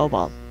is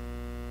global.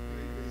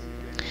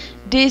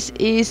 This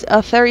is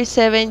a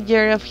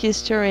 37-year of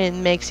history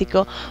in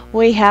Mexico.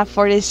 We have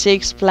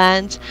 46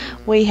 plants.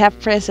 We have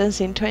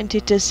presence in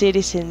 22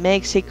 cities in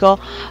Mexico,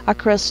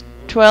 across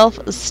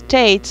 12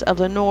 states of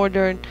the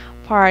northern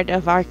part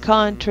of our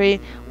country.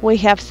 We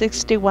have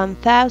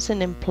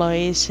 61,000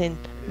 employees in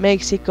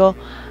Mexico,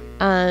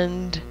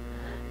 and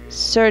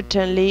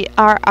certainly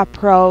our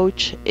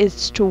approach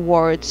is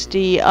towards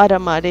the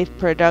automotive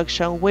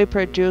production. We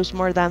produce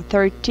more than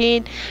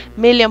 13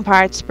 million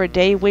parts per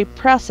day. We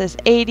process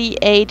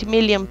 88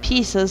 million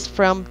pieces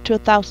from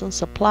 2,000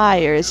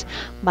 suppliers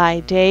by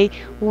day.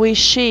 We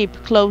ship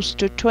close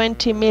to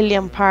 20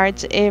 million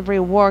parts every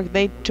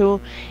workday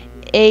to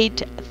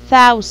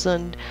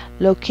 8,000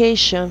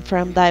 locations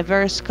from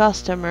diverse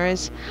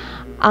customers,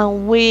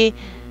 and we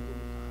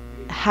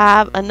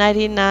have a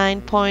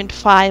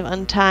 99.5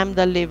 on-time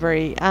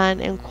delivery,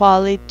 and in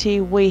quality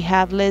we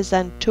have less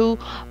than 2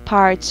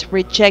 parts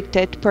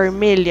rejected per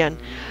million.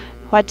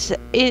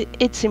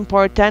 It's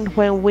important,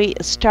 when we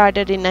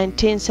started in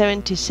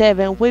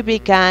 1977, we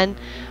began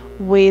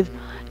with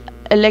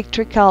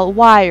electrical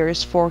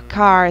wires for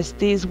cars.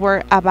 These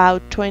were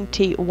about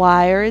 20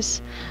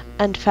 wires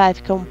and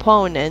 5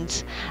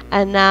 components,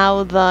 and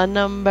now the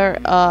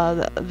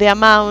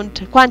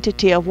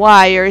quantity of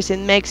wires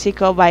in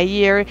Mexico by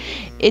year,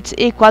 it's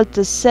equal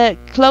to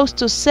close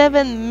to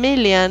 7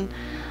 million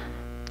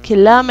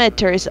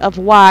kilometers of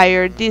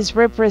wire. This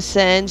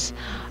represents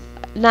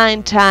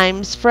 9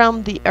 times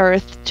from the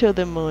Earth to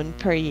the Moon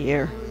per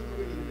year.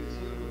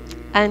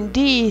 And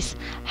this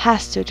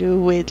has to do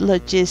with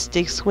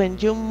logistics. When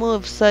you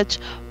move such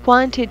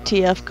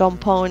quantity of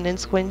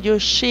components, when you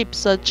ship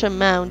such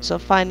amounts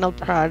of final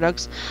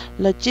products,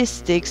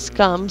 logistics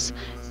comes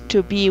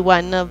to be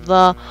one of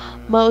the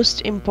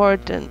most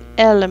important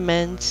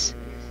elements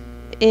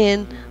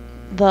in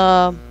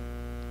the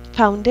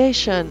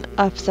foundation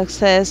of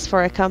success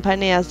for a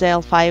company as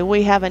Delphi.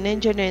 We have an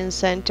engineering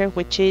center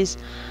which is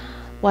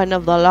one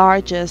of the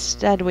largest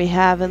that we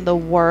have in the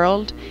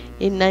world.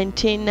 In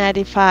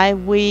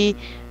 1995, we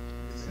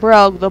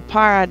broke the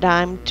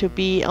paradigm to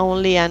be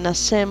only an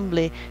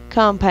assembly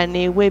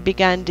company. We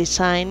began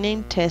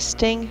designing,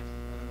 testing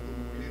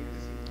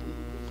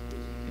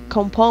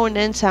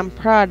components and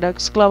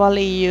products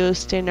globally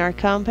used in our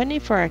company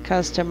for our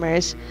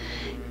customers.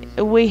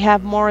 We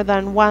have more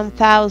than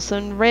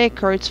 1,000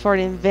 records for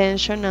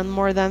invention and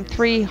more than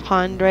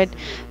 300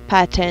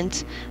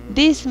 patents.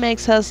 This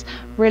makes us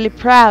really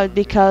proud,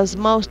 because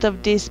most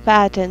of these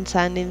patents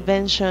and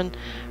invention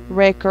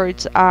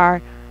records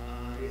are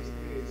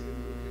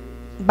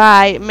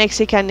by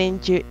Mexican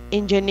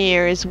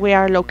engineers. We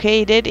are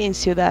located in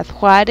Ciudad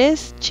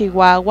Juárez,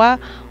 Chihuahua.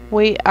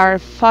 We are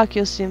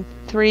focused in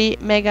 3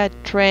 mega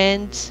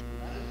trends,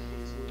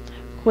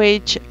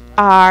 which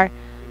are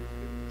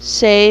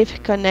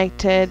safe,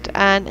 connected,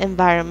 and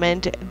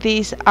environment.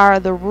 These are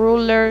the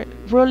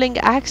ruling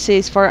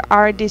axis for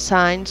our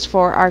designs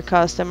for our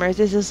customers.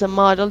 This is a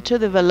model to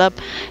develop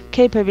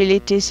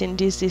capabilities in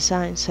this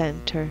design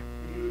center.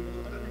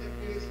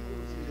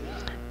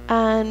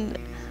 And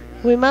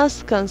we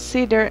must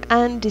consider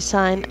and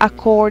design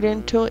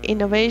according to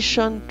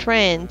innovation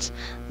trends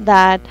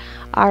that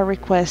are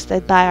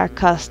requested by our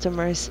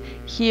customers.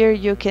 Here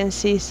you can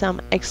see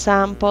some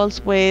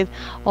examples with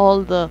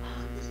all the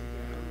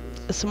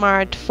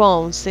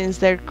smartphones. Since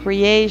their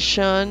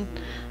creation,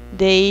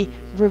 they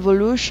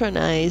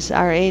revolutionize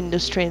our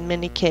industry in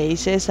many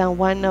cases, and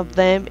one of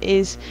them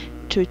is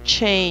to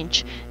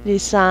change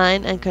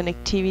design and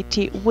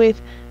connectivity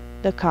with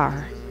the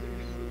car.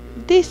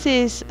 This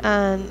is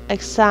an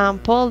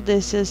example.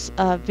 This is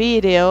a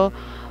video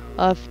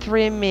of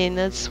 3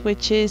 minutes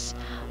which is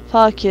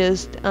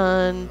focused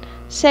on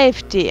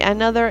safety,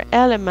 another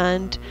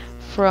element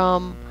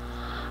from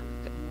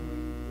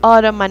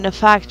auto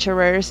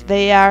manufacturers.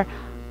 They are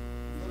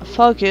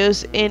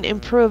focused in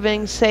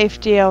improving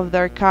safety of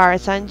their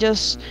cars, and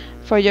just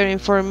for your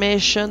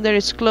information, there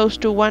is close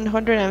to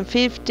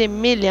 150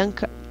 million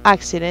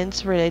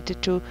accidents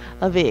related to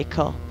a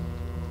vehicle.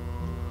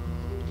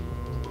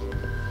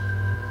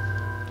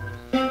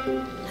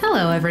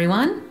 Hello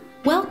everyone!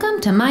 Welcome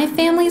to my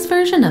family's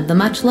version of the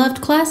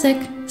much-loved classic,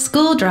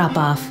 School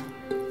Drop-Off.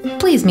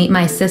 Please meet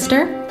my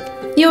sister,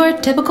 your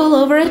typical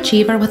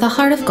overachiever with a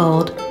heart of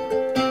gold.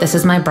 This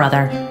is my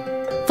brother,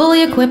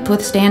 fully equipped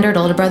with standard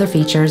older brother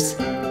features.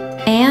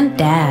 And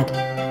Dad,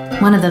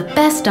 one of the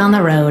best on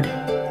the road.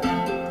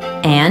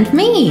 And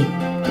me,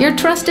 your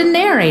trusted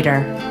narrator.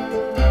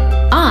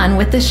 On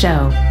with the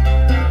show.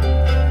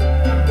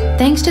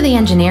 Thanks to the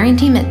engineering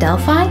team at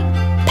Delphi,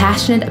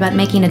 passionate about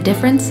making a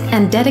difference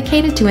and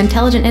dedicated to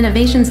intelligent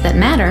innovations that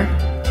matter,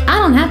 I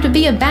don't have to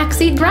be a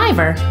backseat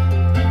driver.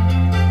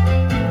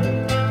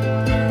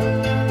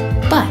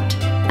 But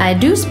I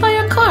do spy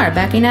a car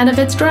backing out of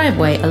its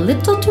driveway a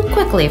little too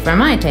quickly for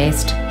my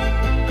taste.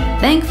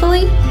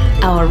 Thankfully,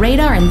 our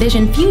radar and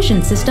vision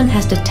fusion system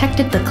has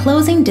detected the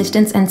closing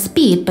distance and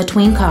speed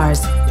between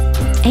cars.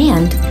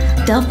 And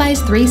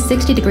Delphi's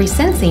 360-degree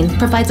sensing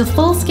provides a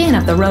full scan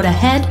of the road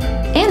ahead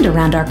and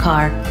around our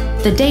car.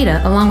 The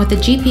data, along with the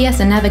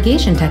GPS and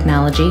navigation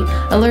technology,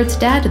 alerts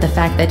Dad to the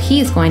fact that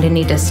he's going to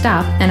need to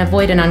stop and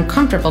avoid an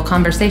uncomfortable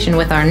conversation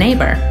with our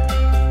neighbor.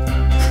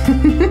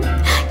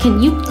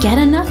 Can you get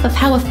enough of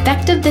how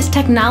effective this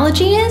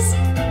technology is?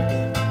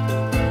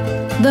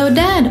 Though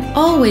Dad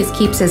always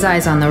keeps his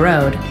eyes on the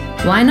road,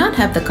 why not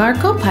have the car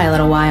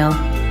co-pilot a while?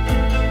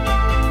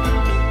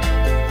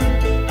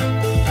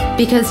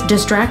 Because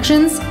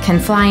distractions can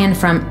fly in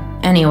from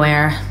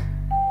anywhere.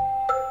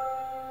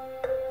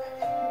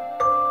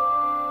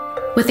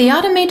 With the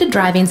automated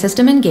driving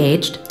system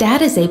engaged,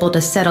 Dad is able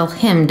to settle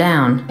him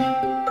down.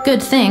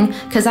 Good thing,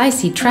 'cause I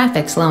see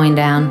traffic slowing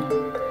down.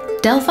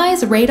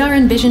 Delphi's radar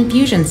and vision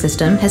fusion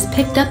system has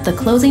picked up the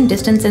closing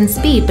distance and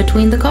speed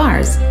between the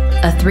cars.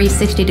 A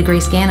 360-degree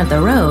scan of the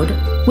road,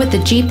 with the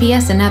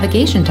GPS and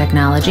navigation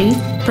technology,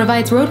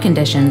 provides road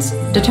conditions,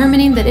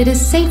 determining that it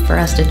is safe for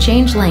us to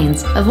change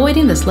lanes,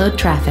 avoiding the slowed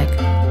traffic.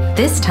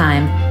 This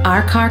time,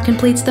 our car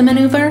completes the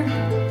maneuver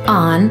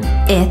on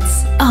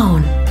its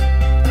own.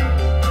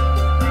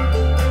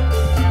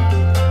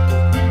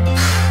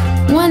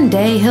 One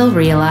day he'll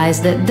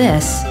realize that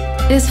this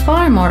is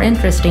far more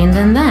interesting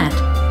than that.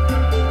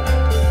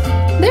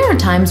 There are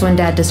times when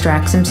Dad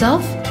distracts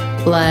himself,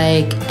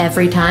 like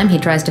every time he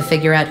tries to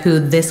figure out who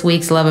this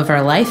week's love of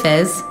her life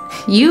is.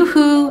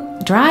 Yoo-hoo,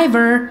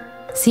 driver.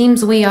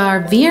 Seems we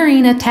are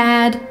veering a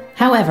tad.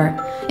 However,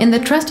 in the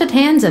trusted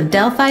hands of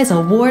Delphi's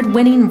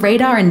award-winning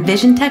radar and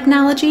vision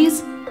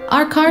technologies,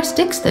 our car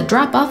sticks the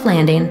drop-off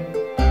landing.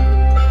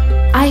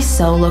 I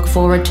so look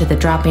forward to the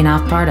dropping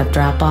off part of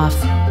drop-off.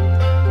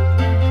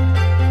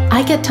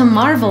 I get to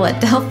marvel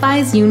at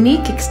Delphi's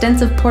unique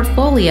extensive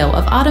portfolio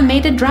of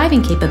automated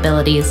driving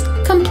capabilities.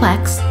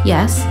 Complex,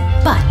 yes,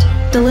 but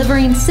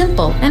delivering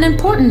simple and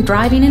important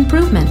driving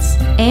improvements.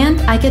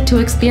 And I get to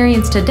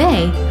experience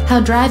today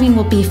how driving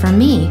will be for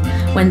me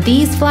when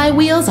these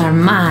flywheels are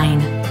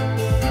mine.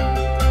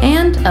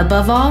 And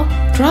above all,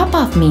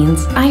 drop-off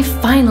means I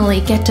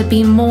finally get to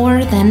be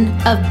more than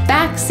a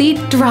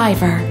backseat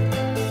driver.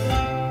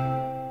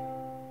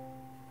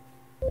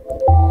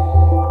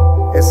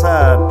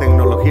 Esa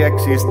tecnología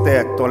existe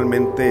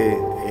actualmente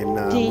en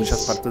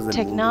muchas partes del mundo. This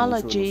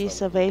technology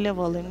is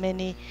available in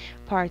many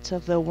parts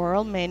of the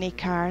world. Many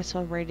cars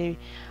already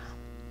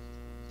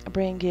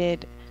bring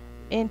it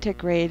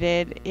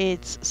integrated.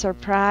 It's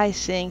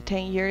surprising.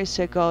 10 years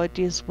ago,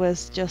 this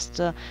was just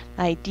an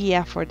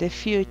idea for the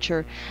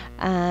future,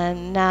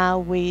 and now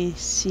we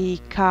see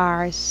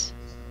cars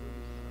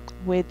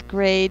with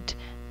great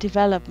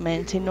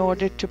development in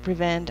order to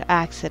prevent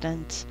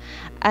accidents.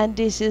 And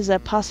this is a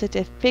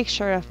positive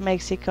picture of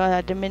Mexico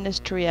that the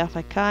Ministry of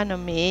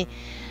Economy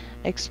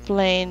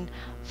explained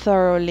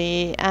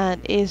thoroughly,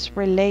 and is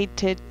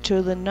related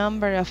to the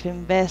number of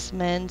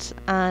investments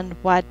and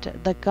what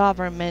the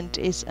government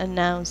is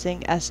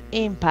announcing as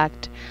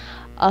impact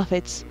of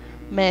its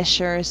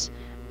measures.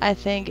 I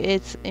think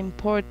it's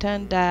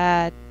important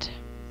that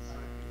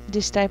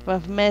this type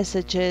of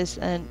messages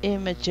and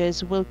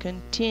images will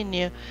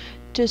continue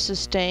to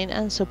sustain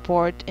and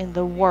support in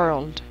the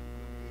world.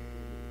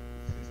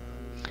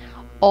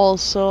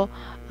 Also,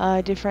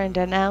 different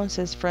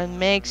announcements from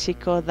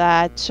Mexico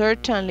that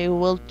certainly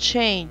will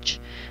change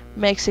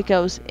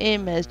Mexico's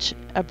image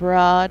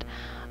abroad,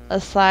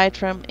 aside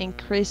from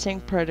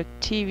increasing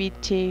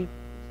productivity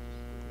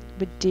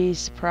with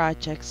these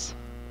projects.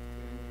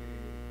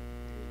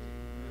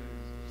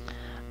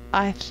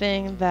 I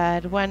think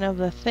that one of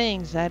the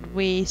things that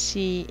we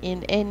see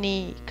in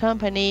any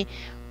company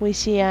we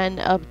see an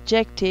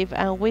objective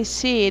and we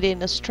see it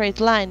in a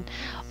straight line,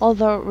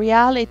 although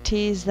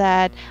reality is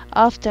that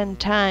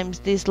oftentimes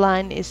this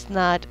line is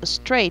not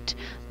straight.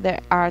 There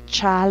are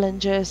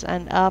challenges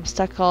and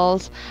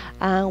obstacles,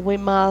 and we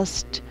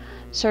must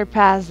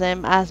surpass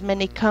them as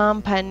many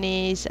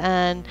companies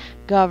and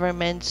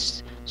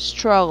governments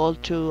struggle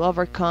to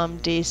overcome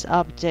these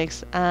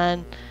objects,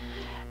 and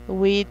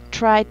we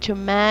try to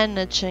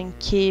manage and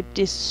keep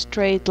this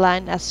straight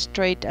line as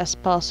straight as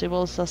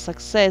possible, so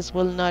success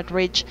will not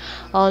reach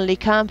only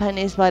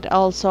companies but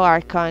also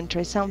our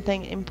country.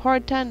 Something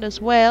important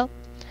as well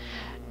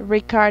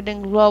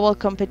regarding global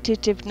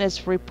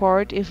competitiveness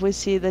report, if we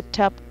see the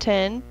top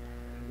 10,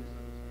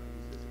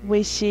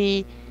 we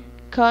see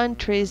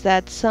countries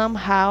that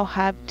somehow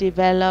have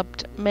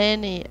developed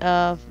many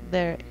of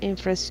their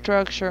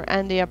infrastructure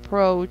and the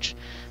approach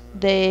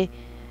they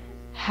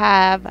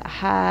have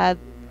had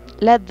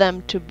led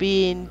them to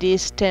be in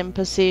these 10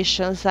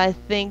 positions. I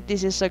think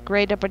this is a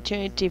great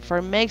opportunity for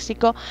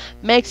Mexico.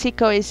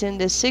 Mexico is in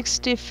the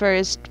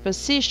 61st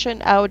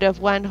position out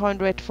of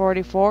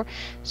 144.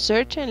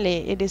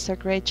 Certainly it is a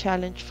great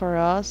challenge for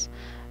us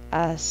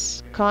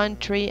as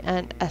country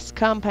and as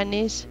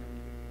companies.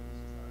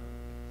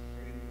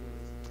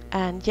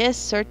 And yes,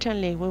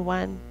 certainly we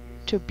want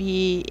to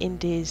be in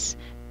this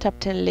top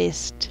 10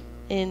 list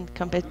in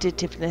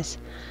competitiveness.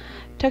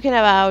 Talking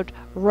about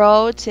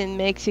roads in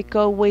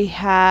Mexico, we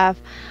have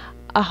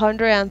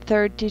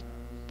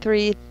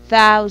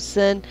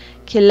 133,000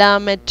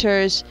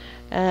 kilometers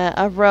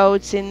of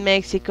roads in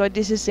Mexico.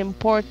 This is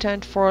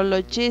important for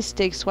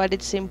logistics. What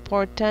is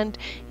important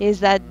is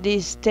that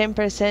these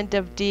 10%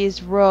 of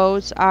these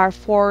roads are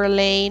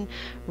 4-lane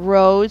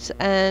roads,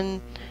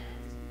 and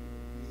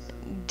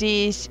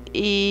this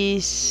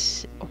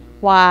is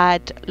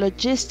what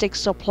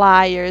logistics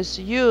suppliers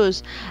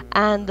use,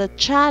 and the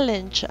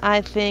challenge,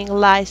 I think,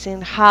 lies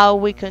in how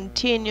we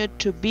continue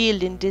to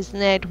build in this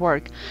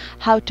network,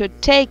 how to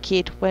take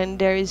it when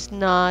there is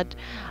not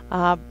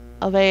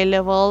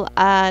available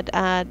at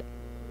an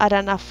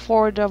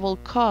affordable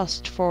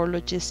cost for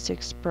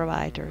logistics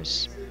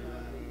providers.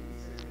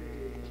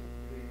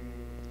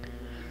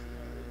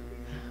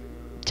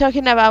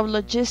 Talking about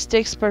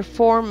logistics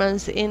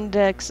performance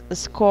index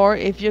score,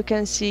 if you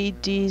can see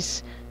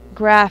this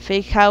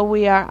graphic, how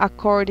we are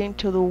according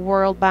to the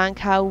World Bank,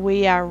 how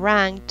we are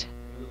ranked,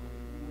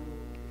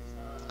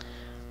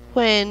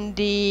 when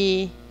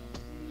the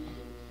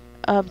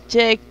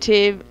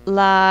objective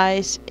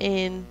lies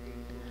in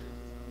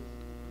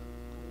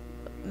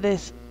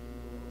this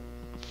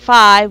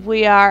 5,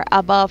 we are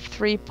above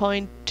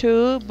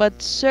 3.2,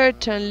 but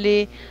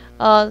certainly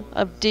all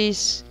of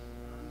these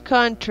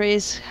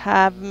countries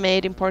have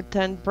made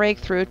important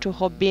breakthrough to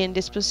be in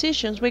these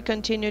positions. We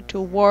continue to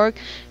work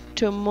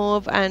to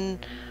move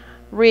and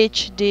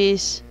reach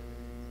this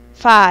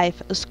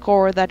 5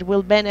 score that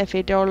will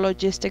benefit our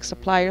logistics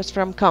suppliers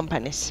from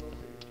companies.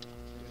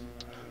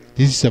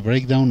 This is a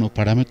breakdown of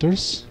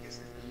parameters.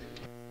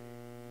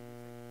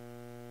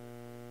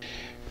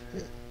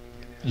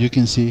 You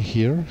can see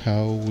here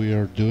how we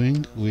are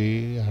doing.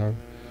 We are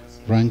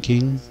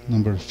ranking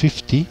number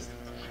 50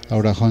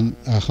 out of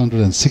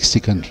 160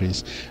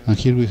 countries, and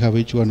here we have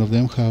each one of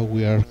them, how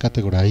we are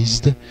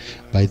categorized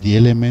by the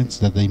elements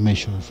that they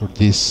measure for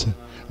this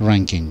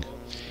ranking.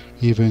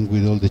 Even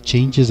with all the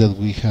changes that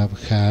we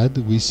have had,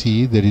 we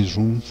see there is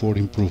room for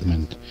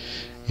improvement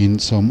in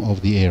some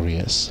of the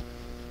areas.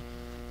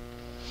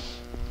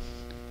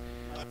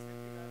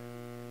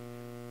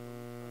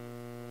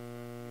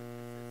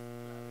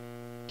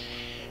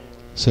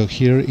 So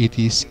here it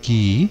is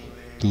key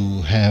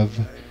to have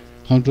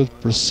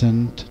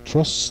 100%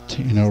 trust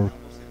in our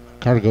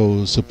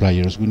cargo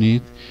suppliers. We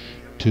need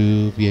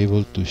to be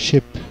able to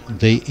ship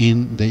day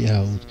in, day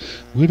out.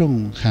 We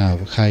don't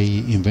have high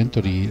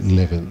inventory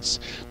levels.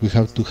 We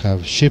have to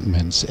have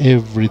shipments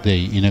every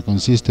day in a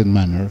consistent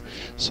manner.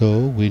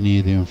 So we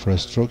need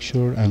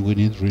infrastructure and we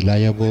need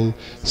reliable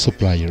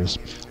suppliers.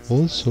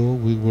 Also,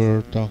 we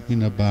were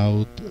talking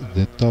about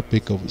the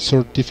topic of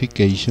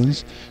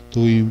certifications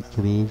to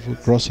improve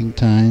crossing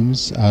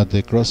times at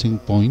the crossing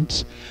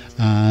points,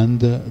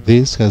 and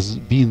this has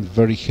been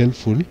very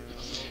helpful.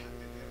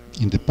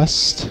 In the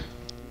past,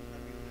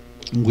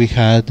 we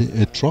had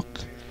a truck.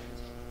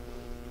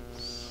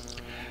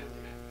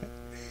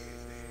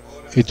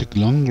 It took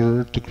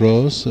longer to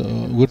cross.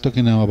 We're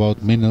talking now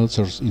about minutes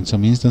or in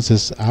some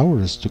instances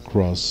hours to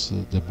cross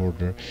the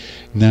border.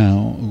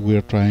 Now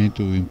we're trying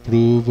to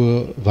improve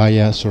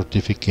via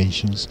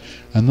certifications.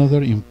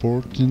 Another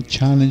important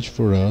challenge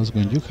for us,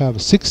 when you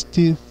have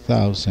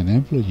 60,000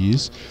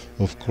 employees,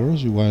 of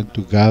course you want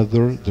to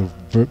gather the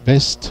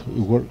best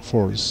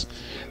workforce,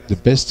 the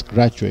best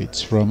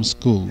graduates from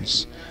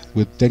schools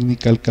with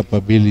technical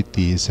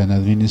capabilities and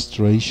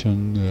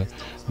administration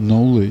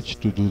knowledge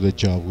to do the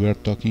job. We are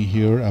talking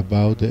here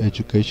about the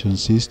education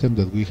system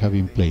that we have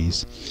in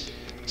place.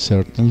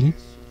 Certainly,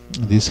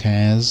 this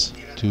has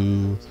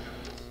to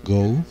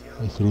go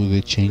through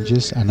the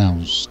changes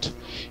announced.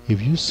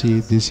 If you see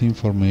this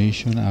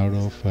information, out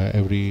of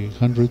every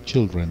 100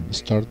 children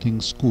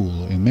starting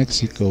school in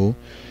Mexico,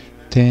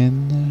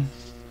 10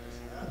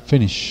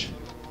 finish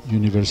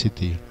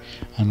university,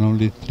 and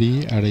only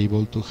 3 are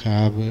able to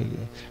have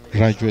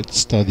graduate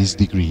studies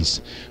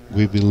degrees.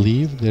 We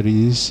believe there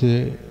is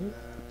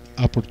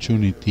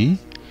opportunity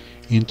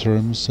in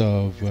terms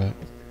of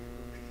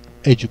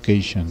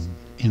education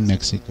in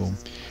Mexico.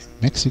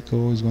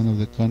 Mexico is one of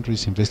the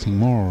countries investing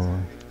more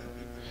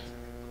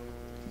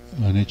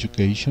on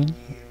education,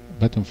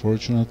 but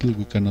unfortunately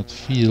we cannot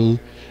feel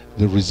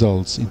the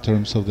results in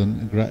terms of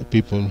the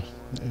people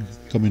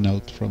coming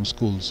out from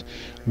schools.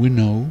 We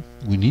know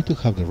we need to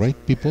have the right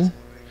people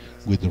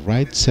with the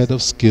right set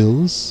of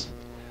skills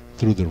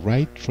through the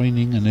right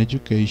training and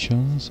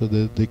education so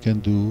that they can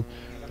do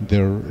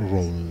their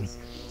role.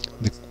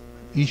 The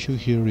issue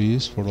here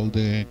is for all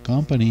the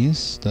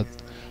companies that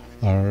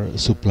are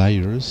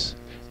suppliers,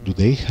 do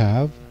they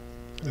have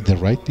the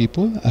right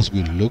people as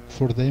we look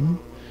for them?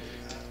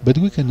 But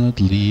we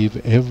cannot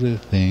leave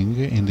everything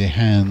in the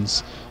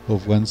hands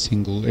of one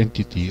single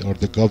entity or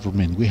the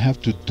government. We have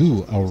to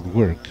do our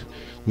work.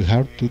 We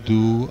have to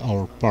do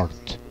our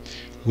part.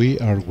 We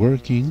are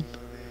working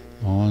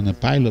on a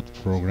pilot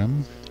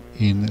program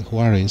in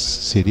Juarez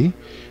City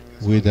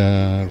with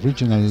a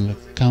regional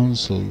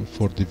council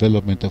for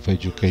development of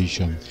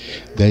education.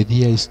 The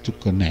idea is to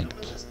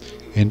connect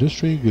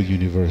industry with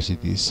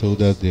universities so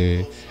that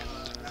the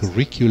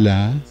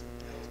curricula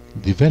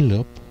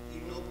develop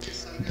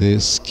the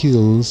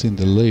skills in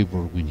the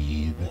labor we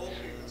need,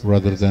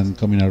 rather than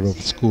coming out of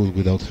school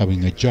without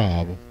having a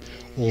job,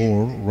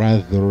 or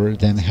rather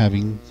than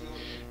having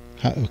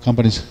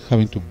companies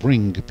having to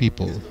bring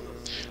people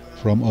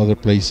from other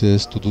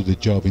places to do the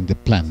job in the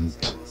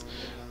plant.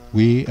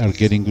 We are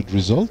getting good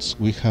results.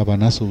 We have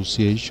an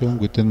association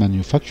with 10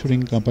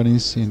 manufacturing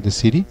companies in the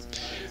city.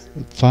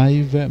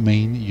 5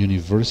 main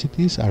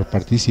universities are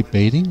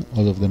participating,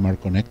 all of them are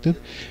connected,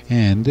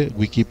 and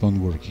we keep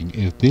on working.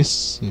 If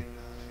this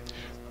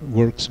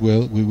works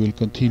well, we will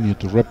continue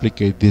to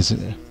replicate this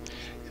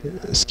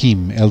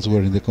scheme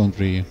elsewhere in the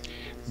country.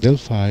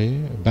 Delphi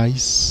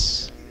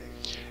buys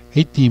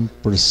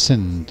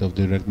 18% of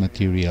direct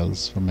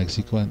materials from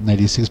Mexico and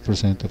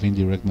 96% of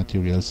indirect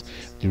materials.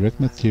 Direct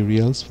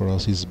materials for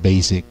us is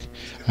basic,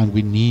 and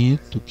we need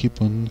to keep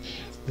on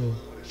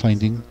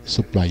finding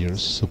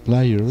suppliers.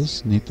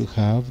 Suppliers need to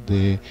have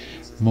the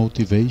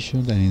motivation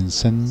and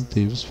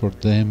incentives for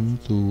them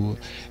to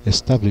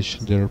establish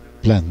their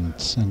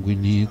plants, and we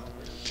need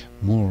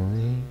more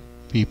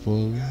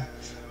people,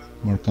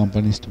 more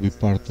companies to be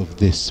part of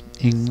this.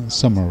 In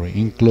summary,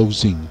 in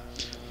closing,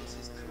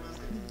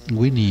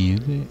 we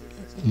need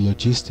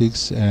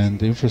logistics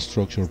and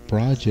infrastructure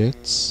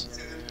projects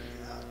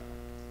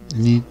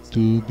need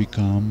to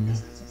become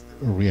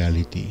a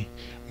reality.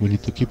 We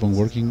need to keep on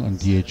working on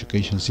the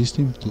education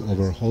system to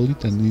overhaul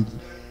it, and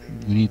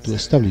we need to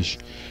establish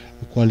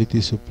quality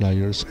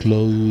suppliers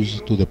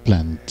close to the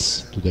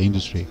plants, to the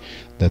industry.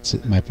 That's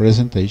it, my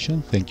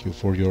presentation. Thank you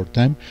for your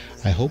time.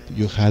 I hope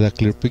you had a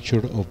clear picture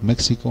of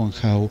Mexico and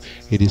how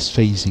it is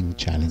facing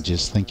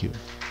challenges. Thank you.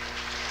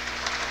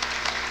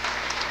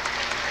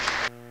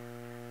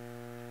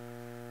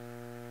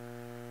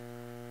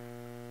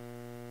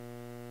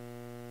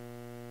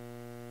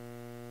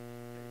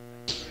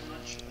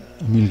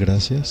 Mil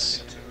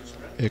gracias.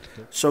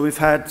 Hector. So we've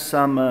had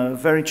some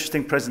very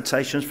interesting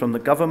presentations from the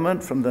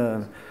government, from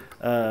the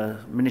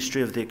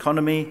Ministry of the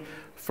Economy,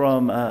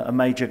 from a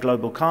major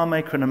global car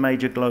maker and a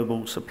major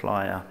global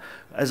supplier.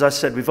 As I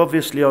said, we've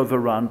obviously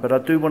overrun, but I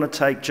do want to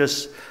take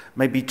just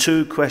maybe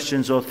 2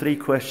 questions or 3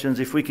 questions,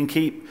 if we can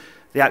keep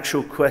the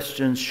actual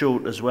questions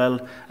short as well,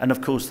 and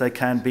of course they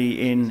can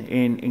be in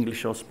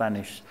English or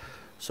Spanish.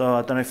 So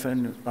I don't know if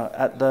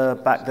at the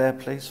back there,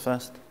 please,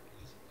 first.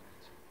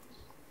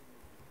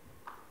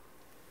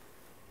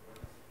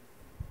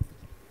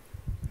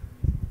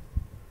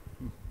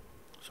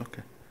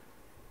 Okay.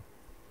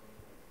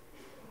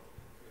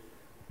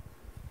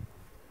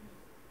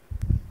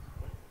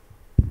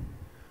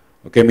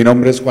 Ok, mi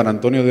nombre es Juan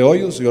Antonio de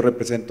Hoyos, yo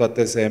represento a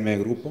TCM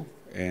Grupo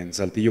en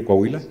Saltillo,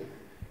 Coahuila.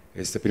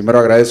 Primero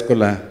agradezco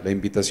la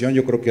invitación,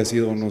 yo creo que ha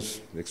sido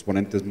unos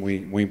exponentes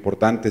muy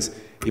importantes.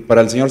 Y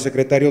para el señor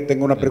secretario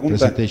tengo una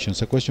pregunta.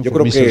 Yo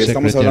creo que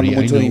estamos hablando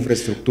mucho de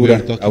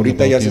infraestructura,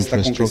 ahorita ya se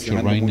está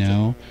congestionando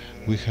mucho.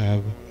 We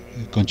have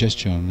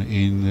congestion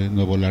in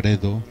Nuevo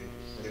Laredo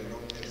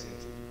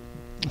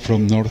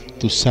from north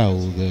to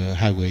south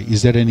highway.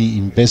 Is there any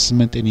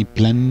investment, any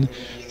plan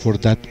for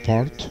that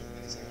part?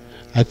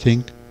 I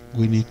think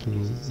we need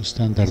to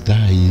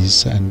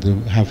standardize and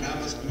have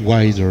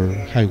wider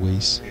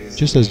highways.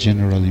 Just as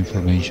general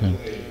information,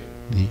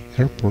 the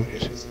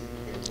airport,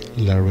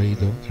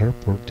 Laredo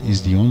Airport,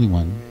 is the only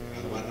one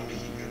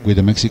with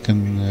the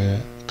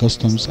Mexican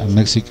customs and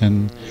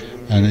Mexican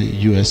and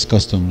U.S.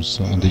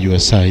 customs on the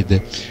U.S. side.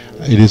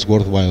 It is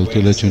worthwhile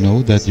to let you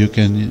know that you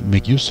can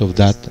make use of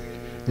that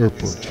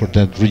airport for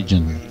that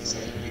region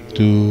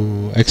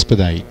to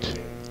expedite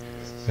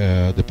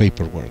the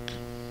paperwork.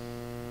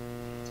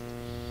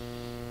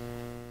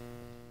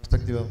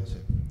 Está activado, sí.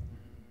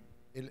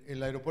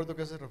 El aeropuerto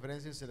que hace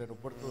referencia es el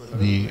aeropuerto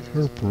de The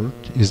airport,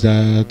 is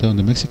that on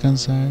the Mexican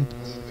side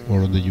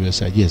or on the US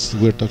side? Yes,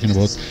 we're talking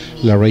about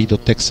Laredo,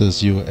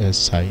 Texas, US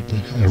side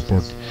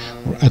airport.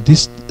 At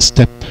this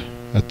step,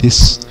 at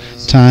this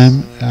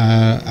time,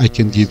 I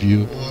can give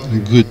you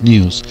good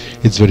news.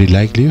 It's very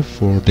likely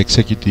for the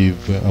executive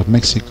of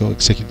Mexico,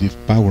 executive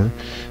power,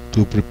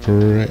 to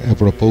prepare a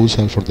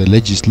proposal for the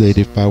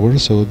legislative power,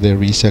 so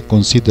there is a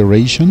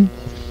consideration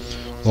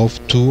of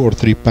 2 or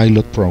 3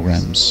 pilot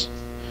programs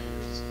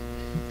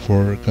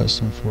for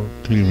custom for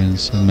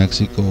clearance in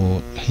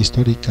Mexico.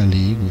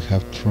 Historically, we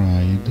have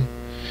tried.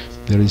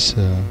 There is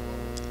a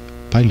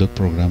pilot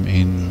program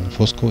in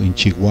Fosco in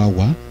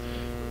Chihuahua,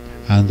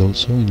 and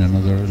also in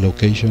another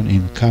location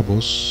in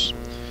Cabos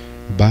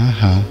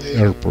Baja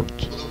Airport,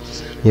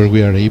 where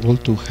we are able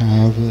to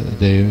have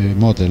the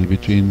model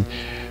between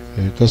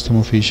custom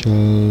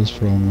officials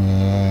from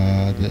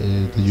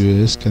the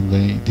US can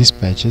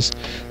dispatches,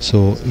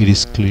 so it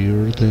is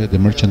cleared the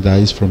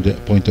merchandise from the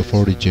point of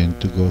origin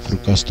to go through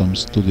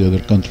customs to the other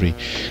country.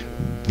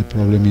 The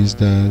problem is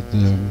that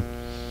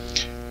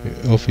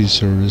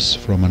officers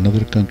from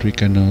another country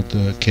cannot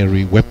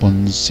carry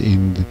weapons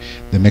in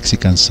the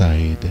Mexican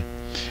side.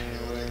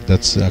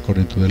 That's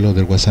according to the law.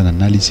 There was an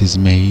analysis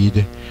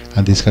made,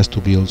 and this has to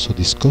be also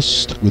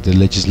discussed with the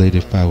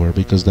legislative power,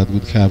 because that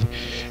would have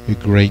a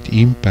great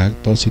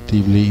impact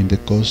positively in the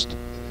cost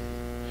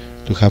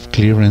to have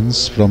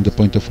clearance from the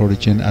point of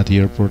origin at the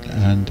airport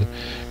and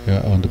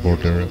on the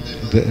border.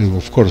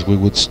 Of course, we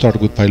would start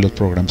with pilot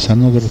programs.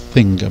 Another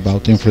thing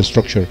about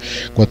infrastructure,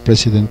 what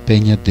President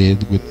Peña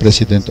did with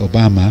President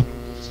Obama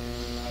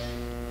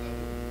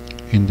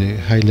in the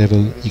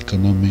high-level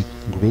economic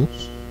group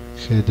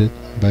headed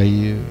by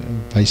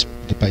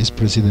the Vice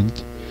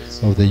President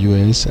of the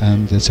U.S.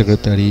 and the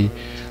Secretary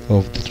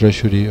of the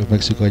Treasury of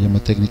Mexico. I am a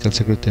technical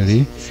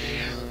secretary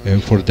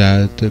for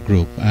that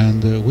group,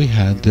 and we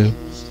had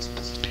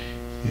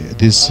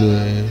this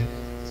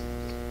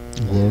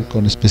work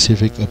on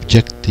specific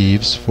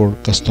objectives for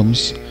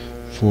customs,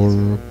 for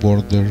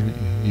border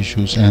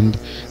issues and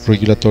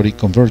regulatory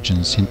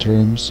convergence in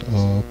terms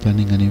of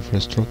planning and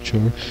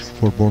infrastructure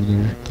for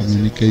border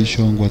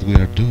communication. What we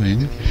are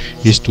doing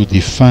is to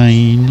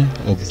define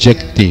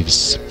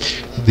objectives.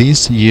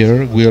 This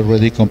year we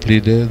already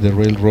completed the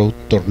railroad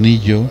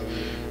Tornillo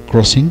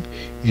crossing.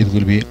 It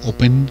will be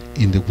open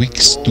in the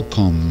weeks to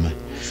come.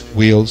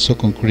 We also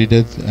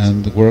concluded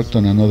and worked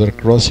on another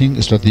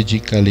crossing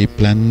strategically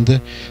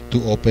planned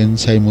to open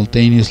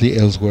simultaneously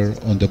elsewhere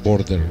on the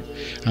border.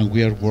 And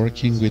we are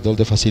working with all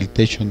the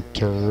facilitation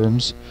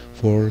terms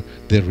for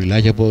the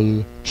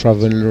reliable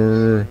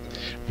traveler,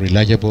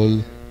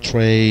 reliable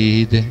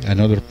trade and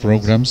other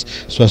programs,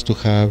 so as to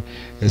have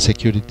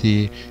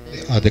security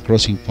at the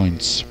crossing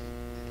points.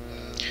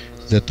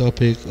 The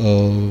topic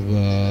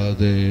of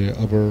the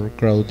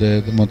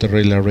overcrowded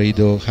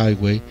Monterrey-Laredo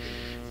highway,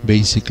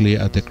 basically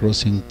at the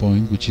crossing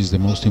point, which is the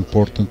most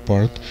important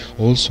part,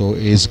 also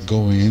is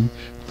going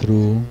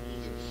through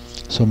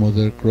some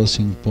other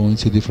crossing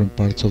points in different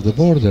parts of the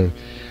border,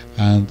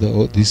 and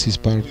this is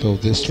part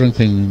of the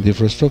strengthening the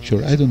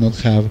infrastructure. I do not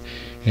have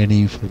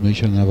any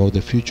information about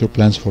the future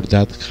plans for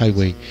that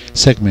highway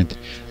segment.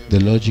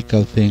 The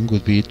logical thing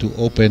would be to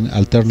open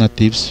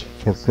alternatives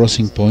for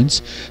crossing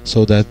points,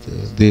 so that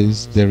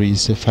there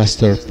is a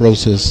faster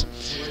process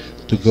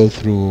to go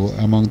through.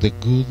 Among the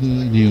good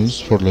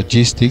news for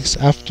logistics,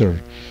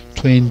 after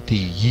 20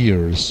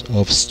 years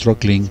of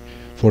struggling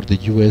for the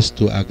U.S.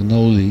 to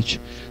acknowledge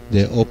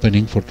the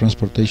opening for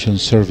transportation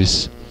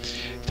service,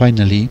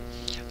 finally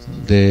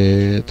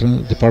the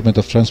Department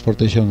of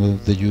Transportation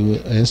of the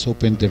U.S.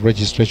 opened the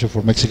registration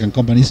for Mexican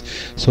companies,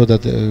 so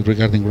that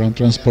regarding ground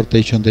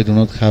transportation they do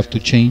not have to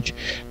change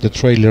the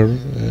trailer,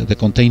 the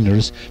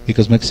containers,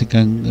 because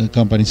Mexican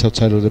companies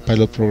outside of the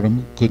pilot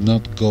program could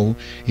not go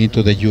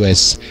into the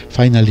U.S.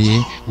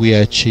 Finally, we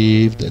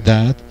achieved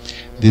that.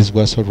 This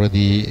was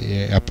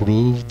already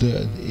approved.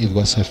 It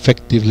was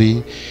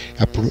effectively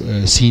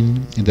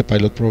seen in the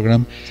pilot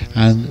program,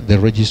 and the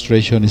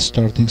registration is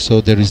starting, so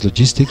there is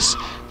logistics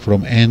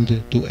from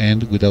end to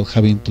end without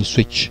having to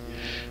switch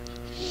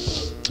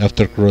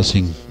after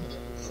crossing.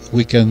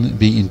 We can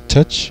be in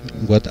touch.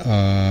 What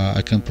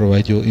I can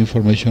provide you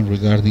information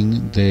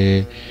regarding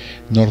the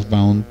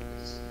northbound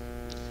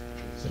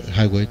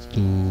highway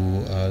to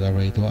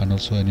Laredo, and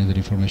also any other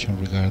information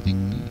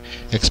regarding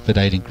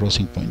expediting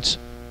crossing points.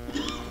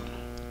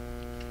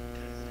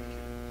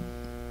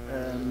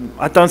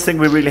 I don't think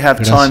we really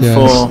have time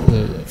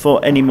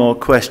for any more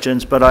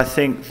questions, but I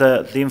think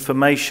that the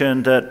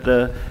information that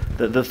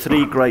the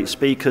three great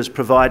speakers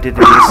provided in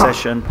this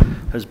session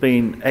has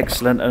been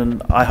excellent,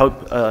 and I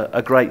hope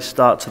a great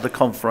start to the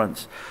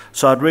conference.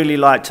 So I'd really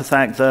like to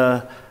thank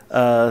the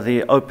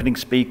opening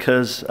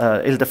speakers,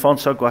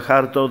 Ildefonso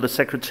Guajardo, the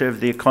Secretary of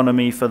the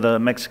Economy for the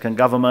Mexican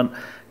government,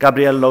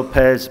 Gabriel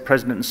Lopez,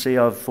 President and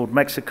CEO of Ford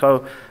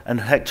Mexico,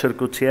 and Hector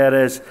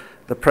Gutierrez,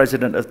 the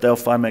President of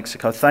Delphi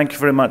Mexico. Thank you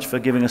very much for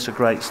giving us a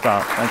great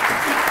start. Thank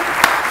you.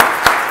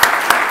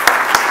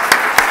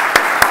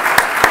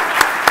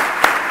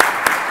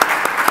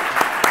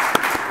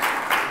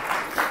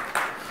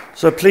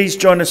 So please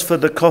join us for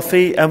the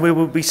coffee, and we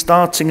will be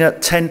starting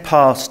at 10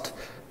 past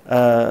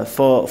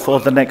for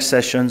the next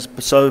sessions.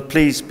 So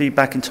please be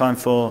back in time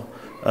for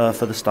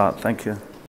the start. Thank you.